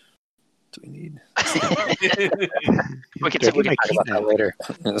keep do we need? We can Yeah, talk get my about keep that now. later.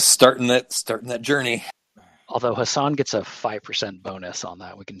 Starting that journey. Although Hassan gets a 5% bonus on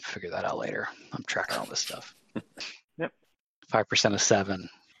that. We can figure that out later. I'm tracking all this stuff. Yep. 5% of 7.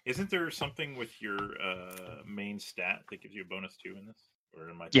 Isn't there something with your main stat that gives you a bonus too in this? Or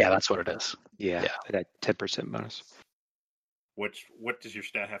am I? Yeah, that's what it is. Yeah, Yeah. I got 10% bonus. What does your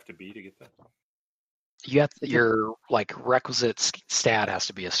stat have to be to get that? You have your requisite stat has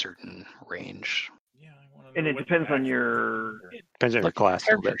to be a certain range. Yeah, I want to. And it depends on your Depends on your Look, class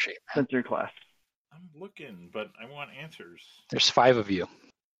a little character bit. sheet. sensor class. I'm looking, but I want answers. There's 5 of you.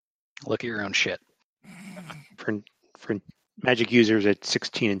 Look at your own shit. For magic users at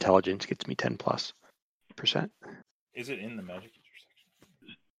 16 intelligence gets me 10+%. Is it in the magic user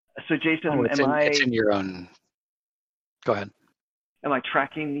section? So Jason, Oh, it's in your own. Go ahead. am I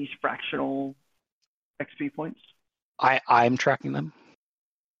tracking these fractional XP points? I'm tracking them.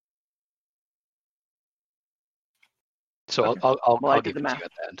 So Okay. I'll Well, I I'll did give the it to you math.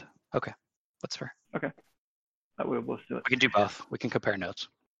 at the end. Okay, that's fair. We'll do it. We can do both. We can compare notes.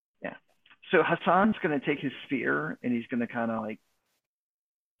 So Hassan's going to take his spear and he's going to kind of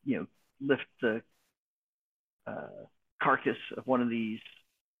lift the carcass of one of these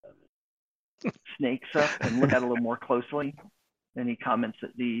snakes up and look at it a little more closely. And he comments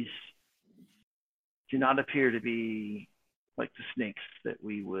that these do not appear to be like the snakes that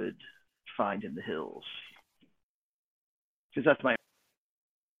we would find in the hills. Because that's my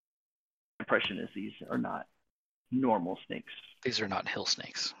impression, is these are not normal snakes. These are not hill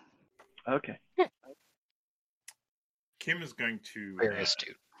snakes. Okay. Kim is going to Very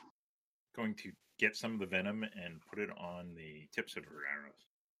astute. get some of the venom and put it on the tips of her arrows.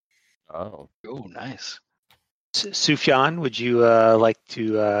 Oh. Oh, nice. Sufyan, would you like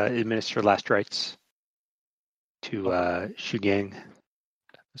to administer last rites to Shugang?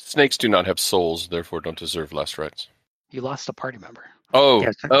 Snakes do not have souls, therefore don't deserve last rites. You lost a party member. Oh, Yeah,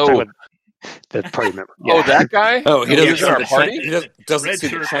 the party member. oh, that guy? Oh, he Yeah, doesn't he's see in our the party? doesn't Red see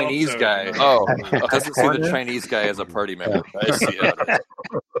the shirt Chinese also. guy. Oh, Doesn't see the Chinese guy as a party member. I see how it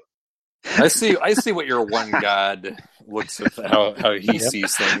is. I see what your one god looks at, how he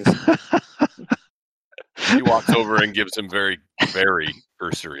sees things. he walks over and gives him very, very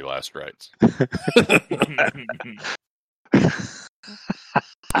cursory last rites.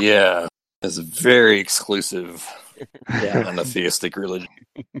 Yeah, it's very exclusive Yeah, monotheistic religion.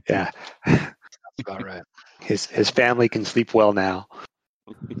 Yeah, that's about right. his family can sleep well now.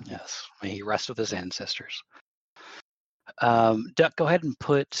 Yes. May he rest with his ancestors. Duck, go ahead and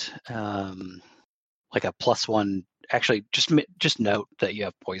put like a +1. Actually, just note that you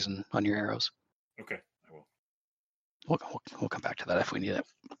have poison on your arrows. Okay, I will. We'll come back to that if we need it.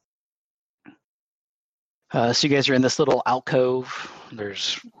 So you guys are in this little alcove.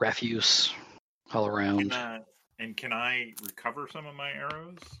 There's refuse all around. Can I recover some of my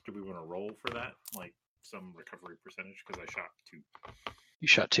arrows? Do we want to roll for that? Like some recovery percentage? Because I shot 2. You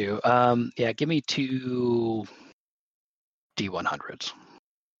shot 2. Yeah, give me 2 D100s.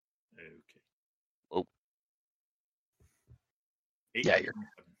 Okay. 8, Yeah, 7.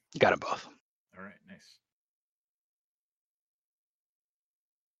 you got them both. All right, nice.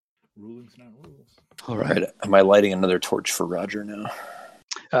 Ruling's not rules. All All right. Am I lighting another torch for Roger now?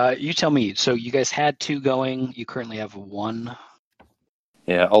 You tell me. So you guys had 2 going. You currently have 1.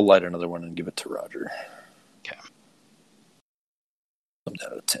 Yeah, I'll light another one and give it to Roger. Okay. I'm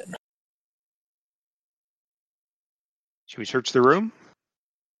down to 10. Should we search the room?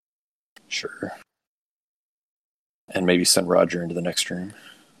 Sure. And maybe send Roger into the next room.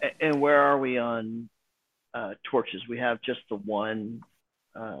 And where are we on torches? We have just the one.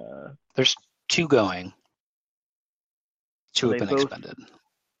 There's 2 going. 2 Are have they been both- expended.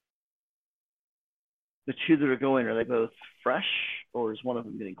 The 2 that are going, are they both fresh, or is one of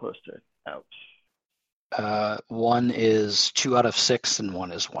them getting close to out? 1 is 2 out of 6, and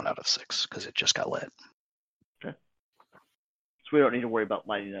 1 is 1 out of 6 because it just got lit. So we don't need to worry about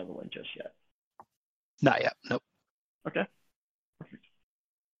lighting another one just yet. Not yet. Nope. Okay. Perfect.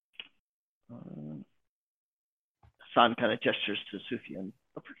 Hassan kind of gestures to Sufyan.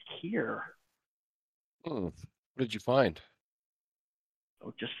 Over here. What did you find?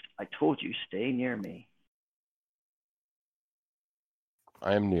 Oh, I told you, stay near me.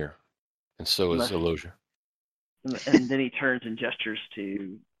 I am near, and so is Unless- Elosia. And then he turns and gestures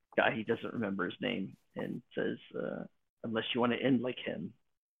to a guy he doesn't remember his name and says, unless you want to end like him.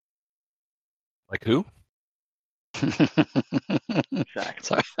 Like who? Exactly.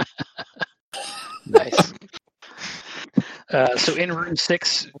 Sorry. Nice. So in room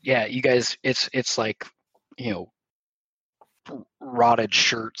 6, yeah, you guys, it's like, rotted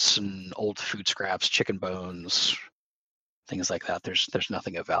shirts and old food scraps, chicken bones, things like that. There's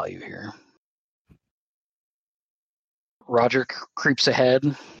nothing of value here. Roger creeps ahead,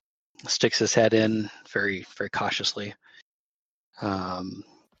 sticks his head in very, very cautiously. And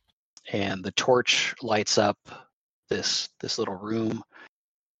the torch lights up this little room.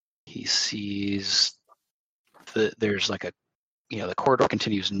 He sees there's like the corridor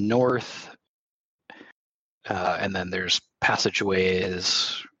continues north, and then there's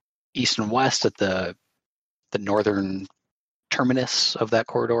passageways east and west at the northern terminus of that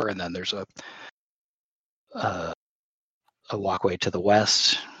corridor, and then there's a walkway to the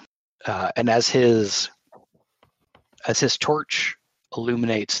west. And as his torch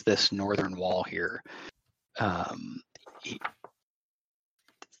illuminates this northern wall here,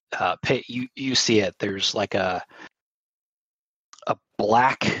 you see it. There's like a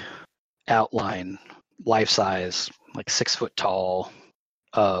black outline, life size, like 6 foot tall,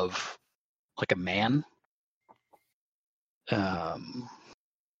 of like a man.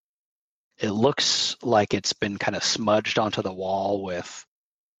 It looks like it's been kind of smudged onto the wall with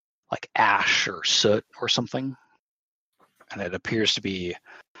like ash or soot or something, and it appears to be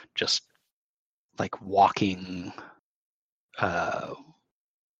just like walking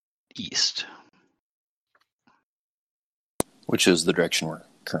east, Which is the direction we're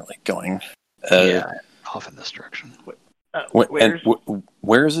currently going. off in this direction.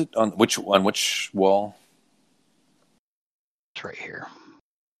 Where is it? On which wall? It's right here.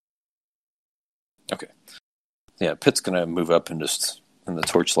 Okay. Yeah, Pitt's gonna move up and just in the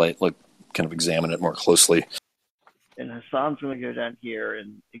torchlight kind of examine it more closely. And Hassan's going to go down here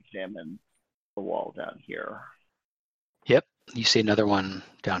and examine the wall down here. Yep. You see another one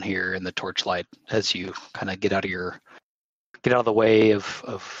down here in the torchlight as you kind of get out of the way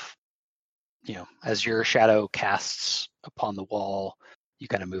of as your shadow casts upon the wall, you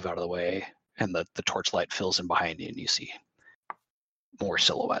kind of move out of the way, and the torchlight fills in behind you, and you see more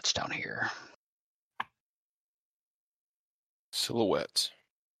silhouettes down here. Silhouettes.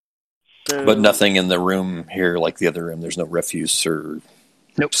 So, But nothing in the room here like the other room. There's no refuse or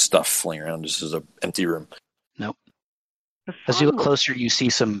Nope. stuff flying around. This is an empty room. As you look closer, you see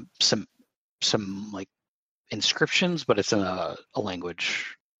some like inscriptions, but it's in a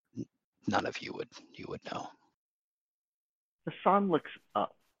language none of you would know. Hassan looks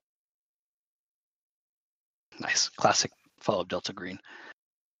up. Nice, classic follow Delta Green.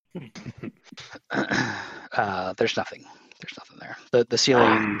 There's nothing there. The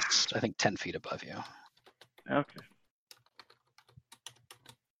ceiling's I think 10 feet above you. Okay.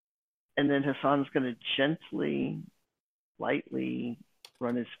 And then Hassan's going to gently, lightly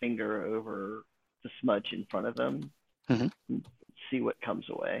run his finger over the smudge in front of him, Mhm. and see what comes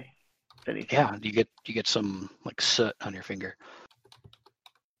away. If anything. Yeah, you get some like soot on your finger.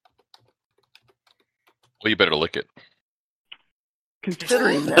 Well, you better lick it.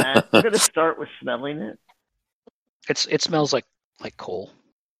 Considering that, I'm going to start with smelling it. It smells like coal.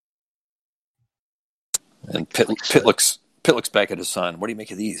 And Pitt looks back at his son. What do you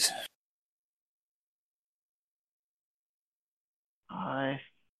make of these? I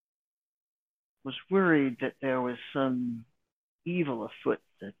was worried that there was some evil afoot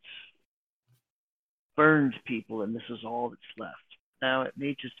that burned people, and this is all that's left. Now, it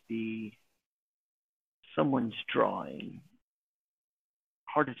may just be someone's drawing.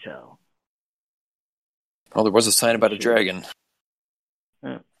 Hard to tell. Well, there was a sign about a dragon.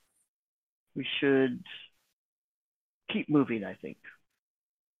 We should keep moving, I think.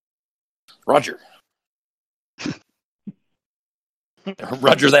 Roger.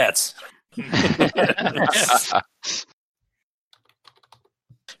 Roger that.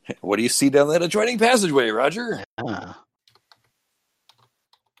 What do you see down that adjoining passageway, Roger?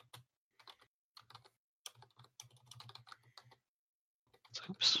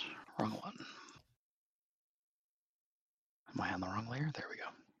 Oops, wrong one. Am I on the wrong layer? There we go.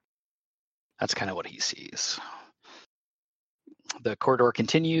 That's kind of what he sees. The corridor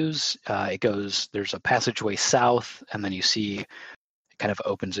continues. It goes, there's a passageway south, and then you see it kind of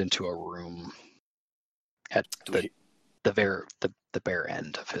opens into a room at the bare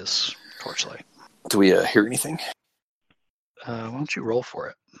end of his torchlight. Do we hear anything? Why don't you roll for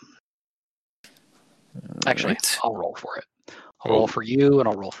it? Actually, Right. I'll roll for it. I'll roll for you, and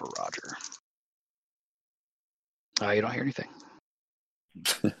I'll roll for Roger. You don't hear anything.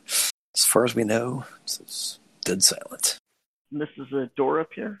 As far as we know, it's dead silent. And this is a door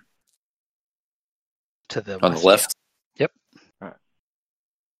up here? To the On the west, left? yeah. Yep. All right.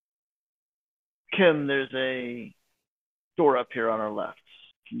 Kim, there's a door up here on our left.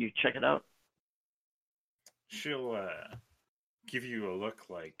 Can you check it out? She'll give you a look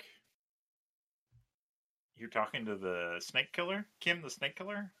like you're talking to the snake killer? Kim, the snake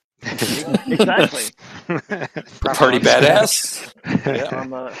killer? Exactly. Party badass?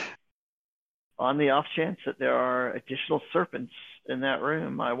 Yeah. On the off chance that there are additional serpents in that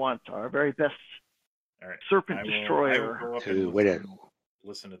room, I want our very best serpent destroyer. I will go up Dude, and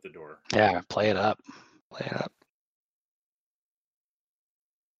listen at the door. Yeah, play it up. Play it up.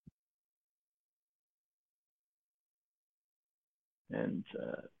 And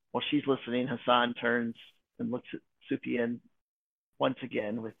while she's listening, Hassan turns and looks at Supian once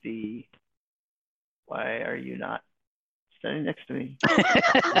again with the, "Why are you not standing next to me?"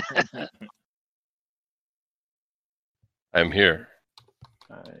 I'm here.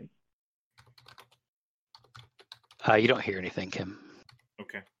 You don't hear anything, Kim.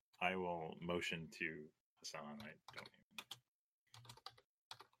 Okay. I will motion to Hassan. I don't.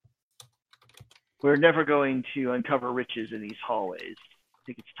 We're never going to uncover riches in these hallways. I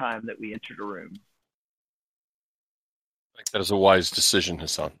think it's time that we entered a room. I think that is a wise decision,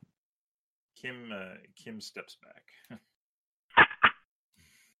 Hassan. Kim steps back.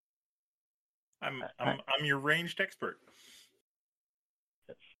 I'm your ranged expert.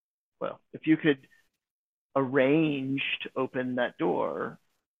 Well, if you could arrange to open that door,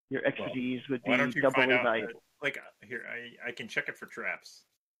 your expertise would be doubly valuable. Here, I can check it for traps.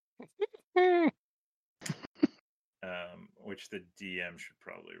 Which the DM should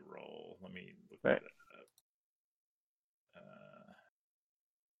probably roll. Let me look that up.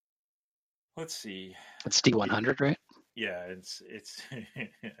 Let's see. It's D100, right? Yeah, it's a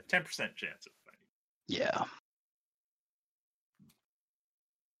 10% chance of finding. Yeah.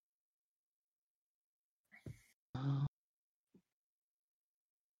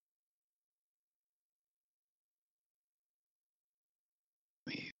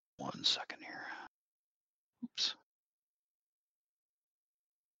 Give me 1 second here. Oops.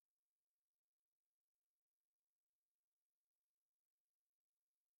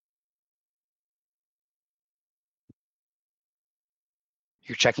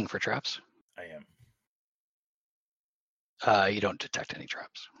 You're checking for traps? I am. You don't detect any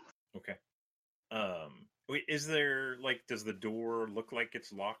traps. Okay. Wait, is there does the door look like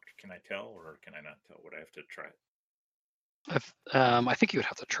it's locked? Can I tell, or can I not tell? Would I have to try it? I think you would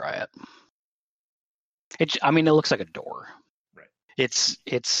have to try it. It looks like a door. Right.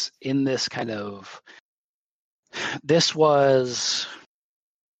 It's in this kind of. This was.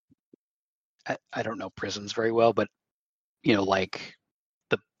 I don't know prisons very well, but like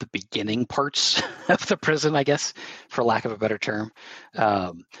the beginning parts of the prison, I guess, for lack of a better term.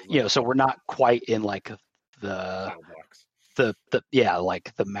 So we're not quite in like the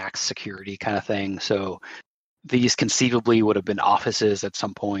max security kind of thing. So these conceivably would have been offices at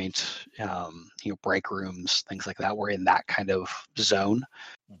some point, break rooms, things like that. We're in that kind of zone.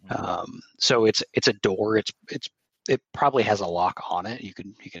 Mm-hmm. So it's a door. It probably has a lock on it. You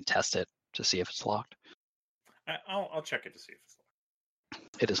can test it to see if it's locked. I'll check it to see if it's locked.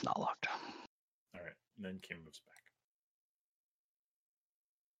 It is not locked. All right. And then Kim moves back.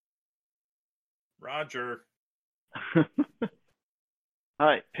 Roger. All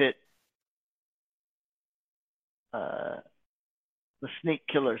right, Pitt. The snake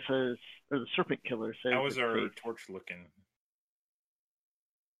killer says, or the serpent killer says. How is it's our safe. torch looking?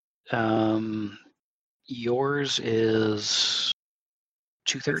 Yours is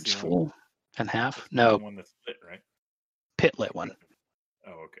 2/3 That's the only- full and half. That's the No, only one that's lit, right? Pit lit one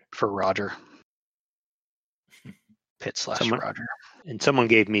Oh, okay. for Roger. Pit / Someone- Roger. And someone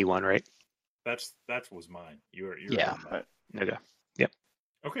gave me one, right? That was mine. You're Yeah. on mine. Okay.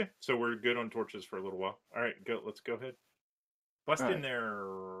 Okay, so we're good on torches for a little while. All right, go. Let's go ahead. Bust All in right. there,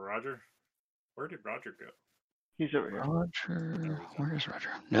 Roger. Where did Roger go? He's over here. Roger. Where is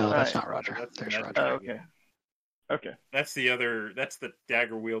Roger? No, All that's right. not Roger. That's- There's that's- Roger. Oh, okay. Okay. That's the other. That's the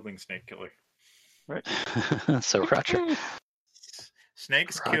dagger wielding snake killer. Right. So Roger.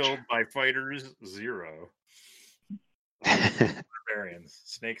 Snakes Roger. killed by fighters 0. Barbarians.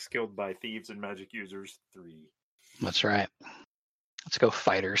 Snakes killed by thieves and magic users 3. That's right. Let's go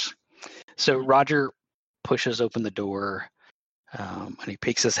fighters. So Roger pushes open the door, and he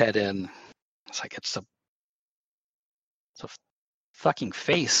peeks his head in. It's like it's a fucking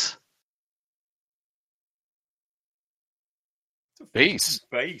face. It's a Face.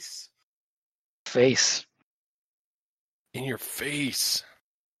 Face. Face. In your face.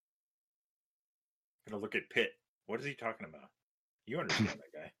 Gonna look at Pitt. What is he talking about? You understand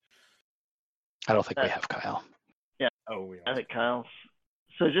that guy? I don't think we have Kyle. Oh, we I think Kyle's.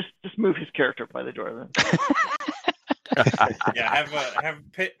 So just move his character by the door then. Yeah, have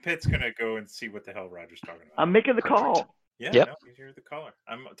Pitt's gonna go and see what the hell Roger's talking about. I'm making the Perfect. call. Yeah, Yep. no, you're the caller.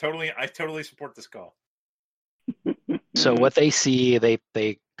 I totally support this call. So what they see, they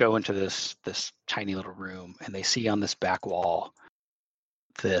go into this tiny little room, and they see on this back wall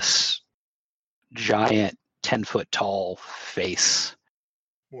this giant 10-foot tall face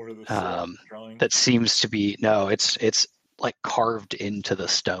More of the drawing. that seems to be it's like carved into the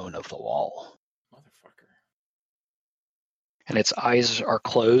stone of the wall, Motherfucker. and its eyes are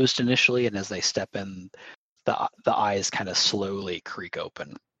closed initially, and as they step in, the eyes kind of slowly creak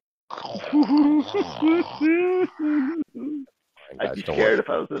open. I'd be Don't scared if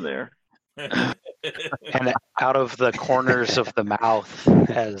I was in there. And out of the corners of the mouth,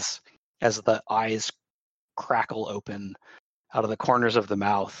 as the eyes crackle open, out of the corners of the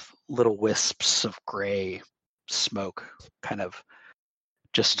mouth, little wisps of gray smoke kind of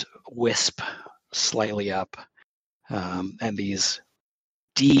just wisp slightly up, and these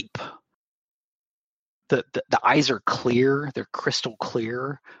deep. The eyes are clear; they're crystal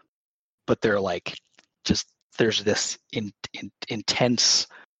clear, but they're like just there's this intense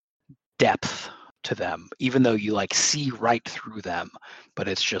depth to them, even though you like see right through them, but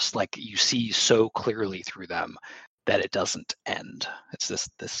it's just like you see so clearly through them that it doesn't end. It's this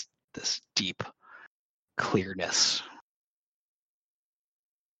deep clearness,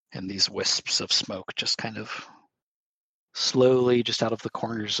 and these wisps of smoke just kind of slowly, just out of the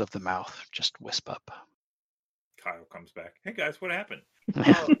corners of the mouth, just wisp up. Kyle comes back. Hey guys, what happened?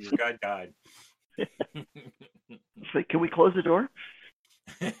 Oh, your guy died. It's like, can we close the door?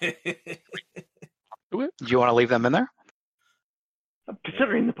 Do you want to leave them in there? I'm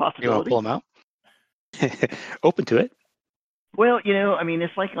considering the You want to possibility. pull them out? Open to it. Well, I mean,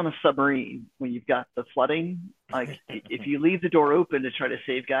 it's like on a submarine when you've got the flooding. Like, if you leave the door open to try to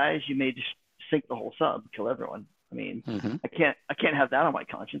save guys, you may just sink the whole sub, kill everyone. I mean, Mm-hmm. I can't have that on my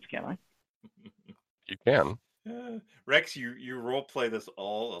conscience, can I? You can. Rex, you role play this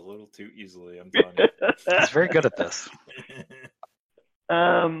all a little too easily. I'm telling you. He's very good at this.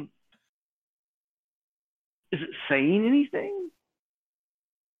 Is it saying anything?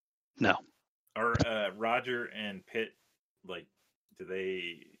 No. Are Roger and Pitt like? Do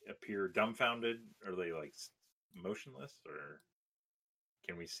they appear dumbfounded? Are they like motionless, or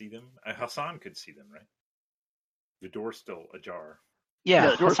can we see them? Hassan could see them, right? The door's still ajar. Yeah,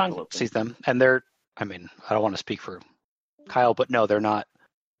 Yeah, the door's Hassan still open. sees them, and they're. I mean, I don't want to speak for Kyle, but no, they're not.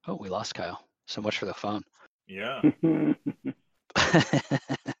 Oh, we lost Kyle. So much for the phone. Yeah.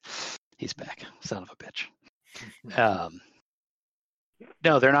 He's back. Son of a bitch.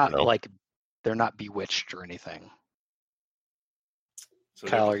 No, they're not Hello. like they're not bewitched or anything. So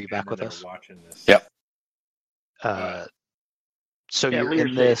Kyle, they're are you back with they're us? Watching this. Yep. So Yeah, you're leave in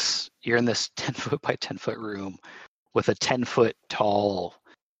her this 10-foot by 10-foot room with a 10-foot tall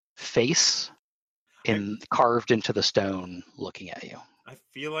face carved into the stone looking at you. I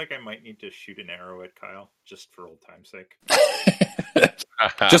feel like I might need to shoot an arrow at Kyle just for old time's sake.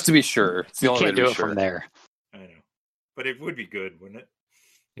 Just to be sure. It's the You only way can't to do be it sure. from there. I know, but it would be good, wouldn't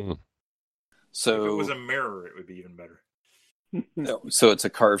it? So, If it was a mirror, it would be even better. no, so it's a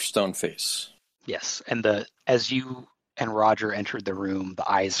carved stone face. Yes, and as you and Roger entered the room, the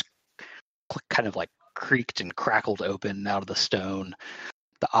eyes kind of like creaked and crackled open out of the stone.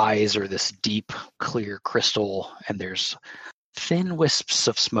 The eyes are this deep, clear crystal, and there's thin wisps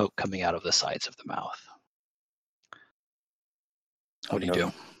of smoke coming out of the sides of the mouth. What do you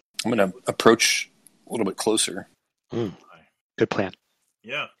do? I'm going to approach a little bit closer. Good plan.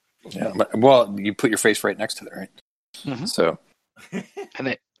 Yeah. Yeah. Well, you put your face right next to it, right? Mm-hmm. So.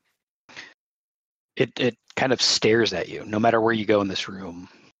 And it kind of stares at you. No matter where you go in this room,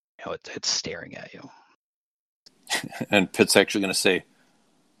 it's staring at you. And Pitt's actually going to say,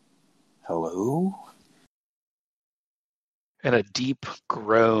 "Hello?" And a deep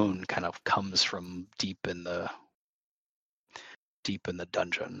groan kind of comes from deep in the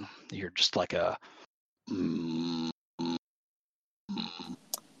dungeon. You're just like a.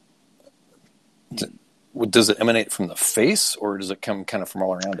 Does it emanate from the face, or does it come kind of from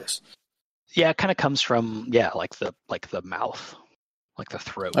all around us? Yeah, it kind of comes from like the mouth, like the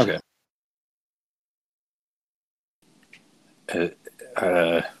throat. Okay.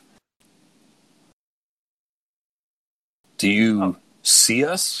 Do you see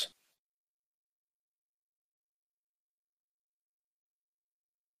us?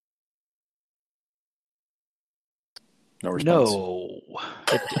 No response. No.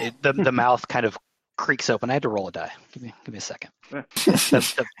 The mouth kind of creaks open. I had to roll a die. Give me a second.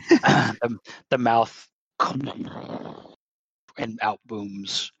 The mouth and out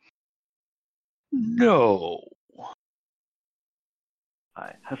booms. No.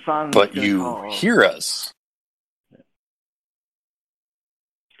 Hassan. But you hear us.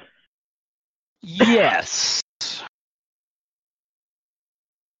 Yes.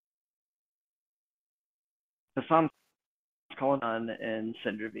 Hassan calling on and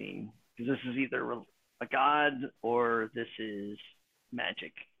Cindervine, because this is either a god or this is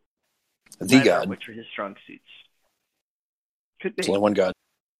magic. The god. Which are his strong suits. Could be. There's only one god.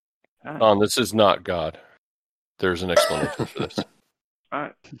 This is not God. There's an explanation for this. All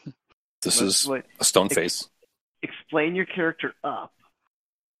right. This is a stone face. Explain your character up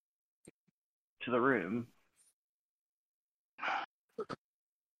to the room.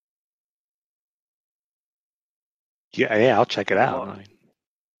 Yeah, I'll check it out.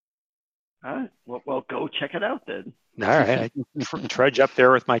 All right. Well, go check it out then. All right. I trudge up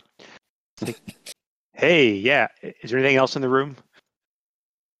there with my. Hey, yeah. Is there anything else in the room?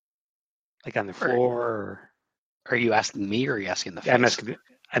 Like on the floor? Or... Are you asking me, or are you asking the face?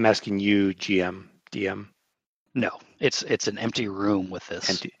 I'm asking you, GM, DM. No, it's an empty room with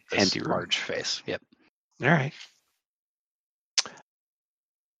this empty large face. Yep. All right.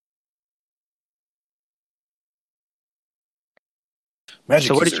 Magic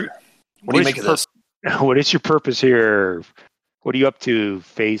so what user. What do you make of this? What is your purpose here? What are you up to,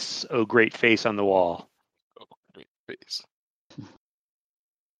 face? Oh, great face on the wall. Oh, great face.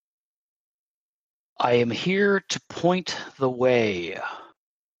 I am here to point the way.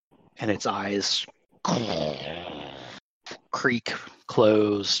 And its eyes creak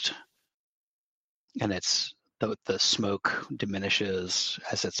closed. And the smoke diminishes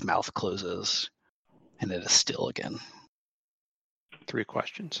as its mouth closes. And it is still again. 3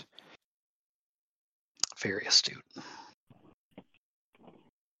 questions. Very astute.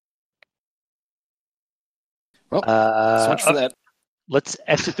 Well, so much for that. Let's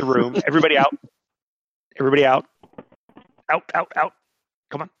exit the room. Everybody out. Everybody out. Out.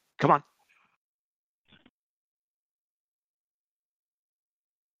 Come on. All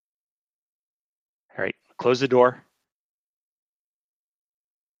right. Close the door.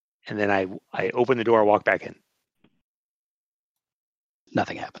 And then I open the door and walk back in.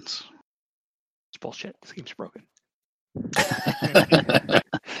 Nothing happens. It's bullshit. This game's broken.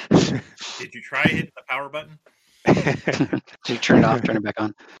 Did you try hitting the power button? Did you turn it off, turn it back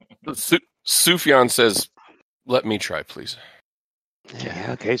on? Sufjan says, "Let me try, please."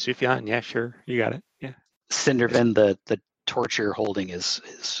 Yeah, okay, Sufjan. Yeah, sure. You got it. Yeah. Cindervin, the torch you're holding is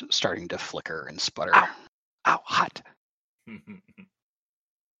starting to flicker and sputter. Ow, hot. Do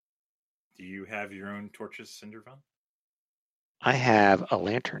you have your own torches, Cindervin? I have a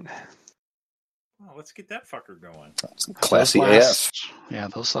lantern. Well, let's get that fucker going. That's classy AF. Yeah,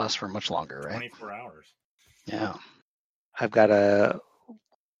 those last for much longer, right? 24 hours. Yeah. I've got a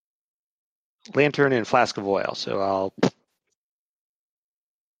lantern and a flask of oil, so I'll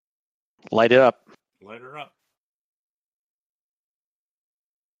light it up. Light her up.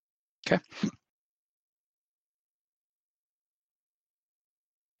 Okay.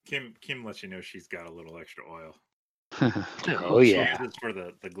 Kim lets you know she's got a little extra oil. Oh yeah. This is for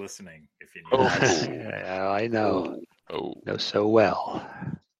the glistening, if you need. Oh, yeah, I know. Oh, Know so well.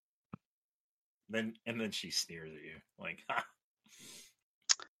 then she sneers at you like, ha.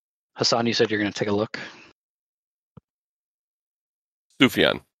 Hassan, you said you're going to take a look.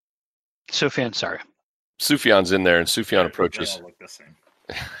 Sufyan. Sorry. Sufyan's in there, and Sufyan They approaches. all look the same.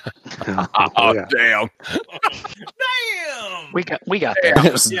 Oh, yeah. damn. Damn. We got there.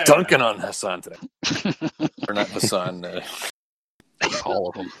 It was Yeah. dunking on Hassan today. Or not Hassan. All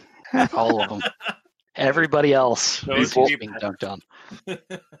of them. All of them. Everybody else Those is people. being dunked on.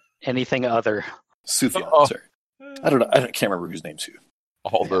 Anything other. Sufyan, Oh. sorry. I don't know. I can't remember whose name's who.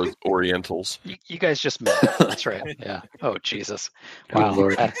 All those Orientals. You guys just met. That's right. Yeah. Oh, Jesus. Wow.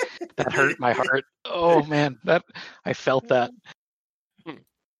 Lord. That hurt my heart. Oh, man. I felt that.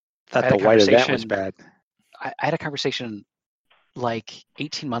 Thought I had the a white event was conversation- bad. I had a conversation like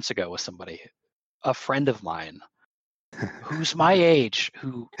 18 months ago with somebody, a friend of mine, who's my age,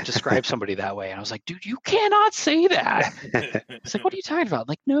 who described somebody that way. And I was like, dude, you cannot say that. It's like, what are you talking about?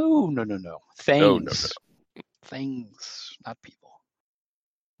 Like, no. Things. No. Things, not people.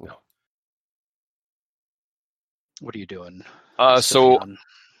 No. What are you doing? So Sufyan?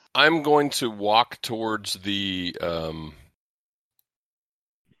 I'm going to walk towards the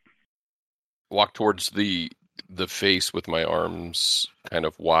face with my arms kind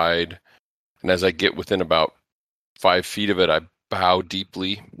of wide, and as I get within about 5 feet of it, I bow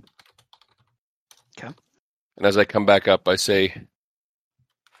deeply. Okay. And as I come back up, I say,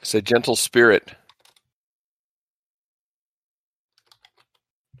 gentle spirit,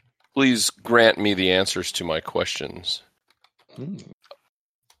 please grant me the answers to my questions.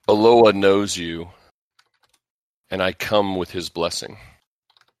 Aloha knows you, and I come with his blessing.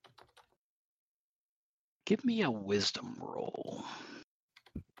 Give me a wisdom roll.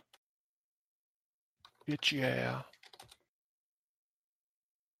 Yeah.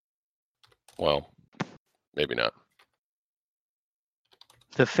 Well, maybe not.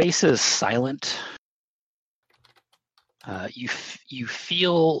 The face is silent. You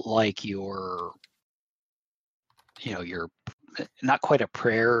feel like you're not quite a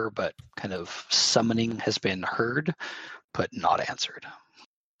prayer, but kind of summoning has been heard, but not answered.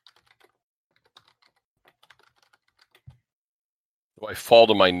 So I fall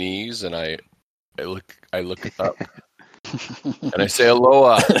to my knees and I look up and I say,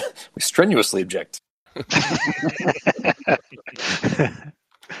 Aloha. We strenuously object.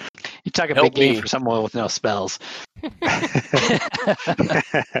 You talk a Help big game me. for someone with no spells.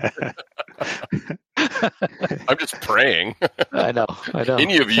 I'm just praying. I know.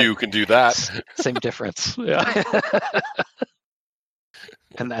 Any of you can do that. Same difference. Yeah.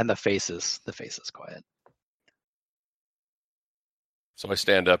 and the face is quiet. So I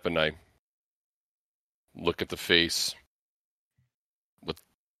stand up and I look at the face with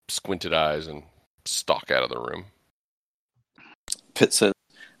squinted eyes and stalk out of the room. Pitt says,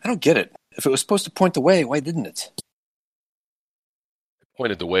 I don't get it. If it was supposed to point the way, why didn't it?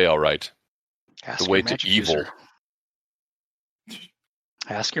 Pointed the way, all right. Ask The your way to magic evil. user.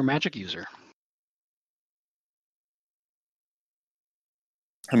 Ask your magic user.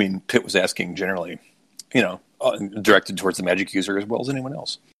 I mean, Pitt was asking generally, directed towards the magic user as well as anyone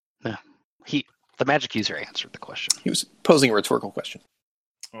else. The magic user answered the question. He was posing a rhetorical question.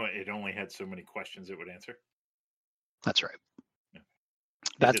 Well, it only had so many questions it would answer. That's right. Yeah.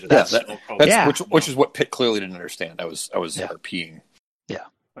 That's Is it a that's that- spell called- That's Yeah. which is what Pitt clearly didn't understand. I was Yeah. RPing.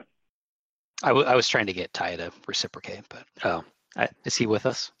 I was trying to get Ty to reciprocate, but Oh, is he with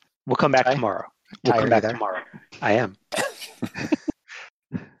us? we'll come back Ty? tomorrow. Ty, We'll are come you back there? tomorrow. I am.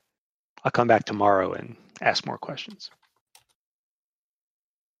 I'll come back tomorrow and ask more questions.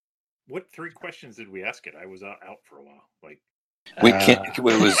 What 3 questions did we ask it? I was out for a while. Like, We can't. It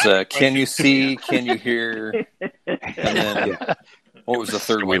was. Can you see? Can you hear? And then Yeah. what was the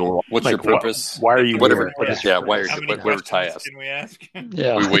third We- one? What's your Like, purpose? Why are you Whatever. here? What is Yeah. your Why? purpose? how many Whatever Ty questions asked. can we ask?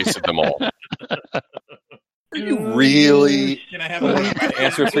 Yeah. We wasted them all. Are you really Can I have more questions?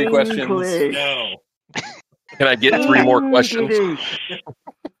 answer 3 questions? No. Can I get 3 more questions?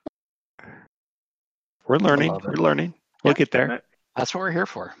 We're learning. I love it. We're learning. We'll get there. That's what we're here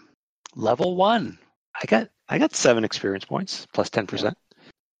for. Level 1. I got 7 experience points plus 10%.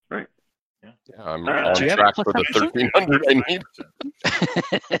 Yeah, I'm Do on you have track plus for the 10%? 1,300 I need.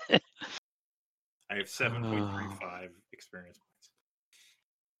 I have 7.35 experience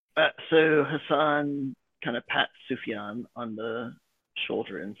points. So Hassan kind of pats Sufyan on the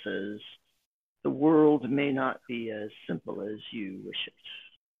shoulder and says, "The world may not be as simple as you wish it."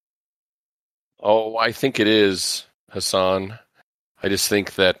 Oh, I think it is, Hassan. I just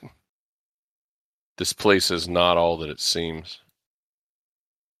think that this place is not all that it seems.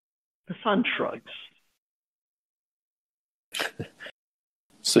 Hassan shrugs.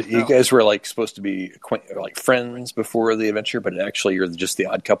 So you guys were like supposed to be like friends before the adventure, but actually you're just the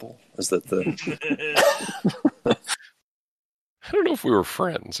odd couple. Is that the? I don't know if we were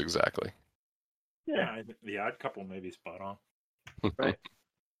friends exactly. Yeah, the odd couple may be spot on. Right.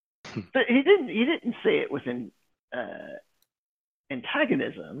 But he didn't say it with an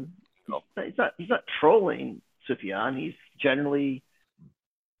antagonism. No. He's not trolling Sufyan. He's generally,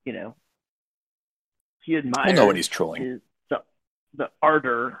 he admires We'll know when he's trolling. the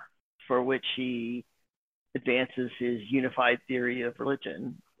ardor for which he advances his unified theory of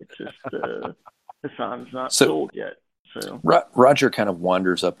religion. It's just Hassan's not sold yet. So Roger kind of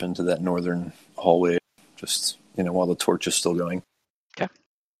wanders up into that northern hallway, just while the torch is still going. Okay.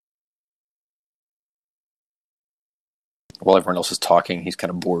 While everyone else is talking, he's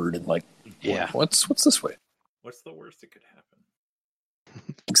kind of bored and like, Yeah. What's this way? What's the worst that could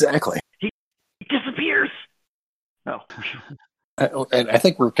happen? Exactly. He disappears. No. And I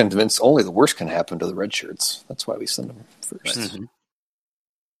think we're convinced only the worst can happen to the red shirts. That's why we send them first. Mm-hmm.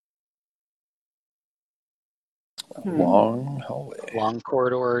 Long hallway. Long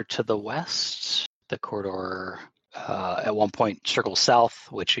corridor to the west. The corridor at one point circles south,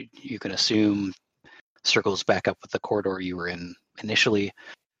 which you can assume circles back up with the corridor you were in initially.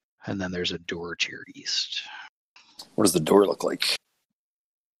 And then there's a door to your east. What does the door look like?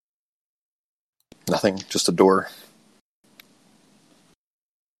 Nothing, just a door.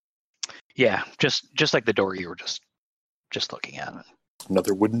 Yeah, just like the door you were just looking at.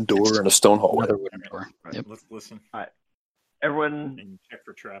 Another wooden door and a stone hallway. Another wooden door. Right, Yep. let's listen. All right. Everyone, And check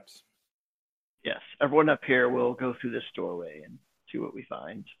for traps. yes, everyone up here will go through this doorway and see what we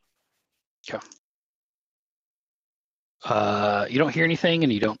find. Okay. You don't hear anything,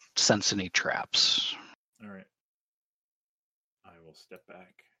 and you don't sense any traps. All right. I will step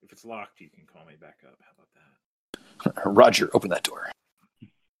back. If it's locked, you can call me back up. How about that? Roger, open that door.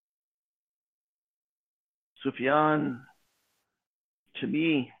 Sufyan, to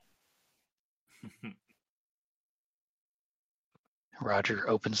me, Roger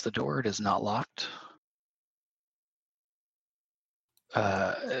opens the door. It is not locked.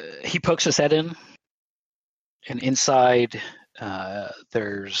 He pokes his head in, and inside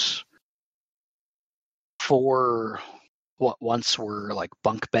there's 4 what once were like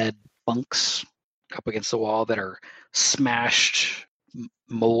bunk bed bunks up against the wall that are smashed,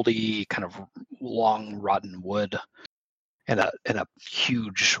 moldy, kind of long, rotten wood, and a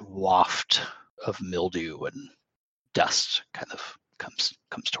huge waft of mildew and dust kind of comes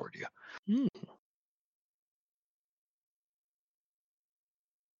toward you.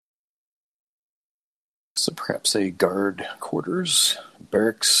 So perhaps a guard quarters,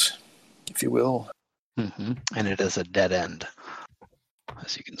 barracks, if you will. Mm-hmm. And it is a dead end,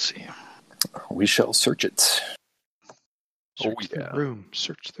 as you can see. We shall search it. Search the room.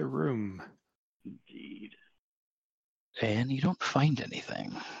 Search the room. indeed. And you don't find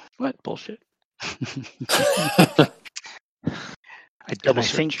anything. What bullshit? I double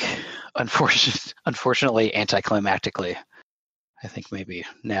think, unfortunately, anticlimactically, I think maybe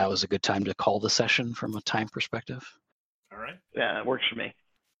now is a good time to call the session from a time perspective. All right. Yeah, it works for me.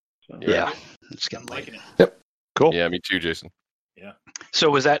 So, Yeah, it's I'm getting late. liking it. Cool. Yeah, me too, Jason. So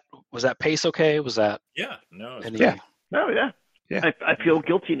was that pace okay? Was that Yeah. No. It's any? Yeah. No, yeah. Yeah. I feel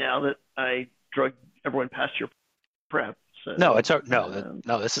guilty now that I drugged everyone past your prep. So, No, it's no.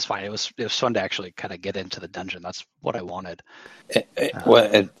 This is fine. It was fun to actually kind of get into the dungeon. That's what I wanted.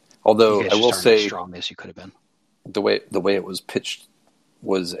 Although You guys I will just aren't as say, strong as you could have been. the way it was pitched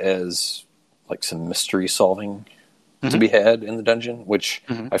was as like some mystery solving to be had in the dungeon, which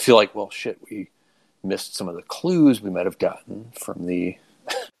I feel like, well, shit, we missed some of the clues we might have gotten from the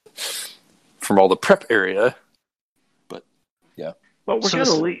from all the prep area. But yeah, well, we're So gonna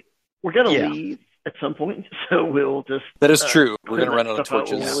this- leave. We're gonna Yeah. leave at some point, so we'll just. that is true. We're clear going to run that out of stuff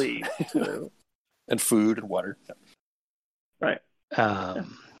out when torches we leave, so. and food and water. Right.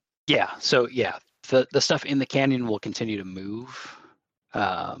 Yeah. So yeah, the stuff in the canyon will continue to move.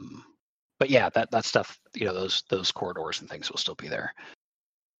 But yeah, that stuff, those corridors and things will still be there.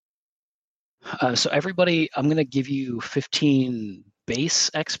 So everybody, I'm going to give you 15 base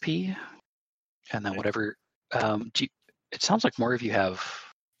XP, and then whatever. It sounds like more of you have.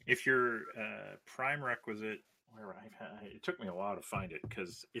 If your prime requisite, it took me a while to find it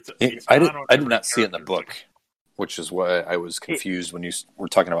because it's I not on did every not see it in the character. book, which is why I was confused when you were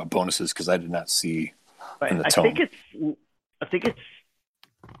talking about bonuses, because I did not see Right. in the I tome. think it's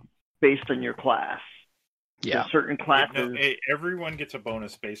based on your class. Yeah. There's certain classes. No, everyone gets a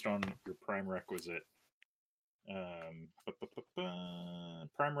bonus based on your prime requisite.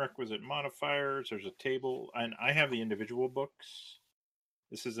 Prime requisite modifiers. There's a table, and I have the individual books.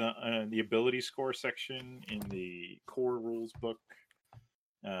 This is the ability score section in the core rules book.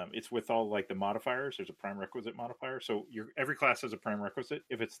 It's with all like the modifiers. There's a prime requisite modifier. So every class has a prime requisite.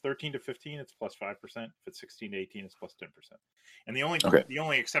 If it's 13 to 15, it's plus 5%. If it's 16 to 18, it's plus 10%. And the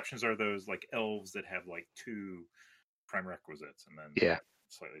only exceptions are those like elves that have like 2 prime requisites, and then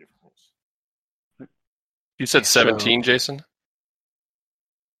slightly different rules. You said 17, Jason?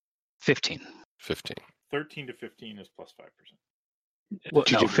 15. 15. 13 to 15 is plus 5%. Well,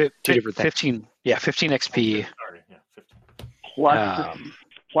 Two no, different things. 15. Yeah, 15 XP. Sorry, yeah, 15.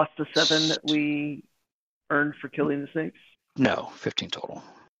 Plus the 7 that we earned for killing the snakes? No, 15 total.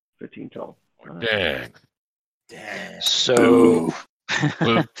 15 total. Dang. So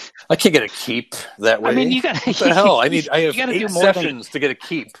I can't get a keep that way. I mean, you got what the hell? I have gotta 8 do more than sessions to get a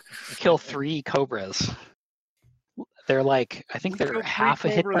keep. kill 3 cobras. They're like, I think they're half a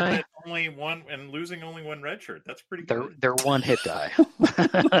hit die. Only one, and losing only 1 red shirt. That's pretty They're good. they're 1 hit die. You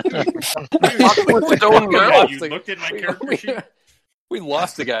looked at my character sheet. We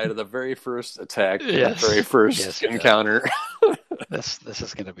lost a guy to the very first attack, Yes. the very first encounter. This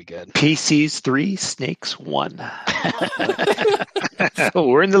is gonna be good. PCs 3, snakes 1.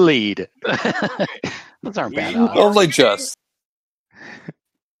 We're in the lead. Those aren't bad odds. Only just.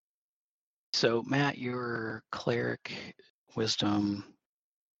 So Matt, your cleric wisdom.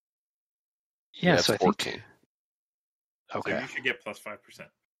 Yeah, it's so I 14. think. So Okay. you should get plus 5%.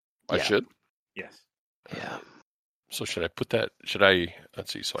 I Yeah. should? Yes. Yeah. So should I put that? Should I?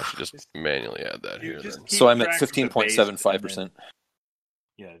 Let's see. So I should just manually add that You here. just Then. keep So I'm at track of the base 15.75%.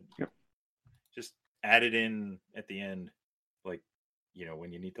 Yeah. Just add it in at the end, like,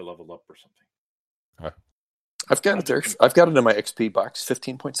 when you need to level up or something. I've got it there. I've got it in my XP box,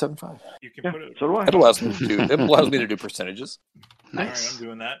 15.75. You can put it. So do I. It allows me to do percentages. All right, Nice. I'm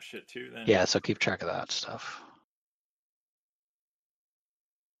doing that shit too then. Yeah, so keep track of that stuff.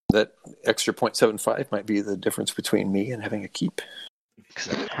 That extra 0.75 might be the difference between me and having a keep.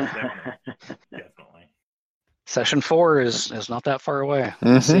 Definitely. Session 4 is not that far away.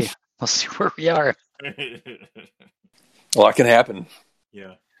 Mhm. Let's see where we are. A lot can happen.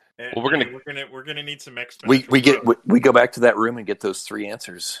 Yeah. Well, we're gonna need some extra. We go back to that room and get those 3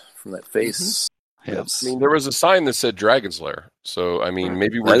 answers from that face. Yep. That's- I mean, there was a sign that said Dragon's Lair. So, I mean,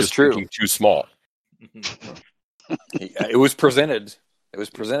 maybe we're That is just true. thinking too small. it was presented. It was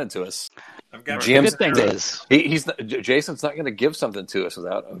presented to us. I've got GM The good thing is, Jason's not going to give something to us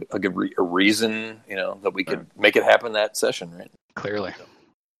without a reason, that we could make it happen that session, right? clearly,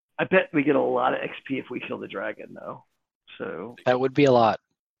 I bet we get a lot of XP if we kill the dragon, though. So that would be a lot.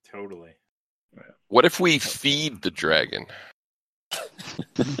 Totally. What if we feed the dragon?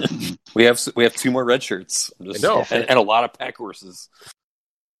 We have 2 more red shirts. I know. and a lot of pack horses.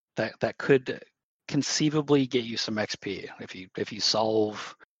 That could conceivably get you some XP if you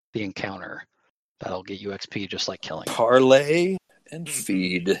solve the encounter. That'll get you XP just like killing. Parlay and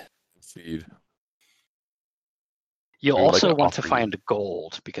feed. Feed. You'll Maybe like also an want to offer. find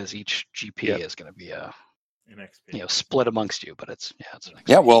gold because each GP is going to be An XP. split amongst you, but it's an XP.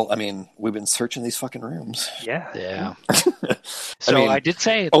 Yeah, well, I mean, we've been searching these fucking rooms. Yeah. Yeah. I So mean, I did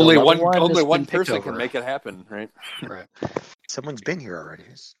say the only level one has one been picked person over. can make it happen, right? Right. Someone's been here already.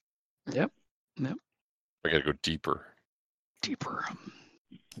 We got to go deeper. Deeper.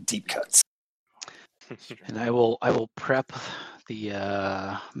 Deep cuts. And I will prep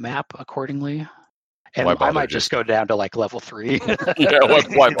the map accordingly. And Why I bother, might just go down to like level 3. Yeah,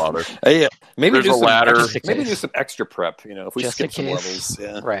 why bother? Hey, maybe There's do a some ladder. Maybe do some extra prep. If we Just skip in some case. levels,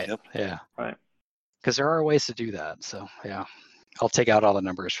 yeah, Right. Yep. Yeah. Right. Because there are ways to do that. So yeah, I'll take out all the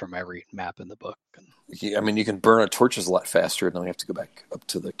numbers from every map in the book. Yeah, I mean, you can burn our torches a lot faster, and then we have to go back up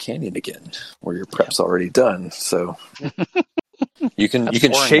to the canyon again, where your prep's already done. So you can That's you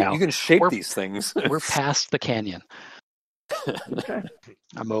can boring shape now. you can shape We're- these things. We're past the canyon. okay.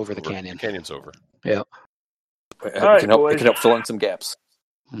 I'm over the Over. canyon. Canyon's over. It right, can help. boys. It can help fill in some gaps.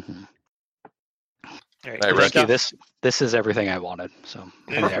 Mm-hmm. All right. Hey, good Rick. stuff. This is everything I wanted. So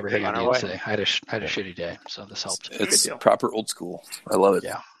I had everything I On our needed way. today. I had a shitty day, so this helped. It's deal. proper old school. I love it.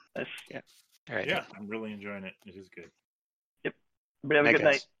 Yeah. Nice. All right. Yeah, I'm really enjoying it. It is good. But have a Night, good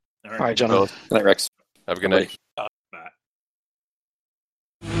guys. night. All All right, gentlemen. Good night, Rex. Have a good night. Bye.